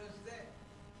 does that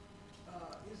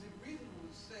is it reasonable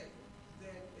to say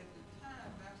that at the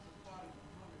time Master Father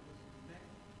Muhammad was in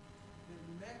Mecca, that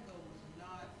Mecca was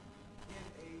not in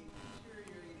a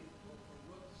deteriorated or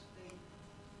corrupt state,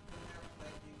 perhaps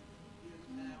like it is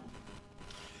now?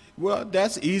 Well,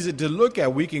 that's easy to look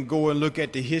at. We can go and look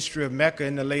at the history of Mecca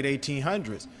in the late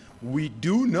 1800s. We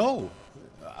do know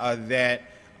that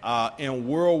in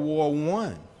World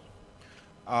War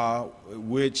I,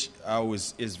 which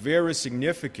is very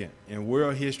significant in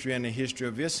world history and the history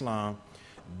of Islam,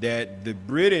 that the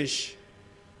British,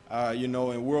 in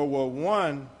World War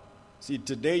I, see,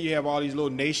 today you have all these little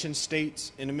nation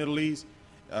states in the Middle East.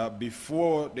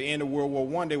 Before the end of World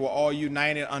War I, they were all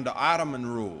united under Ottoman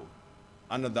rule,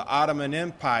 under the Ottoman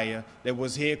Empire that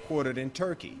was headquartered in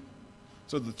Turkey.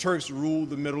 So the Turks ruled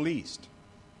the Middle East.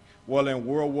 Well, in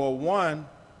World War I,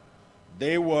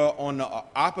 they were on the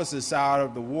opposite side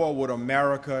of the war with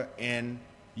America and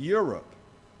Europe.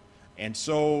 And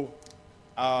so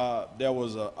there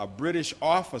was a British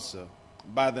officer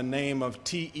by the name of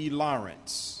T.E.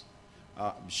 Lawrence.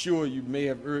 I'm sure you may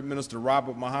have heard Minister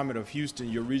Robert Muhammad of Houston,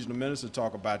 your regional minister,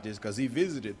 talk about this because he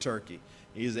visited Turkey.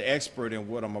 He's an expert in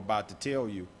what I'm about to tell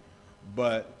you.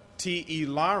 But T.E.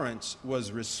 Lawrence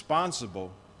was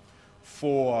responsible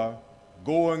for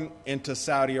going into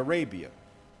Saudi Arabia.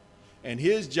 And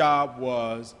his job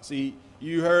was, see,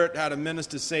 you heard how the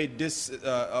minister say, or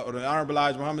the Honorable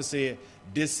Elijah Muhammad said,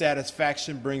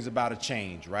 dissatisfaction brings about a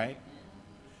change, right?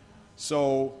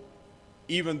 So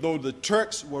even though the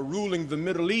Turks were ruling the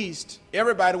Middle East,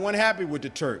 everybody wasn't happy with the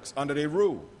Turks under their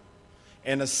rule.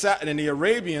 And the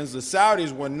Arabians, the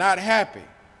Saudis, were not happy.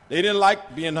 They didn't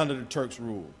like being under the Turks'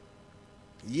 rule.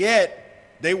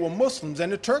 Yet, they were Muslims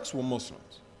and the Turks were Muslims.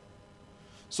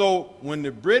 So when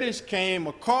the British came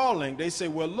a-calling, they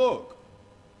said, well, look,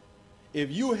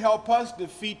 if you help us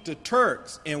defeat the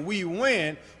Turks and we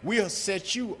win, we'll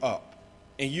set you up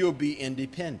and you'll be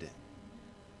independent.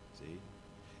 See?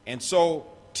 And so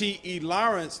T.E.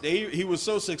 Lawrence, he was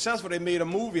so successful, they made a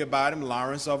movie about him,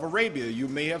 Lawrence of Arabia. You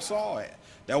may have saw it.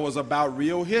 That was about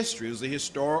real history. It was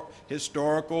a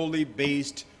historically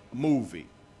based movie.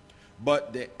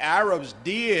 But the Arabs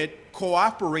did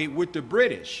cooperate with the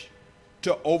British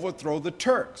to overthrow the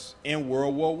Turks in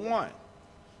World War I.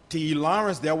 T.E.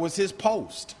 Lawrence, that was his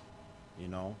post,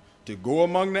 to go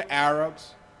among the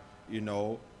Arabs,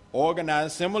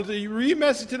 organize, similar to you read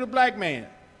Message to the Black Man.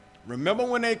 Remember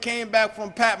when they came back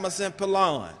from Patmos and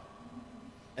Pilon,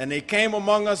 and they came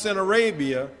among us in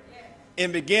Arabia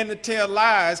and began to tell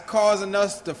lies, causing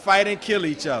us to fight and kill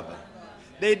each other.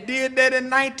 They did that in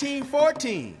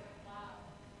 1914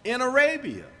 in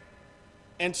Arabia.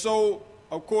 And so,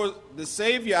 of course, the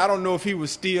Savior, I don't know if he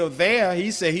was still there.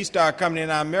 He said he started coming in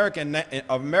America in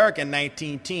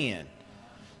 1910.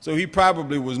 So he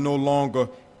probably was no longer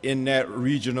in that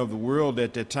region of the world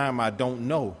at that time. I don't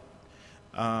know.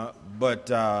 But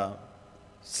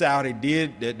Saudi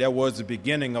did, that was the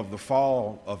beginning of the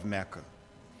fall of Mecca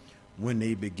when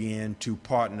they began to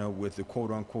partner with the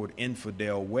quote-unquote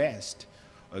infidel West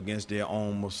against their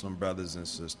own Muslim brothers and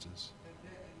sisters.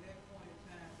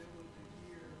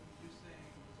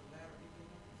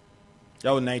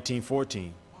 That was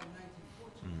 1914. Oh,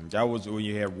 1914. That was when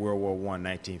you had World War I,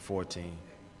 1914.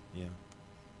 Yeah.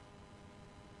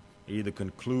 It either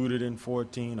concluded in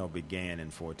 14 or began in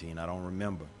 14. I don't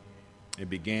remember. It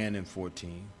began in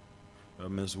 14.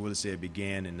 Mr. Willis said it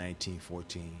began in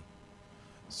 1914.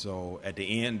 So at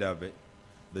the end of it,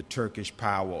 the Turkish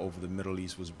power over the Middle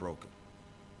East was broken.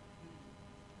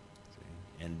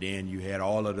 See? And then you had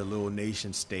all of the little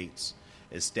nation states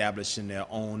establishing their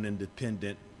own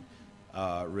independent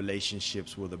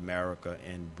relationships with America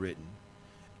and Britain.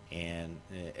 And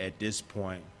at this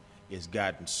point, it's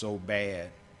gotten so bad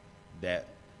that,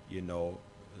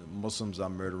 Muslims are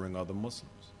murdering other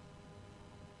Muslims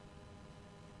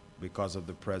because of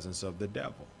the presence of the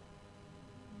devil.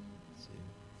 See?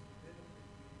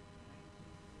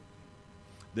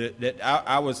 It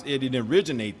didn't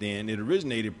originate then. It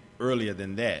originated earlier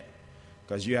than that,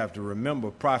 because you have to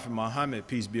remember, Prophet Muhammad,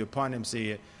 peace be upon him,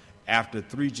 said, after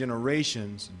 3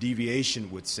 generations, deviation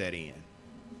would set in.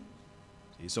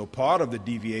 See, so part of the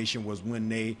deviation was when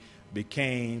they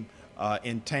became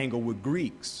entangled with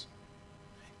Greeks.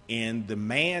 And the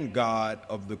man God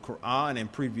of the Quran and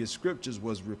previous scriptures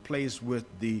was replaced with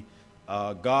the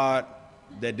God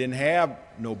that didn't have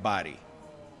no body.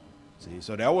 See,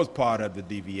 so that was part of the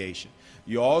deviation.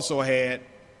 You also had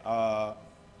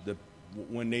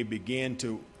when they began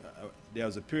to there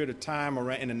was a period of time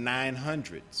around in the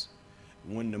 900s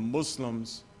when the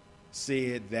Muslims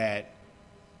said that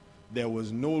there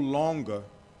was no longer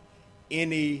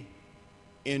any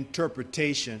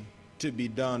interpretation to be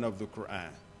done of the Quran.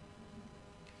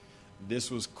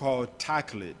 This was called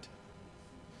taqlid,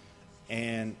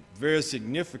 and very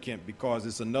significant because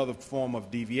it's another form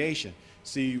of deviation.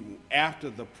 See, after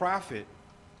the Prophet,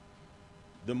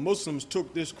 the Muslims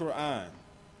took this Quran,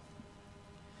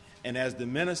 and as the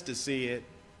minister said,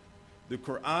 the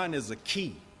Quran is a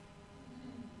key.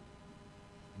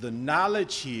 The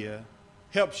knowledge here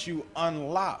helps you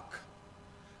unlock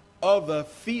other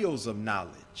fields of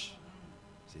knowledge.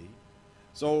 See?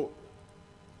 So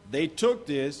they took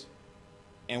this,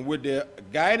 and with their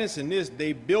guidance in this,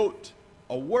 they built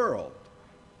a world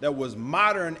that was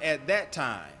modern at that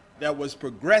time, that was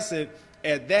progressive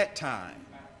at that time.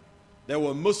 There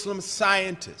were Muslim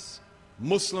scientists,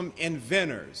 Muslim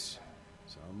inventors,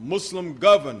 Muslim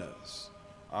governors,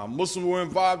 Muslims were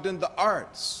involved in the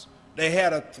arts. They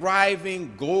had a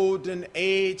thriving golden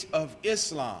age of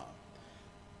Islam.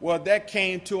 Well, that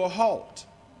came to a halt.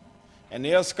 And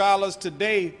there are scholars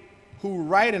today who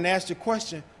write and ask the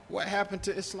question, what happened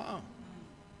to Islam?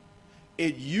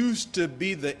 It used to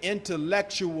be the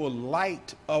intellectual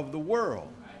light of the world.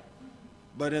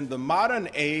 But in the modern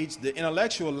age, the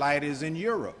intellectual light is in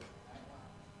Europe.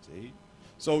 See?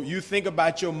 So you think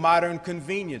about your modern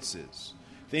conveniences,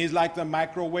 things like the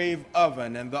microwave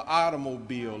oven and the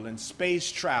automobile and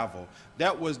space travel.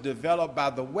 That was developed by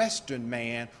the Western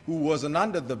man who wasn't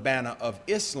under the banner of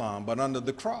Islam, but under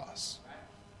the cross.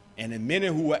 And in many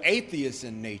who were atheists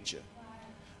in nature.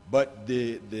 But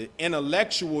the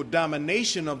intellectual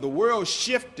domination of the world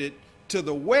shifted to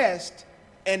the West,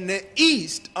 and the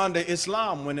East under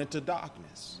Islam went into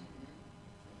darkness.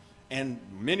 And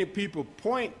many people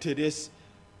point to this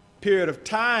period of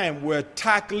time where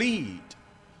taqlid,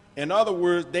 in other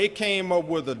words, they came up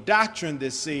with a doctrine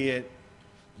that said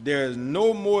there's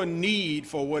no more need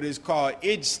for what is called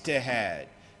ijtihad.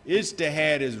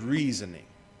 Ijtihad is reasoning.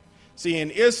 See, in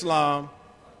Islam,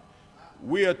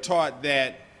 we are taught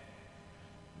that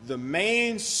the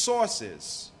main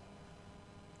sources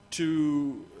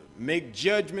to make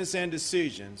judgments and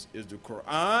decisions is the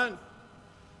Quran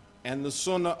and the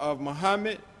Sunnah of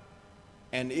Muhammad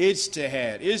and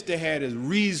ijtihad. Ijtihad is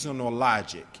reason or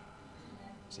logic.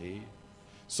 See?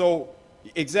 So,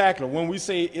 exactly, when we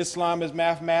say Islam is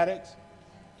mathematics,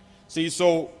 see,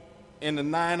 so in the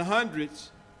 900s,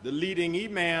 the leading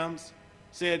imams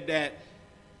said that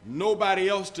nobody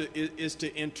else is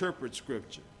to interpret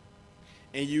Scripture.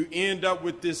 And you end up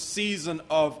with this season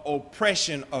of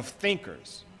oppression of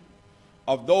thinkers,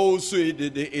 of those who,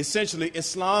 essentially,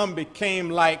 Islam became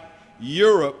like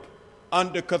Europe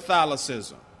under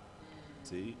Catholicism.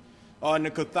 See? Under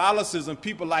Catholicism,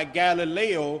 people like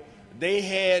Galileo, they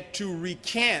had to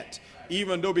recant,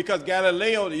 even though because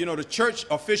Galileo, the church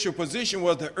official position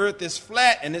was the earth is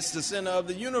flat and it's the center of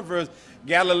the universe.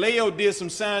 Galileo did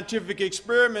some scientific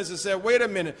experiments and said, wait a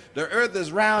minute, the earth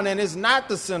is round and it's not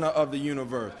the center of the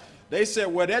universe. They said,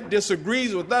 well, that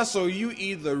disagrees with us, so you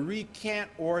either recant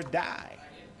or die.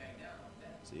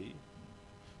 See?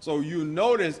 So you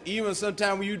notice, even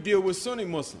sometimes when you deal with Sunni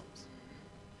Muslims,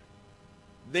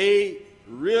 they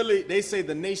say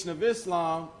the Nation of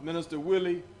Islam, Minister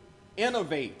Willie,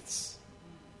 innovates.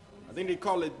 I think they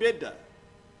call it bid'ah.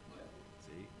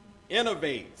 See?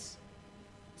 Innovates.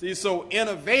 See, so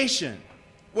innovation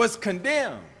was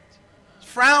condemned,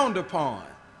 frowned upon.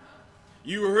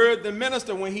 You heard the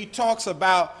minister when he talks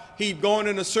about he going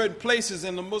into certain places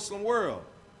in the Muslim world.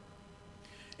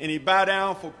 And he bowed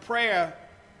down for prayer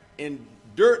and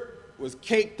dirt was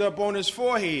caked up on his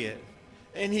forehead.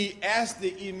 And he asked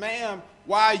the imam,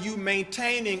 why are you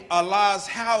maintaining Allah's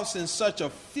house in such a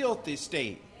filthy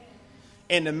state?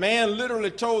 And the man literally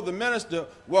told the minister,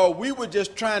 well, we were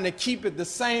just trying to keep it the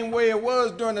same way it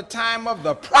was during the time of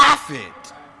the prophet.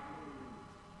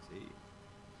 See?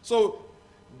 So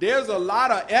there's a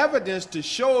lot of evidence to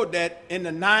show that in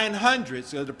the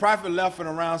 900s, the prophet left in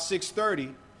around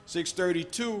 630,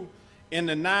 632, in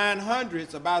the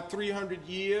 900s, about 300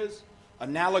 years,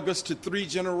 analogous to 3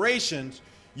 generations,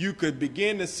 you could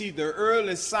begin to see the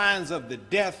early signs of the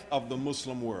death of the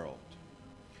Muslim world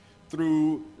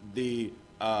through the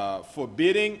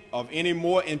forbidding of any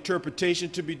more interpretation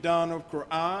to be done of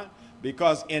Quran,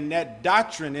 because in that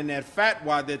doctrine, in that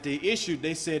fatwa that they issued,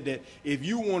 they said that if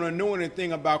you want to know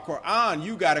anything about Quran,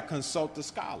 you got to consult the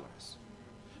scholars,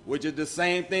 which is the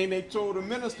same thing they told the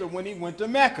minister when he went to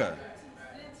Mecca.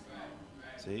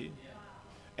 See?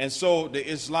 And so the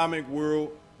Islamic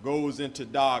world goes into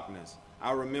darkness.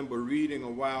 I remember reading a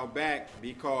while back,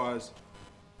 because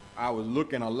I was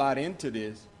looking a lot into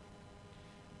this,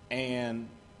 and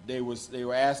they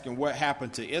were asking what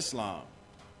happened to Islam,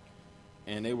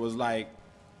 and it was like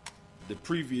the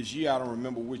previous year, I don't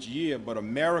remember which year, but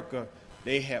America,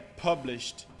 they had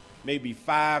published maybe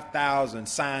 5,000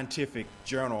 scientific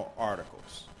journal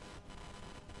articles.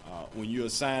 When you're a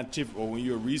scientific or when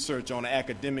you're a research on an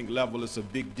academic level, it's a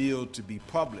big deal to be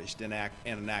published in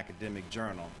an academic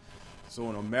journal. So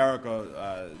in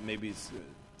America, maybe it's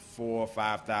 4,000 or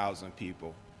 5,000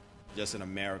 people just in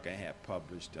America had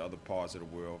published. The other parts of the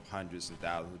world, hundreds and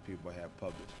thousands of people have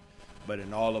published. But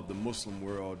in all of the Muslim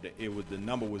world, the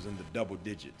number was in the double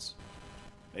digits,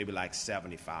 maybe like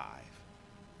 75,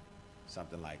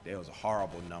 something like that. It was a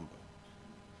horrible number.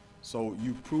 So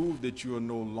you prove that you are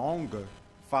no longer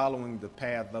following the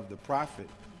path of the prophet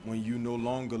when you no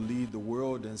longer lead the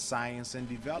world in science and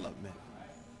development.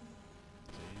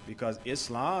 See? Because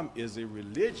Islam is a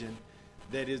religion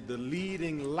that is the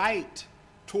leading light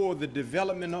toward the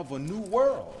development of a new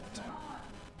world.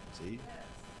 See?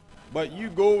 But you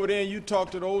go over there and you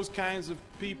talk to those kinds of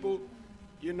people,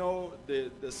 you know,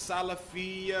 the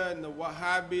Salafiyya and the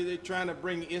Wahhabi, they're trying to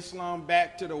bring Islam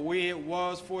back to the way it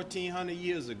was 1,400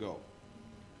 years ago.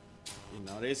 You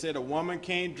know, they said a woman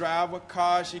can't drive a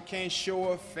car, she can't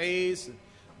show her face,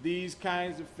 these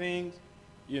kinds of things.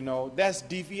 You know, that's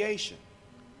deviation.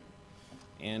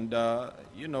 And,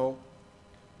 you know,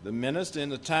 the minister in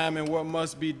the time and what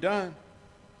must be done,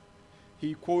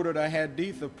 he quoted a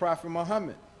hadith of Prophet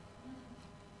Muhammad,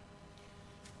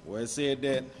 where it said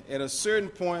that at a certain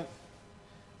point,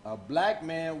 a black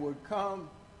man would come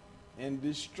and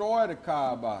destroy the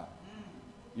Kaaba.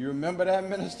 You remember that,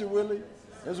 Minister Willie?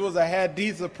 This was a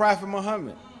hadith of Prophet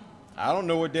Muhammad. I don't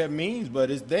know what that means,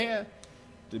 but it's there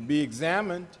to be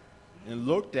examined and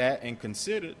looked at and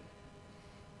considered,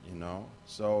 you know.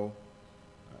 So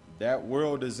that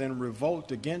world is in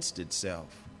revolt against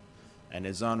itself and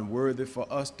is unworthy for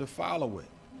us to follow it.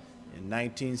 In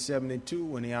 1972,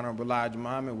 when the Honorable Elijah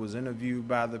Muhammad was interviewed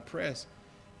by the press,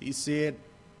 he said,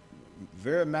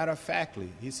 very matter-of-factly,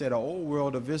 he said the old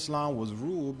world of Islam was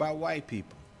ruled by white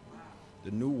people. The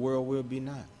new world will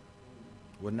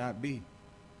not be.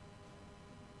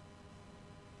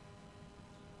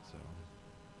 So,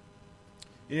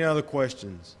 any other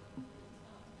questions,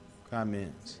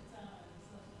 comments?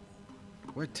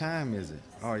 What time is it?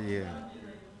 Oh, yeah.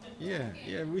 Yeah,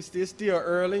 it's still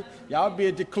early. Y'all be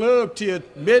at the club till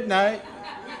midnight.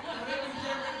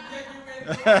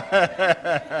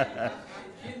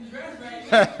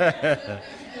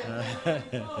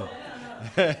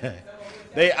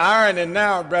 They ironing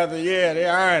now, brother. Yeah, they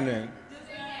ironing.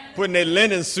 Putting their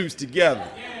linen suits together.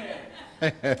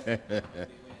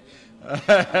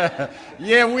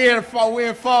 Yeah, we're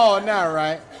in fall now,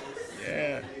 right?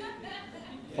 Yeah.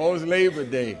 Post Labor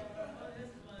Day.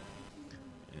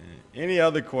 Any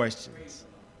other questions?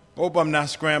 Hope I'm not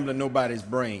scrambling nobody's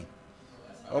brain.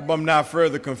 Hope I'm not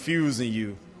further confusing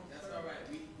you.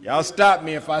 Y'all stop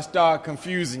me if I start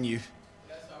confusing you.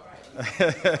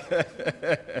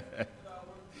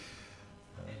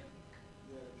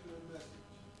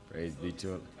 Praise be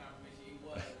to it.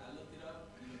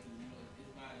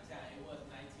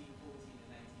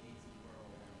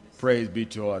 Praise be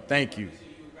to God. Thank you.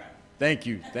 Thank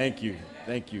you. Thank you.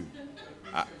 Thank you.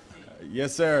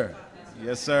 Yes, sir.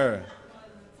 Yes, sir.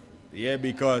 Yeah,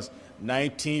 because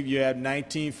you have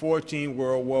 1914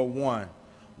 World War I.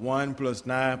 1 plus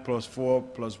 9 plus 4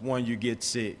 plus 1, you get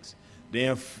 6.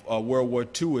 Then World War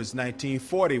II is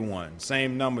 1941.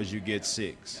 Same numbers, you get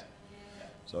 6.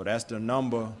 So that's the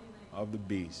number of the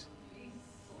beast.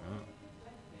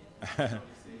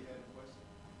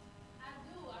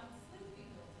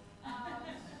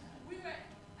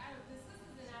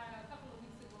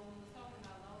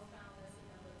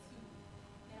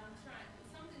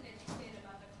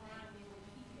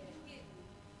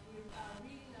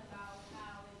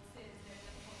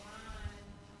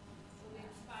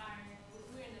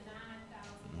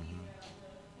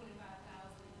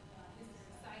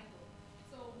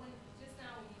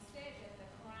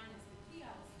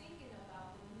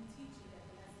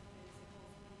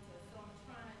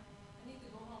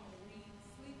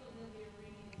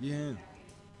 Yeah.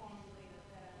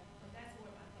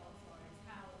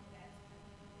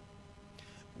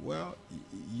 Well,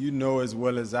 you know as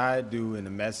well as I do, and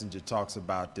the Messenger talks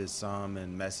about this some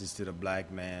in Message to the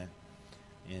Black Man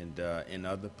and in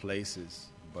other places.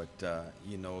 But,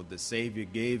 you know, the Savior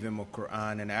gave him a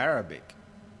Quran in Arabic.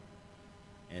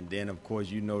 And then, of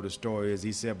course, you know the story is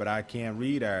he said, but I can't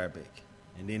read Arabic.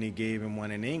 And then he gave him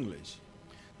one in English.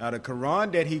 Now, the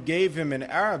Quran that he gave him in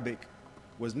Arabic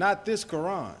was not this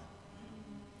Quran,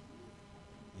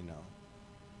 you know.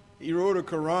 He wrote a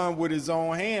Quran with his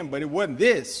own hand, but it wasn't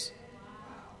this.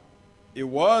 It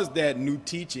was that new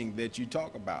teaching that you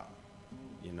talk about,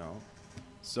 you know.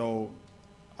 So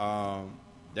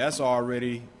that's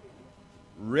already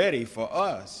ready for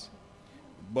us.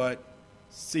 But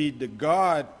see, the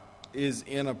God is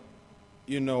in a,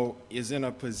 is in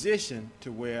a position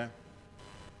to where,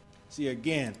 see,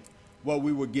 again, what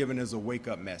we were given is a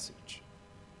wake-up message.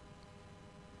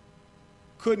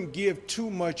 Couldn't give too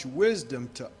much wisdom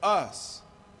to us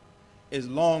as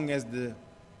long as the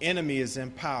enemy is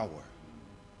in power.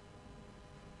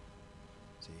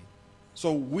 See?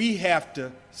 So we have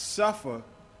to suffer,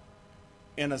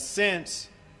 in a sense,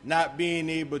 not being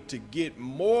able to get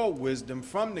more wisdom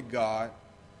from the God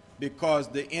because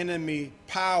the enemy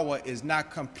power is not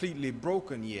completely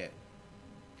broken yet.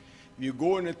 If you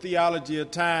go into Theology of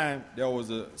Time, there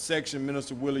was a section,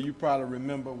 Minister Willie, you probably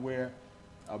remember, where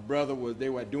a brother they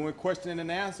were doing question and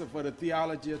answer for the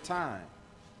Theology of Time.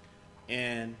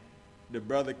 And the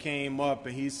brother came up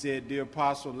and he said, "Dear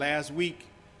Apostle, last week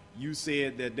you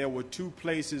said that there were 2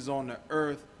 places on the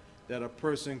earth that a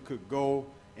person could go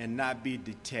and not be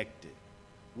detected.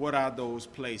 What are those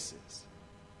places?"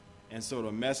 And so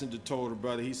the messenger told the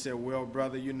brother, he said, "Well,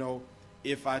 brother,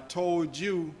 if I told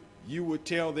you, you would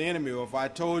tell the enemy, or if I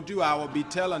told you, I would be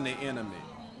telling the enemy."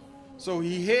 So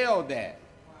he held that.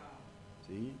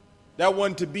 See? That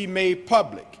wasn't to be made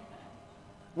public.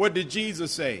 What did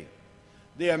Jesus say?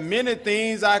 "There are many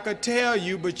things I could tell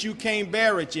you, but you can't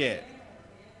bear it yet."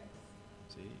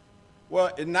 See?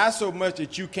 Well, it's not so much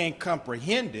that you can't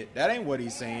comprehend it. That ain't what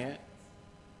he's saying.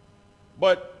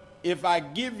 But if I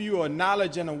give you a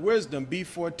knowledge and a wisdom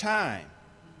before time,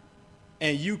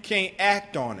 and you can't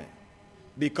act on it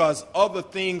because other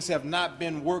things have not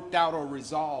been worked out or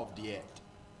resolved yet,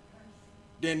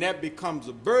 then that becomes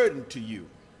a burden to you.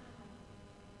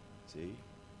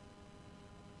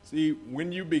 See,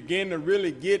 when you begin to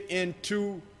really get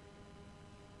into,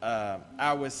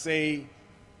 I would say,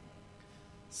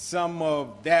 some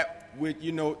of that which,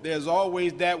 there's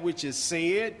always that which is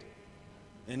said,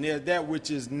 and there's that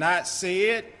which is not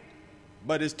said,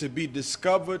 but is to be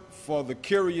discovered for the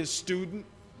curious student.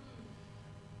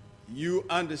 You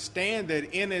understand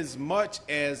that inasmuch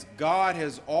as God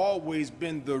has always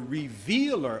been the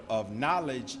revealer of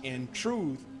knowledge and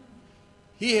truth,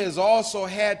 he has also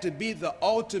had to be the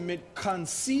ultimate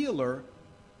concealer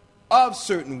of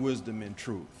certain wisdom and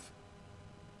truth.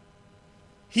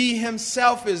 He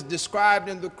himself is described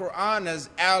in the Quran as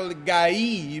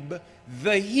Al-Ghaib,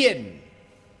 the hidden.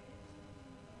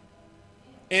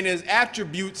 In his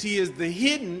attributes, he is the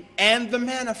hidden and the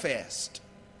manifest.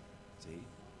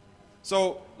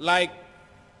 So, like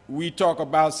we talk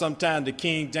about sometimes the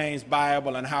King James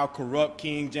Bible and how corrupt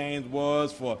King James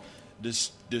was for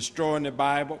destroying the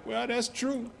Bible. Well, that's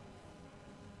true.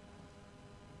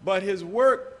 But his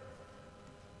work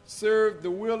served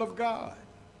the will of God.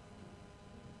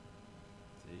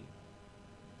 See?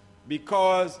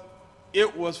 Because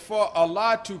it was for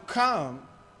Allah to come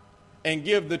and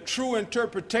give the true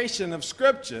interpretation of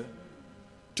Scripture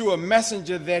to a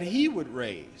messenger that he would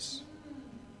raise.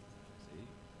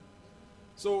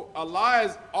 So Allah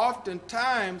is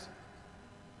oftentimes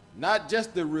not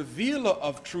just the revealer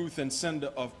of truth and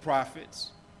sender of prophets,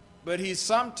 but he's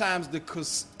sometimes the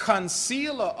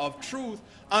concealer of truth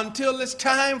until it's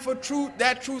time for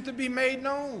that truth to be made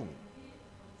known.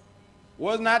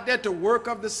 Was not that the work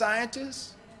of the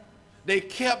scientists? They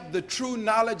kept the true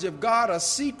knowledge of God a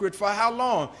secret for how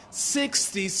long?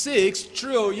 66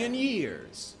 trillion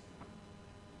years.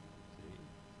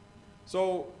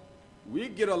 So we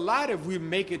get a lot if we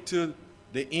make it to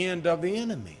the end of the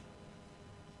enemy.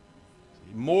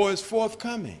 More is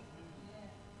forthcoming.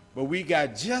 But we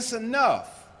got just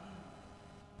enough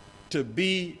to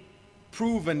be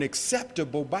proven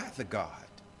acceptable by the God.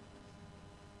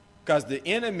 Because the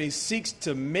enemy seeks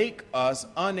to make us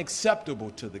unacceptable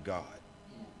to the God.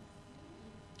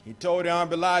 He told the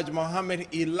Honorable Elijah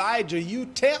Muhammad, "Elijah, you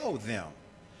tell them,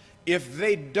 if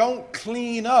they don't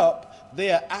clean up,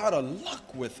 they're out of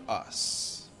luck with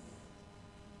us."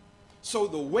 So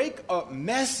the wake-up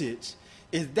message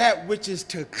is that which is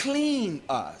to clean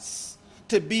us,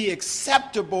 to be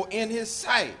acceptable in his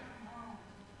sight.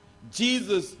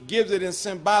 Jesus gives it in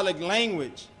symbolic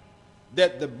language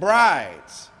that the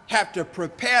brides have to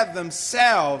prepare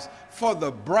themselves for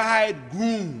the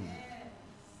bridegroom.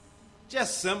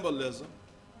 Just symbolism.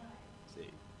 See,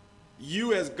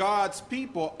 you as God's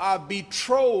people are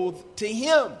betrothed to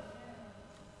him.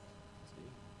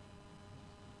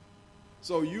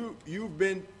 So you've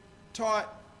been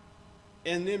taught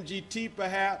in MGT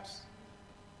perhaps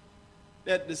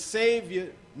that the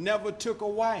Savior never took a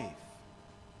wife.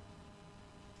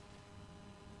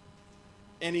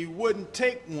 and he wouldn't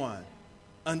take one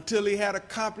until he had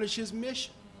accomplished his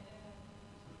mission.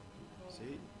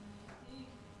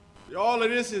 See? All of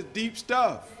this is deep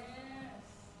stuff.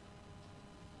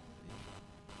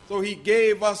 So he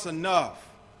gave us enough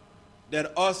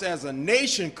that us as a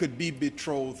nation could be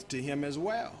betrothed to him as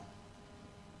well.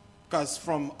 Because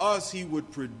from us he would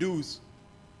produce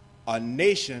a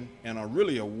nation and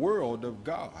really a world of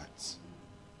gods.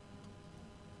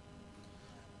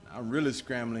 I'm really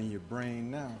scrambling your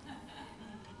brain now.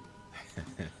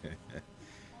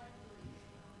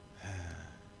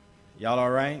 Y'all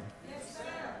all right? Yes, sir.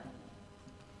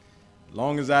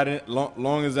 Long as I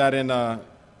didn't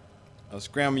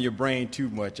scramble your brain too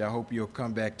much, I hope you'll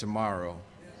come back tomorrow.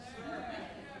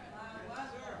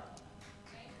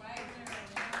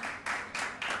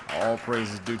 All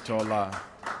praises due to Allah.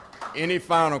 Any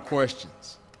final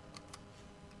questions?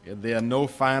 If there are no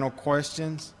final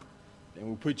questions, then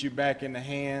we'll put you back in the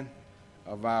hand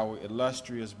of our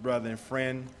illustrious brother and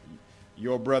friend,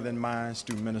 your brother and mine,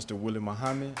 Student Minister Willie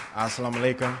Muhammad. Assalamu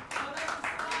alaikum.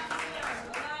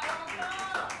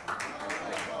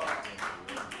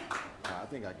 I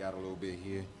think I got a little bit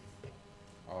here.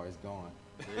 Oh, it's gone.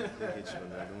 We'll get you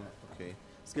another one. Okay.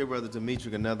 Let's give Brother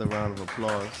Demetric another round of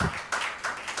applause.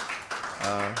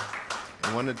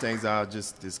 And one of the things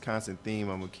this constant theme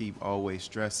I'm going to keep always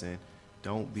stressing,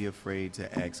 don't be afraid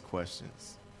to ask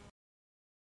questions.